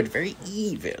 Very good. Very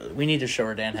evil. We need to show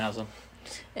her Danhausen.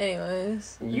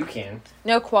 Anyways, You can.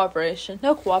 no cooperation.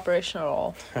 No cooperation at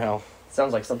all. Well.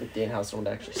 Sounds like something Dan House would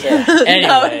actually say. Anyway.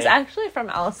 No, it's actually from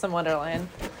Alice in Wonderland.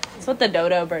 That's what the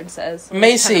dodo bird says.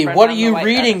 Macy, what are you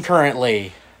reading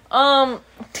currently? I'm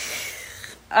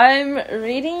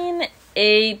reading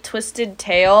A Twisted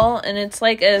Tale, and it's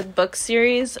like a book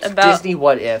series about Disney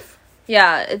What If.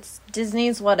 Yeah, it's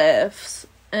Disney's What Ifs.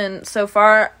 And so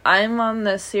far, I'm on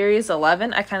the series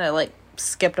 11. I kind of like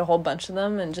skipped a whole bunch of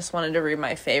them and just wanted to read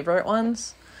my favorite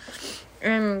ones.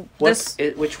 And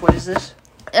which one is this?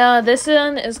 This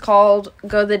one is called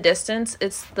Go the Distance.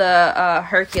 It's the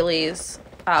Hercules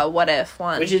What If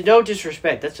one. Which is no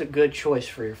disrespect. That's a good choice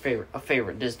for your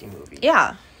favorite Disney movie.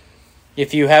 Yeah.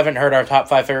 If you haven't heard our top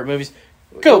 5 favorite movies,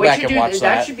 go back and watch that.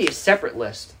 That should be a separate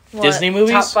list. What? Disney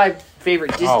movies? Top 5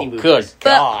 favorite Disney movies. Good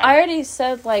But God. I already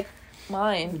said like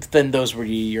mine. Then those were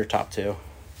your top 2.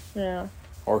 Yeah.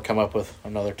 Or come up with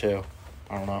another 2.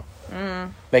 I don't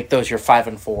know. Make those your 5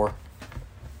 and 4.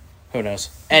 Who knows?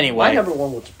 Anyway. My number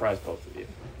 1 would surprise both of you.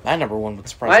 My number 1 would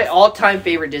surprise My you. all-time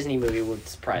favorite Disney movie would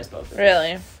surprise both of you.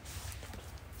 Really?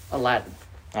 Aladdin.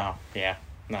 Oh, yeah.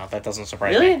 No, that doesn't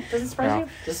surprise Really? me. Doesn't surprise No. you?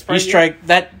 Does it surprise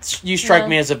You strike No.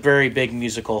 me as a very big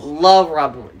musical. Love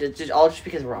Robin Williams. All just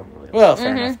because of Robin Williams. Well,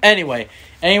 fair enough. Anyway,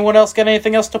 anyone else got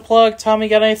anything else to plug? Tommy,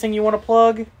 got anything you want to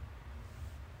plug?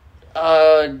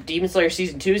 Demon Slayer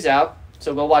Season 2's out,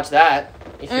 so go watch that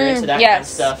if you're into that kind of yes.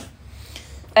 stuff.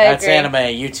 That's agree.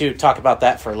 anime. You two talk about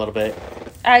that for a little bit.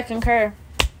 I concur.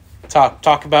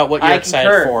 Talk about what you're excited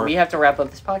concur. for. We have to wrap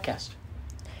up this podcast.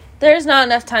 There's not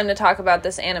enough time to talk about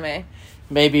this anime.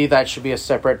 Maybe that should be a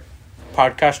separate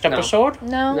podcast episode?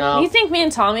 No. You think me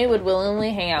and Tommy would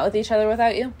willingly hang out with each other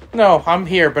without you? No, I'm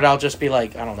here, but I'll just be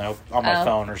like, I don't know, on my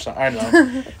phone or something. I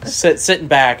don't know. Sitting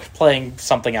back, playing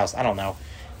something else. I don't know.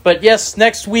 But yes,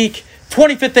 next week,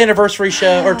 25th anniversary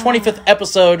show, or 25th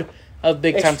episode of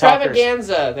Big Time Talkers.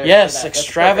 Extravaganza. Yes,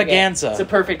 extravaganza. It's a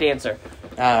perfect answer.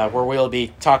 Where we'll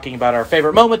be talking about our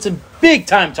favorite moments in Big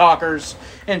Time Talkers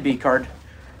and B-Card.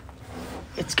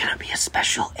 It's gonna be a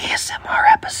special ASMR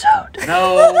episode.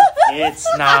 No, it's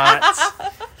not.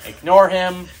 Ignore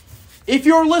him. If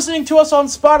you're listening to us on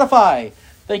Spotify,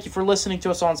 thank you for listening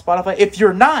to us on Spotify. If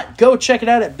you're not, go check it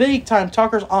out at Big Time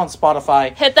Talkers on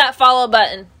Spotify. Hit that follow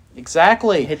button.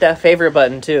 Exactly. Hit that favorite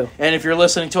button too. And if you're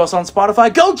listening to us on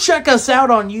Spotify, go check us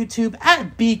out on YouTube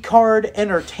at B-Card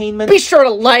Entertainment. Be sure to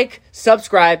like,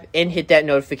 subscribe, and hit that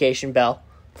notification bell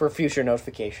for future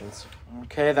notifications.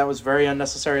 Okay, that was very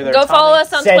unnecessary there, Go follow Tommy.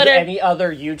 us on Said Twitter. any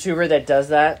other YouTuber that does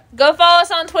that. Go follow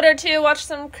us on Twitter too. Watch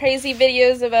some crazy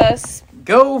videos of us.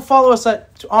 Go follow us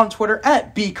on Twitter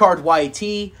at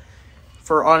BCardYT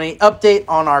for any update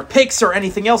on our picks or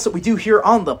anything else that we do here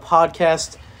on the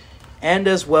podcast. And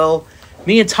as well,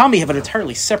 me and Tommy have an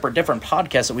entirely separate, different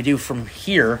podcast that we do from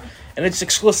here, and it's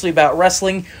exclusively about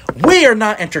wrestling. We are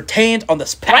not entertained on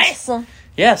this past... Wrestling.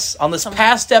 Yes, on this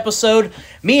past episode,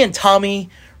 me and Tommy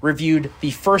reviewed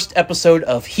the first episode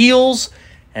of Heels,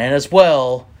 and as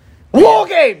well... War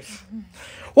Games!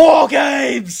 War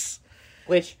Games!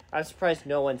 Which, I'm surprised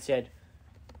no one said,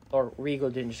 or Regal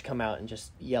didn't just come out and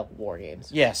just yell War Games.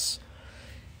 Yes.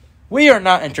 We are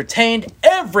not entertained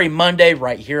every Monday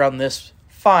right here on this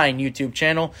fine YouTube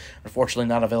channel. Unfortunately,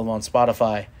 not available on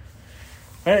Spotify.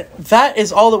 That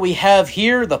is all that we have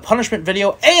here. The punishment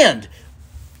video and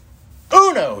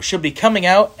Uno should be coming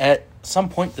out at some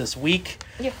point this week.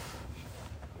 Yeah.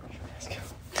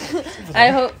 I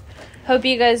hope Hope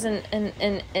you guys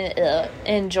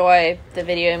enjoy the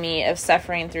video of me of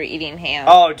suffering through eating ham.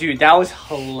 Oh, dude, that was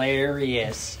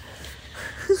hilarious.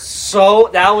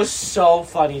 That was so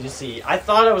funny to see. I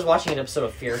thought I was watching an episode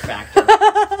of Fear Factor.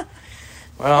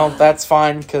 Well, that's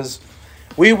fine, because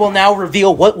we will now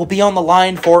reveal what will be on the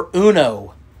line for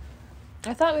Uno.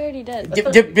 I thought we already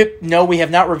did. No, we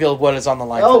have not revealed what is on the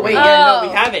line Oh, for wait, Uno. yeah, no,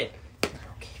 we haven't.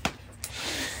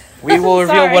 We will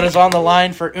reveal Sorry. what is on the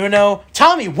line for Uno.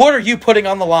 Tommy, what are you putting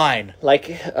on the line? Like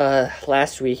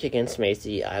last week against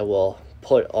Macy, I will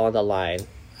put on the line,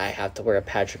 I have to wear a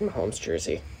Patrick Mahomes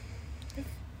jersey.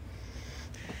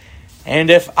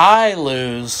 And if I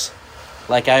lose,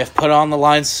 like I've put on the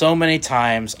line so many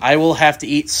times, I will have to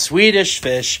eat Swedish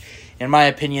fish. In my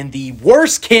opinion, the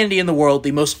worst candy in the world, the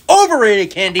most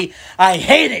overrated candy. I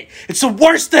hate it. It's the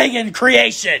worst thing in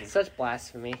creation. Such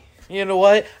blasphemy. You know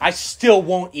what? I still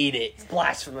won't eat it. It's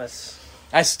blasphemous.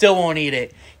 I still won't eat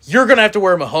it. You're going to have to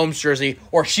wear a Mahomes jersey,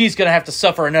 or she's going to have to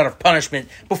suffer another punishment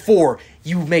before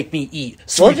you make me eat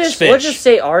Swedish fish. We'll just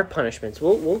say our punishments.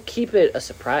 We'll keep it a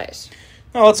surprise.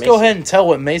 No, let's go ahead and tell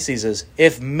what Macy's is.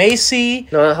 If Macy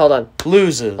No, hold on.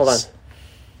 loses... Hold on.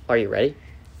 Are you ready?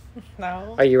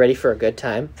 No. Are you ready for a good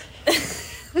time?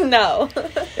 No.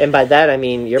 And by that, I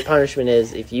mean your punishment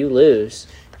is if you lose...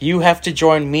 You have to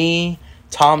join me,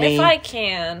 Tommy, If I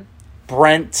can.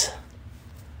 Brent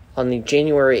on the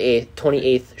January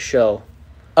 28th show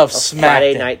of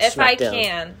Friday SmackDown Night If I SmackDown.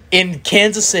 can. in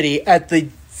Kansas City at the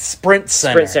Sprint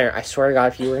Center. Sprint Center. I swear to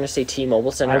God, if you were going to say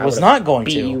T-Mobile Center, I was would've not going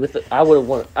beat to. You with I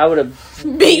would have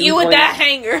Beat you with that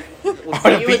hanger. I would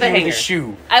have you with beat a you with hanger. a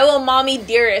shoe. I will mommy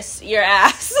dearest your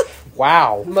ass.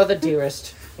 Wow. Mother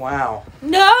dearest. Wow.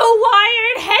 No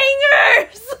wired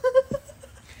hangers!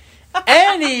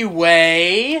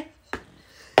 Anyway,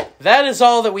 that is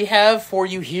all that we have for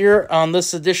you here on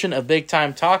this edition of Big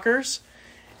Time Talkers.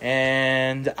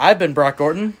 And I've been Brock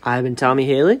Gordon. I've been Tommy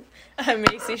Hailey. I'm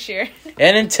Macy Shear.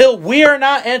 And until we are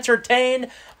not entertained,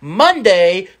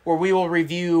 Monday, where we will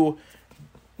review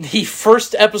the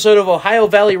first episode of Ohio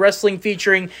Valley Wrestling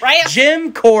featuring Right.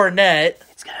 Jim Cornette.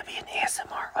 It's going to be an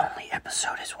ASMR only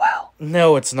episode as well.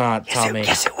 No, it's not, Tommy.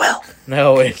 Yes, it will.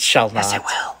 No, it shall not. Yes, it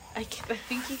will. I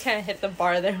think you kind of hit the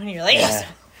bar there when you're like, Yeah.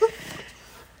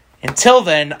 Until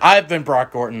then, I've been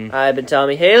Brock Gordon. I've been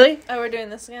Tommy Hailey. oh, we're doing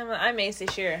this again? I'm Macy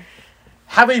Shear.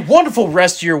 Have a wonderful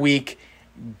rest of your week.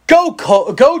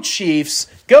 Go Chiefs.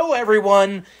 Go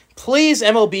everyone. Please,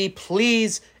 MLB,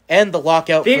 please end the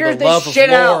lockout Figure for the this love of shit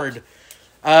out. Lord.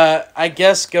 I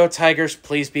guess go Tigers.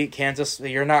 Please beat Kansas.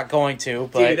 You're not going to,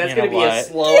 but Dude, that's you know going to be what? a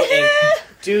slow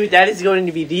Dude, that is going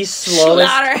to be the slowest.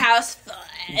 Slaughterhouse fun.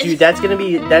 Dude, that's gonna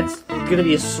be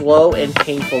a slow and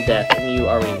painful death, and you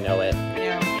already know it.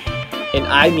 Yeah. And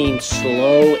I mean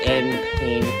slow and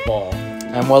painful.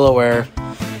 I'm well aware.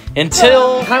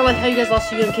 Until Kind of like how you guys lost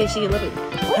to UMKC and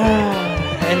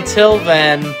Liberty. until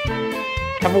then,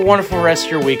 have a wonderful rest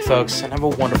of your week, folks, and have a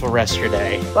wonderful rest of your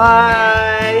day.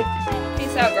 Bye.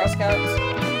 Peace out, Girl Scouts.